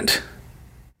government,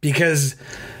 because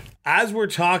as we're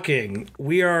talking,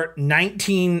 we are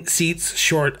 19 seats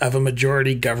short of a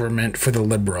majority government for the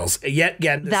Liberals. Yet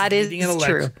again, that is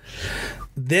true.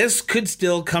 This could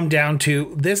still come down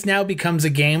to, this now becomes a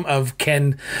game of,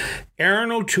 can Aaron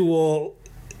O'Toole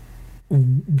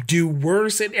do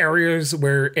worse in areas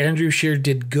where Andrew Scheer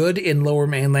did good in Lower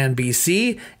Mainland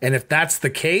BC? And if that's the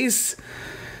case,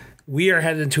 we are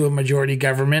headed to a majority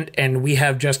government, and we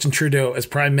have Justin Trudeau as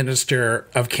Prime Minister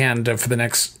of Canada for the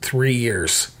next 3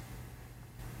 years.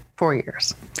 4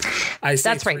 years.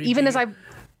 That's right. Even as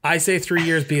I say 3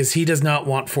 years because he does not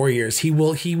want 4 years. He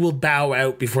will bow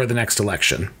out before the next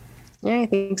election. Yeah, I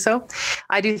think so.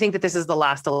 I do think that this is the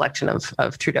last election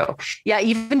of Trudeau. Yeah,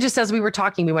 even just as we were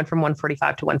talking, we went from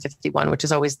 145 to 151, which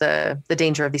is always the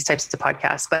danger of these types of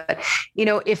podcasts. But,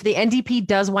 if the NDP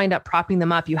does wind up propping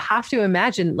them up, you have to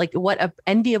imagine what an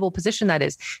enviable position that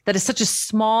is. That is such a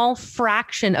small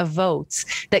fraction of votes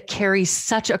that carries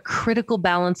such a critical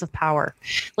balance of power.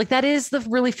 That is the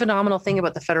really phenomenal thing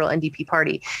about the federal NDP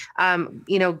party.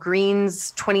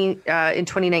 Greens in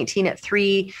 2019 at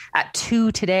 3, at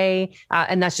 2 today.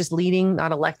 And that's just leading,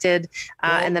 not elected.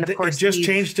 And then, of course, it just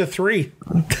changed to 3.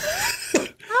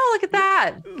 Oh, look at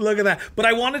that. Look at that. But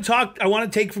I want to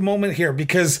take a moment here,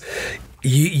 because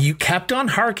you kept on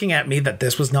harking at me that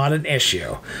this was not an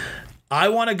issue. I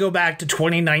want to go back to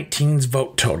 2019's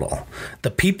vote total.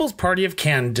 The People's Party of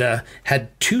Canada had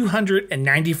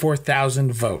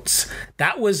 294,000 votes.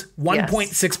 That was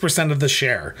 1.6% of the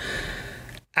share.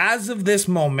 As of this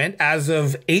moment, as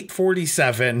of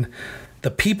 8:47,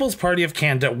 the People's Party of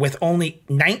Canada, with only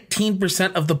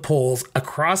 19% of the polls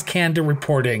across Canada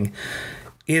reporting,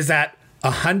 is at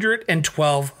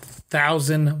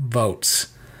 112,000 votes.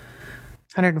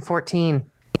 114.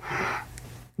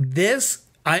 This,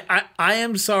 I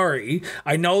am sorry.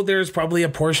 I know there's probably a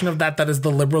portion of that is the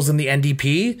Liberals and the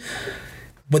NDP,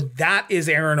 but that is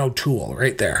Aaron O'Toole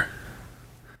right there.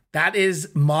 That is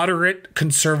moderate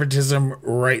conservatism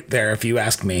right there, if you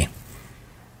ask me.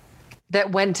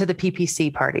 That went to the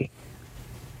PPC party.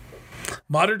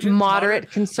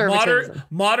 Moderate conservatism.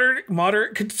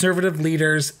 Moderate conservative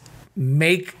leaders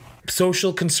make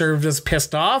social conservatives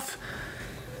pissed off.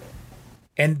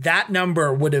 And that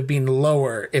number would have been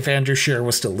lower if Andrew Scheer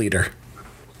was still leader.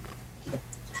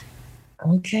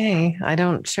 Okay. I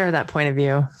don't share that point of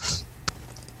view.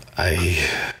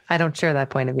 I don't share that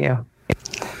point of view.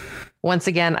 Once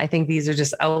again, I think these are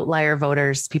just outlier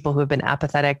voters, people who have been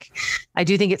apathetic. I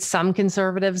do think it's some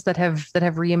conservatives that have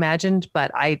reimagined, but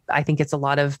I think it's a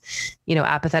lot of,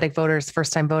 apathetic voters,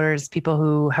 first-time voters, people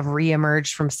who have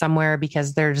reemerged from somewhere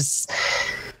because there's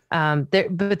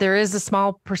but there is a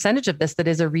small percentage of this that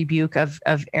is a rebuke of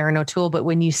Aaron O'Toole. But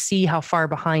when you see how far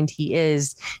behind he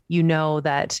is, you know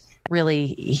that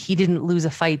really he didn't lose a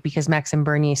fight because Maxime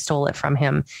Bernier stole it from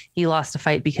him. He lost a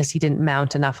fight because he didn't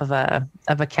mount enough of a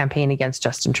campaign against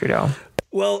Justin Trudeau.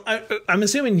 Well, I'm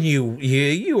assuming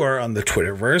you are on the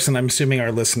Twitterverse, and I'm assuming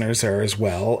our listeners are as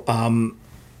well.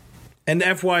 And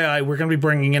FYI, we're going to be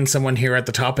bringing in someone here at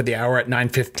the top of the hour at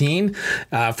 9:15.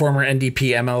 Former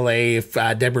NDP MLA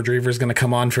Deborah Drever is going to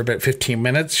come on for about 15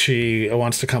 minutes. She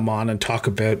wants to come on and talk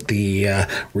about the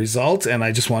results, and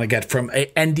I just want to get from a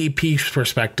NDP's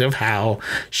perspective how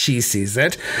she sees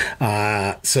it.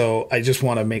 So I just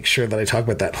want to make sure that I talk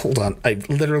about that. Hold on. I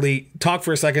literally talked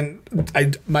for a second.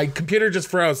 My computer just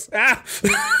froze.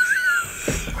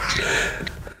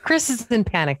 Chris is in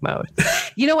panic mode.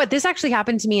 You know what? This actually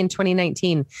happened to me in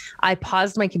 2019. I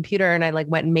paused my computer and I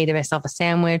went and made myself a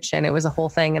sandwich, and it was a whole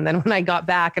thing. And then when I got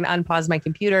back and unpaused my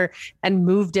computer and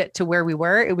moved it to where we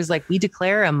were, it was like, we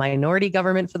declare a minority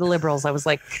government for the Liberals. I was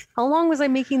like, how long was I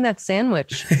making that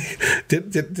sandwich?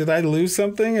 Did I lose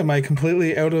something? Am I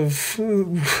completely out of...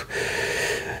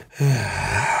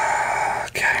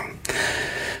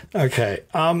 Okay.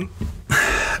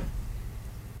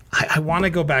 I want to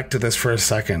go back to this for a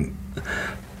second.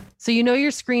 So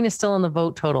your screen is still on the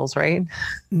vote totals, right?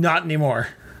 Not anymore.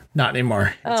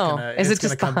 Is it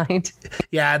just behind?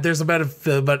 Yeah, there's about a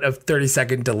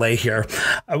 30-second delay here.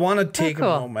 I want to take a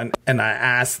moment and I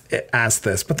ask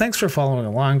this, but thanks for following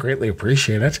along. Greatly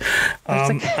appreciate it.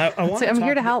 I'm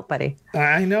here to help, buddy.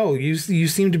 I know you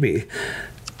seem to be.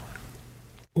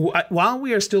 While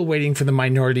we are still waiting for the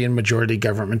minority and majority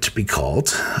government to be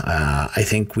called, I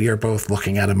think we are both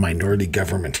looking at a minority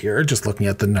government here, just looking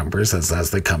at the numbers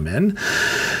as they come in.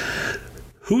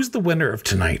 Who's the winner of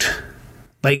tonight?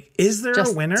 Is there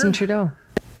a winner? Justin Trudeau.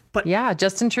 But yeah,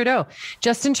 Justin Trudeau,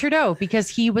 because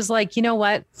he was like, you know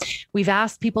what? We've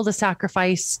asked people to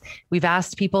sacrifice. We've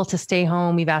asked people to stay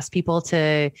home. We've asked people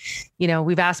to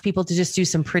just do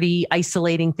some pretty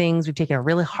isolating things. We've taken a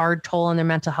really hard toll on their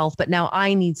mental health, but now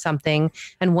I need something.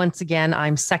 And once again,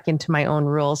 I'm second to my own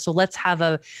rules. So let's have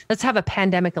a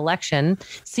pandemic election.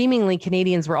 Seemingly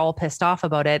Canadians were all pissed off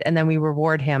about it. And then we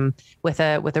reward him with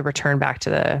a return back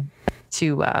to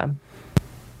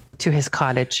his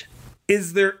cottage.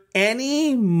 Is there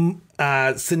any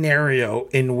scenario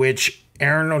in which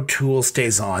Aaron O'Toole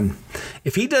stays on?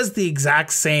 If he does the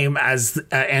exact same as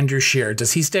Andrew Scheer,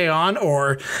 does he stay on,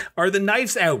 or are the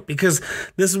knives out? Because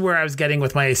this is where I was getting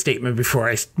with my statement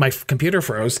before my computer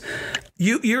froze.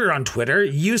 You're on Twitter.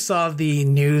 You saw the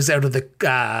news out of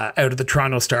the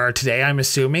Toronto Star today. I'm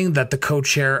assuming that the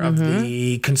co-chair of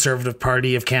the Conservative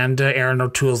Party of Canada, Aaron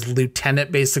O'Toole's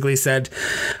lieutenant, basically said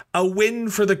a win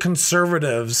for the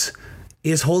Conservatives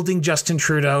is holding Justin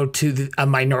Trudeau to a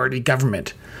minority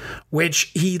government, which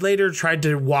he later tried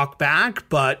to walk back,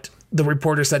 but the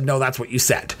reporter said, no, that's what you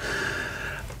said.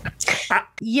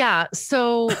 Yeah.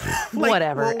 So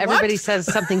whatever. well, Everybody what?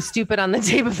 says something stupid on the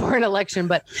day before an election,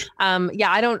 but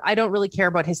yeah, I don't really care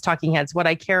about his talking heads. What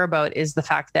I care about is the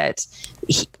fact that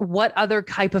what other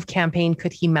type of campaign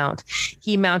could he mount?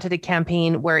 He mounted a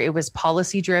campaign where it was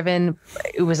policy driven.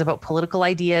 It was about political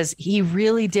ideas. He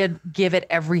really did give it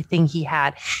everything he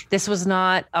had. This was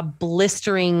not a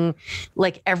blistering,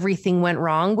 like everything went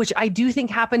wrong, which I do think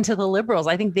happened to the Liberals.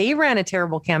 I think they ran a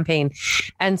terrible campaign.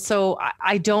 And so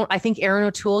I think Aaron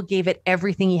O'Toole gave it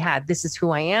everything he had. This is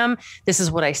who I am. This is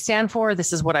what I stand for.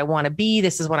 This is what I want to be.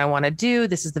 This is what I want to do.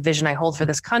 This is the vision I hold for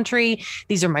this country.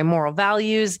 These are my moral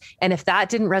values. And if that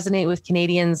didn't resonate with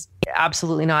Canadians,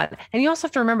 absolutely not. And you also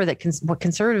have to remember that what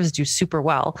Conservatives do super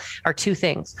well are two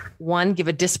things. One, give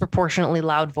a disproportionately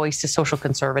loud voice to social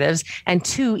conservatives, and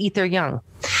two, eat their young.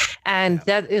 And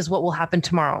that is what will happen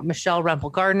tomorrow. Michelle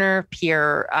Rempel-Gardner,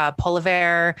 Pierre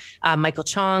Poilievre, Michael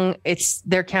Chong,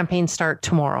 their campaigns start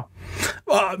tomorrow.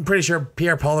 Well, I'm pretty sure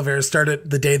Pierre Poilievre started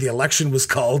the day the election was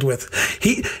called with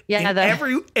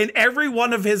every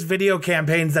one of his video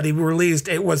campaigns that he released,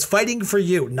 it was fighting for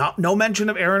you. No mention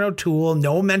of Aaron O'Toole,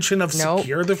 no mention of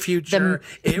secure the future.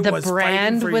 The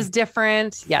brand was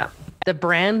different. Yeah. The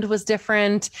brand was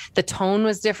different. The tone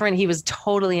was different. He was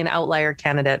totally an outlier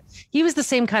candidate. He was the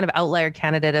same kind of outlier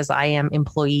candidate as I am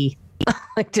employee.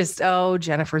 Like just,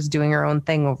 Jennifer's doing her own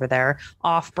thing over there,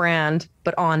 off brand,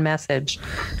 but on message.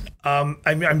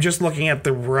 I'm just looking at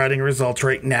the riding results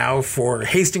right now for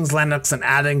Hastings, Lennox, and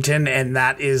Addington, and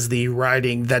that is the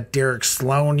riding that Derek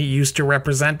Sloan used to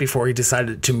represent before he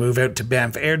decided to move out to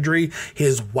Banff Airdrie.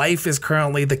 His wife is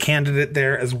currently the candidate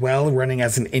there as well, running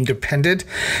as an independent.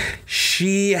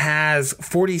 She has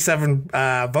 47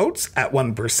 votes at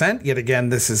 1%. Yet again,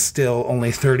 this is still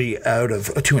only 30 out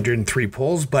of 203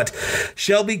 polls, but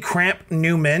Shelby Cramp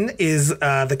Newman is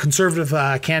the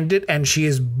Conservative candidate, and she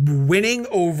is winning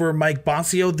over Mike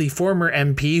Bossio, the former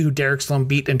MP who Derek Sloan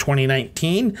beat in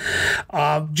 2019.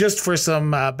 Just for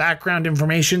some background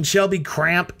information, Shelby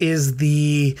Cramp is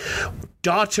the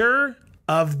daughter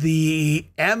of the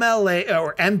MLA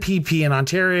or MPP in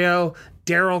Ontario,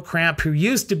 Daryl Cramp, who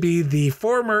used to be the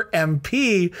former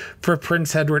MP for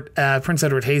Prince Edward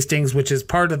Hastings, which is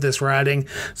part of this riding.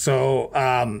 So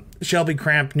Shelby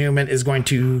Cramp Newman is going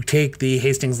to take the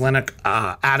Hastings Lennox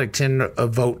Addington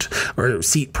vote or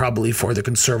seat probably for the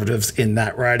Conservatives in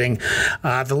that riding.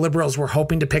 The Liberals were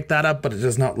hoping to pick that up, but it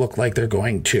does not look like they're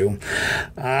going to.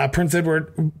 Prince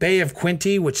Edward Bay of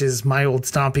Quinte, which is my old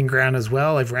stomping ground as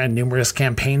well. I've ran numerous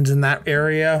campaigns in that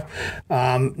area.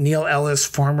 Neil Ellis,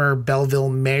 former Belleville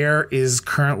mayor, is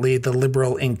currently the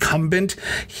Liberal incumbent.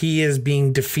 He is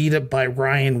being defeated by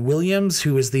Ryan Williams,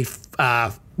 who is the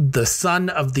son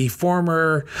of the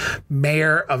former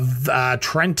mayor of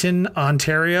Trenton,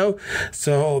 Ontario.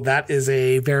 So that is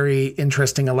a very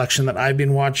interesting election that I've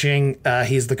been watching.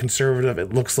 He's the Conservative.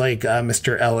 It looks like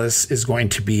Mr. Ellis is going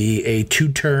to be a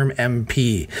two-term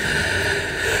MP.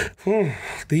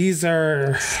 These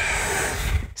are...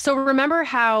 So remember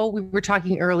how we were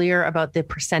talking earlier about the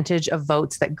percentage of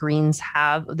votes that Greens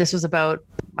have? This was about,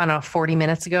 40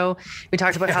 minutes ago. We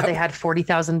talked about how they had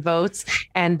 40,000 votes,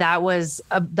 and that was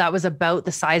about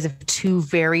the size of two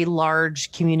very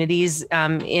large communities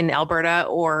in Alberta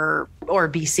or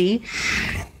BC.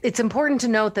 It's important to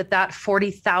note that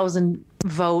 40,000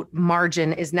 vote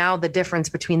margin is now the difference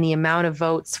between the amount of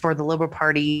votes for the Liberal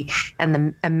Party and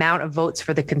the amount of votes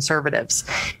for the Conservatives.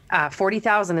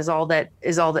 40,000 is all that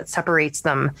separates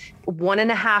them.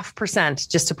 1.5%,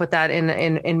 just to put that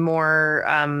in more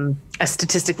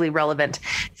statistically relevant.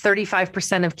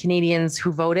 35% of Canadians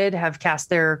who voted have cast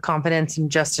their confidence in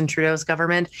Justin Trudeau's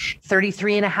government.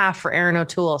 33.5% for Aaron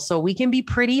O'Toole. So we can be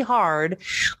pretty hard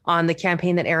on the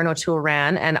campaign that Aaron O'Toole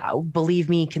ran, and believe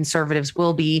me, Conservatives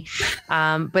will be.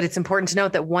 But it's important to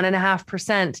note that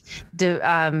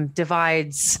 1.5%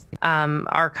 divides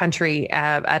our country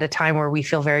at a time where we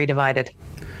feel very divided.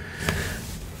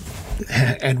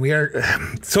 And we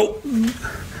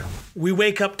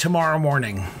wake up tomorrow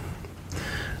morning.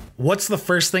 What's the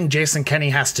first thing Jason Kenney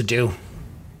has to do?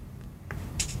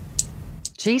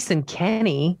 Jason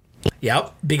Kenney?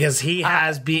 Yep, because he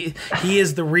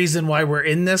is the reason why we're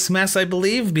in this mess, I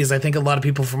believe, because I think a lot of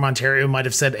people from Ontario might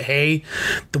have said, hey,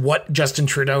 what Justin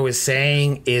Trudeau is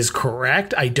saying is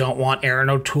correct. I don't want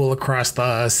Aaron O'Toole across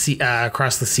the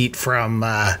seat from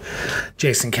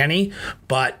Jason Kenney.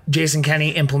 But Jason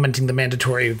Kenney implementing the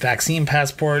mandatory vaccine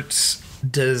passports,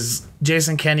 does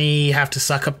Jason Kenney have to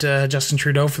suck up to Justin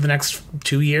Trudeau for the next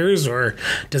 2 years, or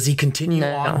does he continue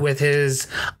on with his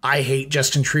I hate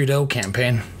Justin Trudeau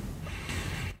campaign?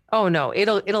 Oh no,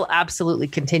 it'll absolutely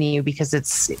continue because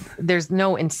there's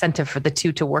no incentive for the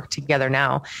two to work together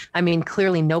now. I mean,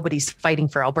 clearly nobody's fighting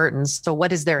for Albertans. So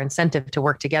what is their incentive to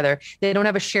work together? They don't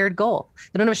have a shared goal.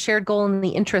 They don't have a shared goal in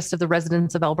the interest of the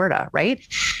residents of Alberta, right?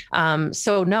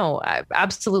 So no,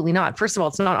 absolutely not. First of all,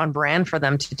 it's not on brand for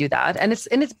them to do that. And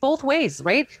it's both ways,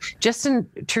 right? Justin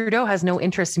Trudeau has no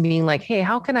interest in being like, hey,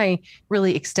 how can I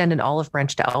really extend an olive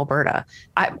branch to Alberta?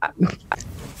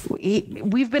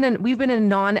 We've been a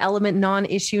non-element,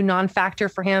 non-issue, non-factor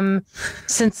for him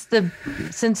since the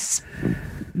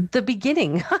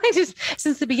beginning.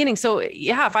 Since the beginning. So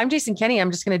yeah, if I'm Jason Kenney,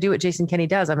 I'm just going to do what Jason Kenney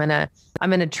does. I'm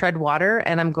going to tread water,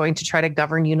 and I'm going to try to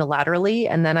govern unilaterally,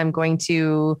 and then I'm going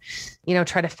to,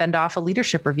 try to fend off a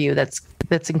leadership review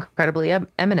that's incredibly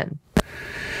imminent.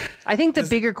 I think the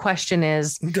bigger question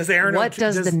is, does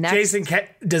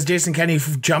Jason Kenney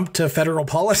jump to federal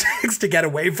politics to get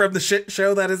away from the shit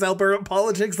show that is Alberta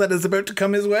politics that is about to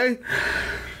come his way?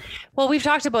 Well, we've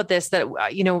talked about this, that,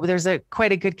 there's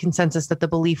quite a good consensus that the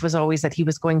belief was always that he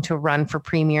was going to run for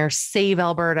premier, save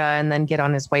Alberta, and then get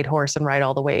on his white horse and ride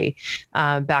all the way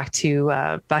back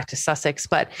to Sussex.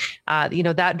 But,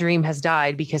 that dream has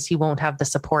died because he won't have the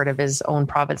support of his own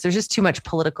province. There's just too much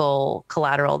political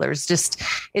collateral.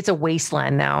 It's a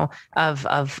wasteland now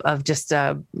of just,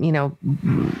 a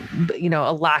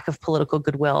lack of political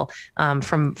goodwill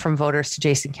from voters to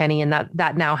Jason Kenney. And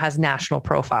that now has national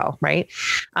profile, right?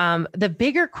 The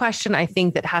bigger question I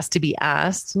think that has to be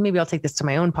asked, maybe I'll take this to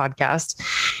my own podcast,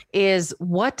 is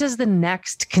what does the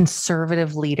next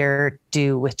Conservative leader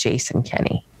do with Jason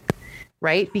Kenney?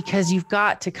 Right? Because you've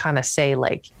got to kind of say,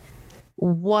 like,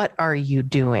 what are you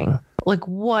doing? Like,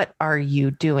 what are you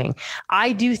doing?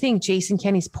 I do think Jason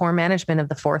Kenney's poor management of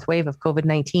the fourth wave of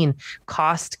COVID-19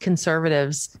 cost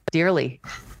Conservatives dearly.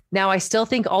 Now, I still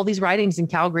think all these ridings in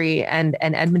Calgary and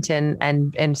Edmonton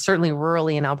and certainly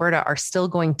rurally in Alberta are still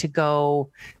going to go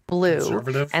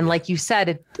blue. And like you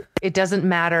said, it doesn't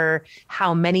matter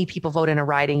how many people vote in a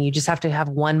riding. You just have to have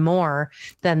one more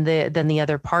than the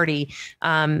other party.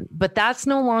 But that's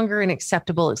no longer an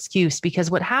acceptable excuse, because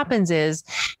what happens is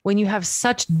when you have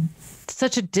such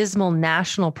a dismal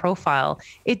national profile,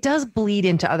 it does bleed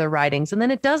into other ridings. And then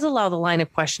it does allow the line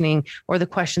of questioning, or the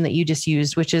question that you just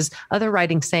used, which is other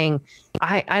ridings saying,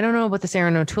 I don't know about this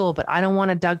Erin O'Toole, but I don't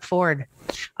want a Doug Ford.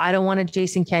 I don't want a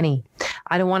Jason Kenney.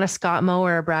 I don't want a Scott Moe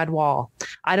or a Brad Wall.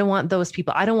 I don't want those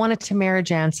people. I don't want a Tamara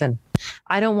Jansen.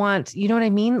 I don't want, you know what I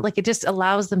mean? Like, it just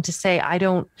allows them to say, I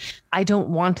don't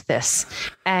want this.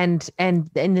 And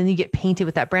then you get painted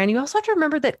with that brand. You also have to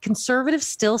remember that Conservatives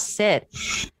still sit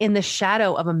in the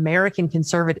shadow of American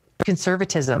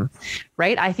conservatism,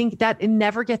 right? I think that it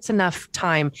never gets enough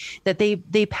time, that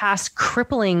they pass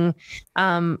crippling,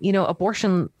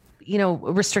 abortion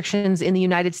restrictions in the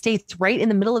United States right in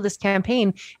the middle of this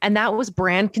campaign. And that was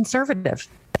brand conservative.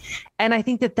 And I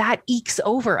think that ekes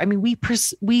over. I mean, we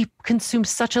consume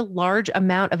such a large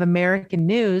amount of American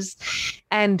news,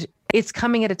 and it's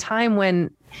coming at a time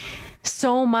when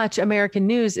so much American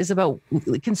news is about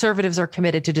conservatives are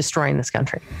committed to destroying this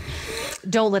country.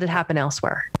 Don't let it happen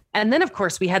elsewhere. And then, of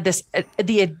course, we had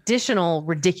the additional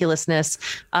ridiculousness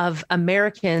of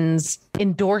Americans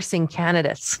endorsing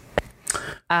candidates.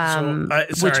 I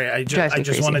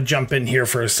just want to jump in here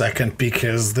for a second,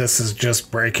 because this is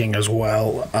just breaking as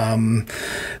well.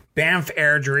 Banff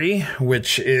Airdrie,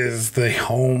 which is the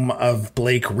home of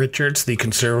Blake Richards, the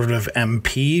Conservative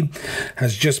MP,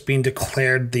 has just been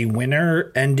declared the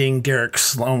winner, ending Derek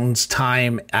Sloan's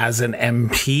time as an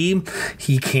MP.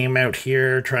 He came out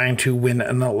here trying to win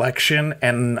an election,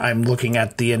 and I'm looking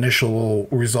at the initial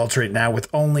results right now with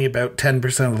only about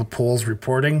 10% of the polls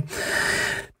reporting.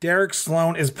 Derek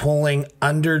Sloan is polling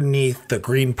underneath the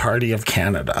Green Party of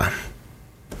Canada.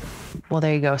 Well,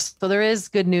 there you go. So there is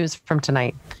good news from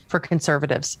tonight for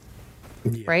Conservatives,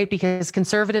 right? Because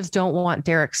Conservatives don't want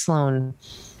Derek Sloan's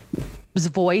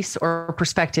voice or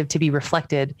perspective to be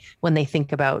reflected when they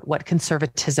think about what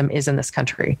conservatism is in this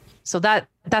country. So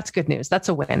that's good news. That's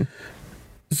a win.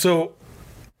 So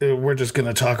we're just going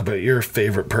to talk about your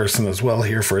favorite person as well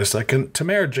here for a second.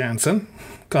 Tamara Jansen,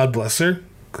 God bless her.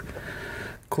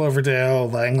 Cloverdale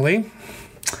Langley,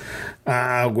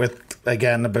 with,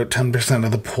 again, about 10%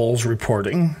 of the polls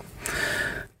reporting.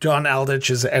 John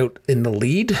Aldich is out in the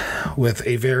lead with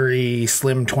a very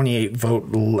slim 28 vote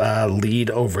lead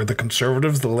over the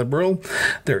Conservatives, the Liberal.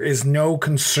 There is no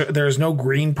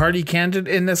Green Party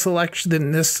candidate in this election,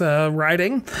 in this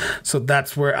riding. So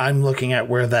that's where I'm looking at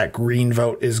where that Green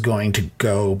vote is going to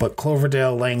go. But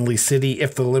Cloverdale, Langley City,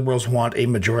 if the Liberals want a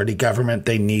majority government,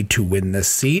 they need to win this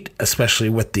seat, especially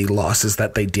with the losses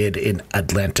that they did in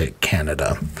Atlantic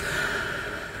Canada.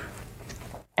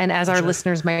 And as our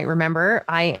listeners might remember,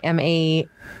 I am a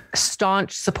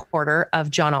staunch supporter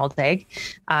of John Aldag.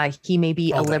 He may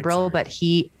be a liberal, but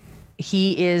he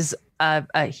is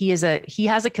he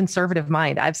has a conservative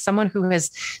mind. I have someone who has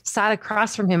sat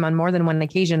across from him on more than one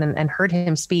occasion and heard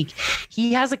him speak.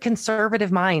 He has a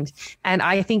conservative mind. And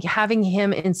I think having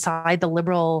him inside the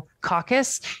Liberal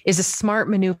caucus is a smart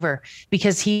maneuver,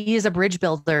 because he is a bridge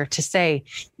builder to say,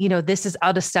 this is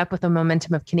out of step with the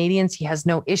momentum of Canadians. He has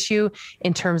no issue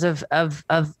in terms of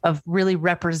really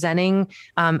representing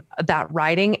that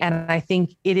riding. And I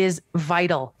think it is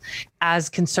vital as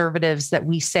conservatives that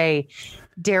we say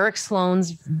Derek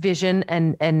Sloan's vision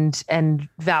and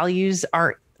values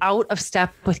are out of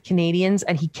step with Canadians,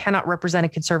 and he cannot represent a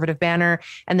conservative banner.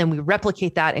 And then we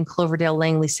replicate that in Cloverdale,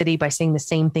 Langley City by saying the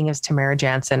same thing as Tamara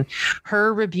Jansen.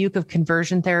 Her rebuke of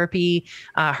conversion therapy,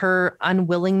 her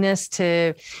unwillingness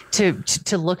to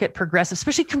look at progressive,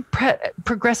 especially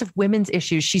progressive women's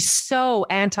issues. She's so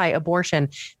anti-abortion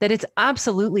that it's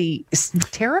absolutely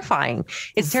terrifying.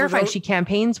 It's terrifying. She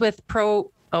campaigns with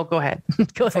pro. Oh, go ahead.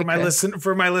 For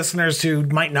my listeners who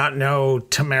might not know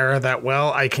Tamara that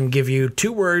well, I can give you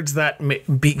two words that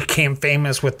became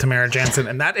famous with Tamara Jansen,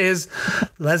 and that is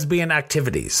lesbian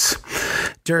activities.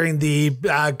 During the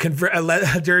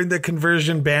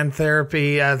conversion ban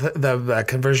therapy, the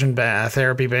conversion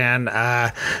therapy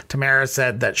ban, Tamara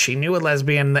said that she knew a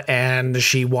lesbian, and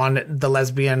the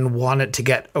lesbian wanted to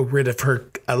get rid of her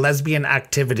lesbian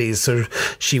activities, so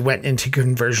she went into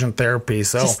conversion therapy.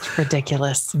 So just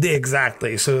ridiculous.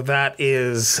 Exactly. So that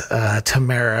is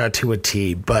Tamara to a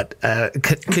T. But I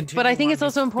think it's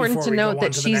also important to note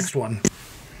that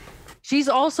she's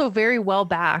also very well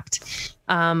backed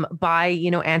by,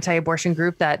 anti-abortion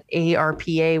group, that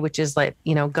ARPA, which is like,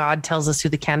 God tells us who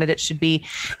the candidate should be.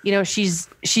 She's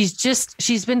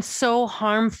been so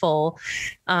harmful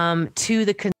to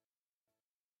the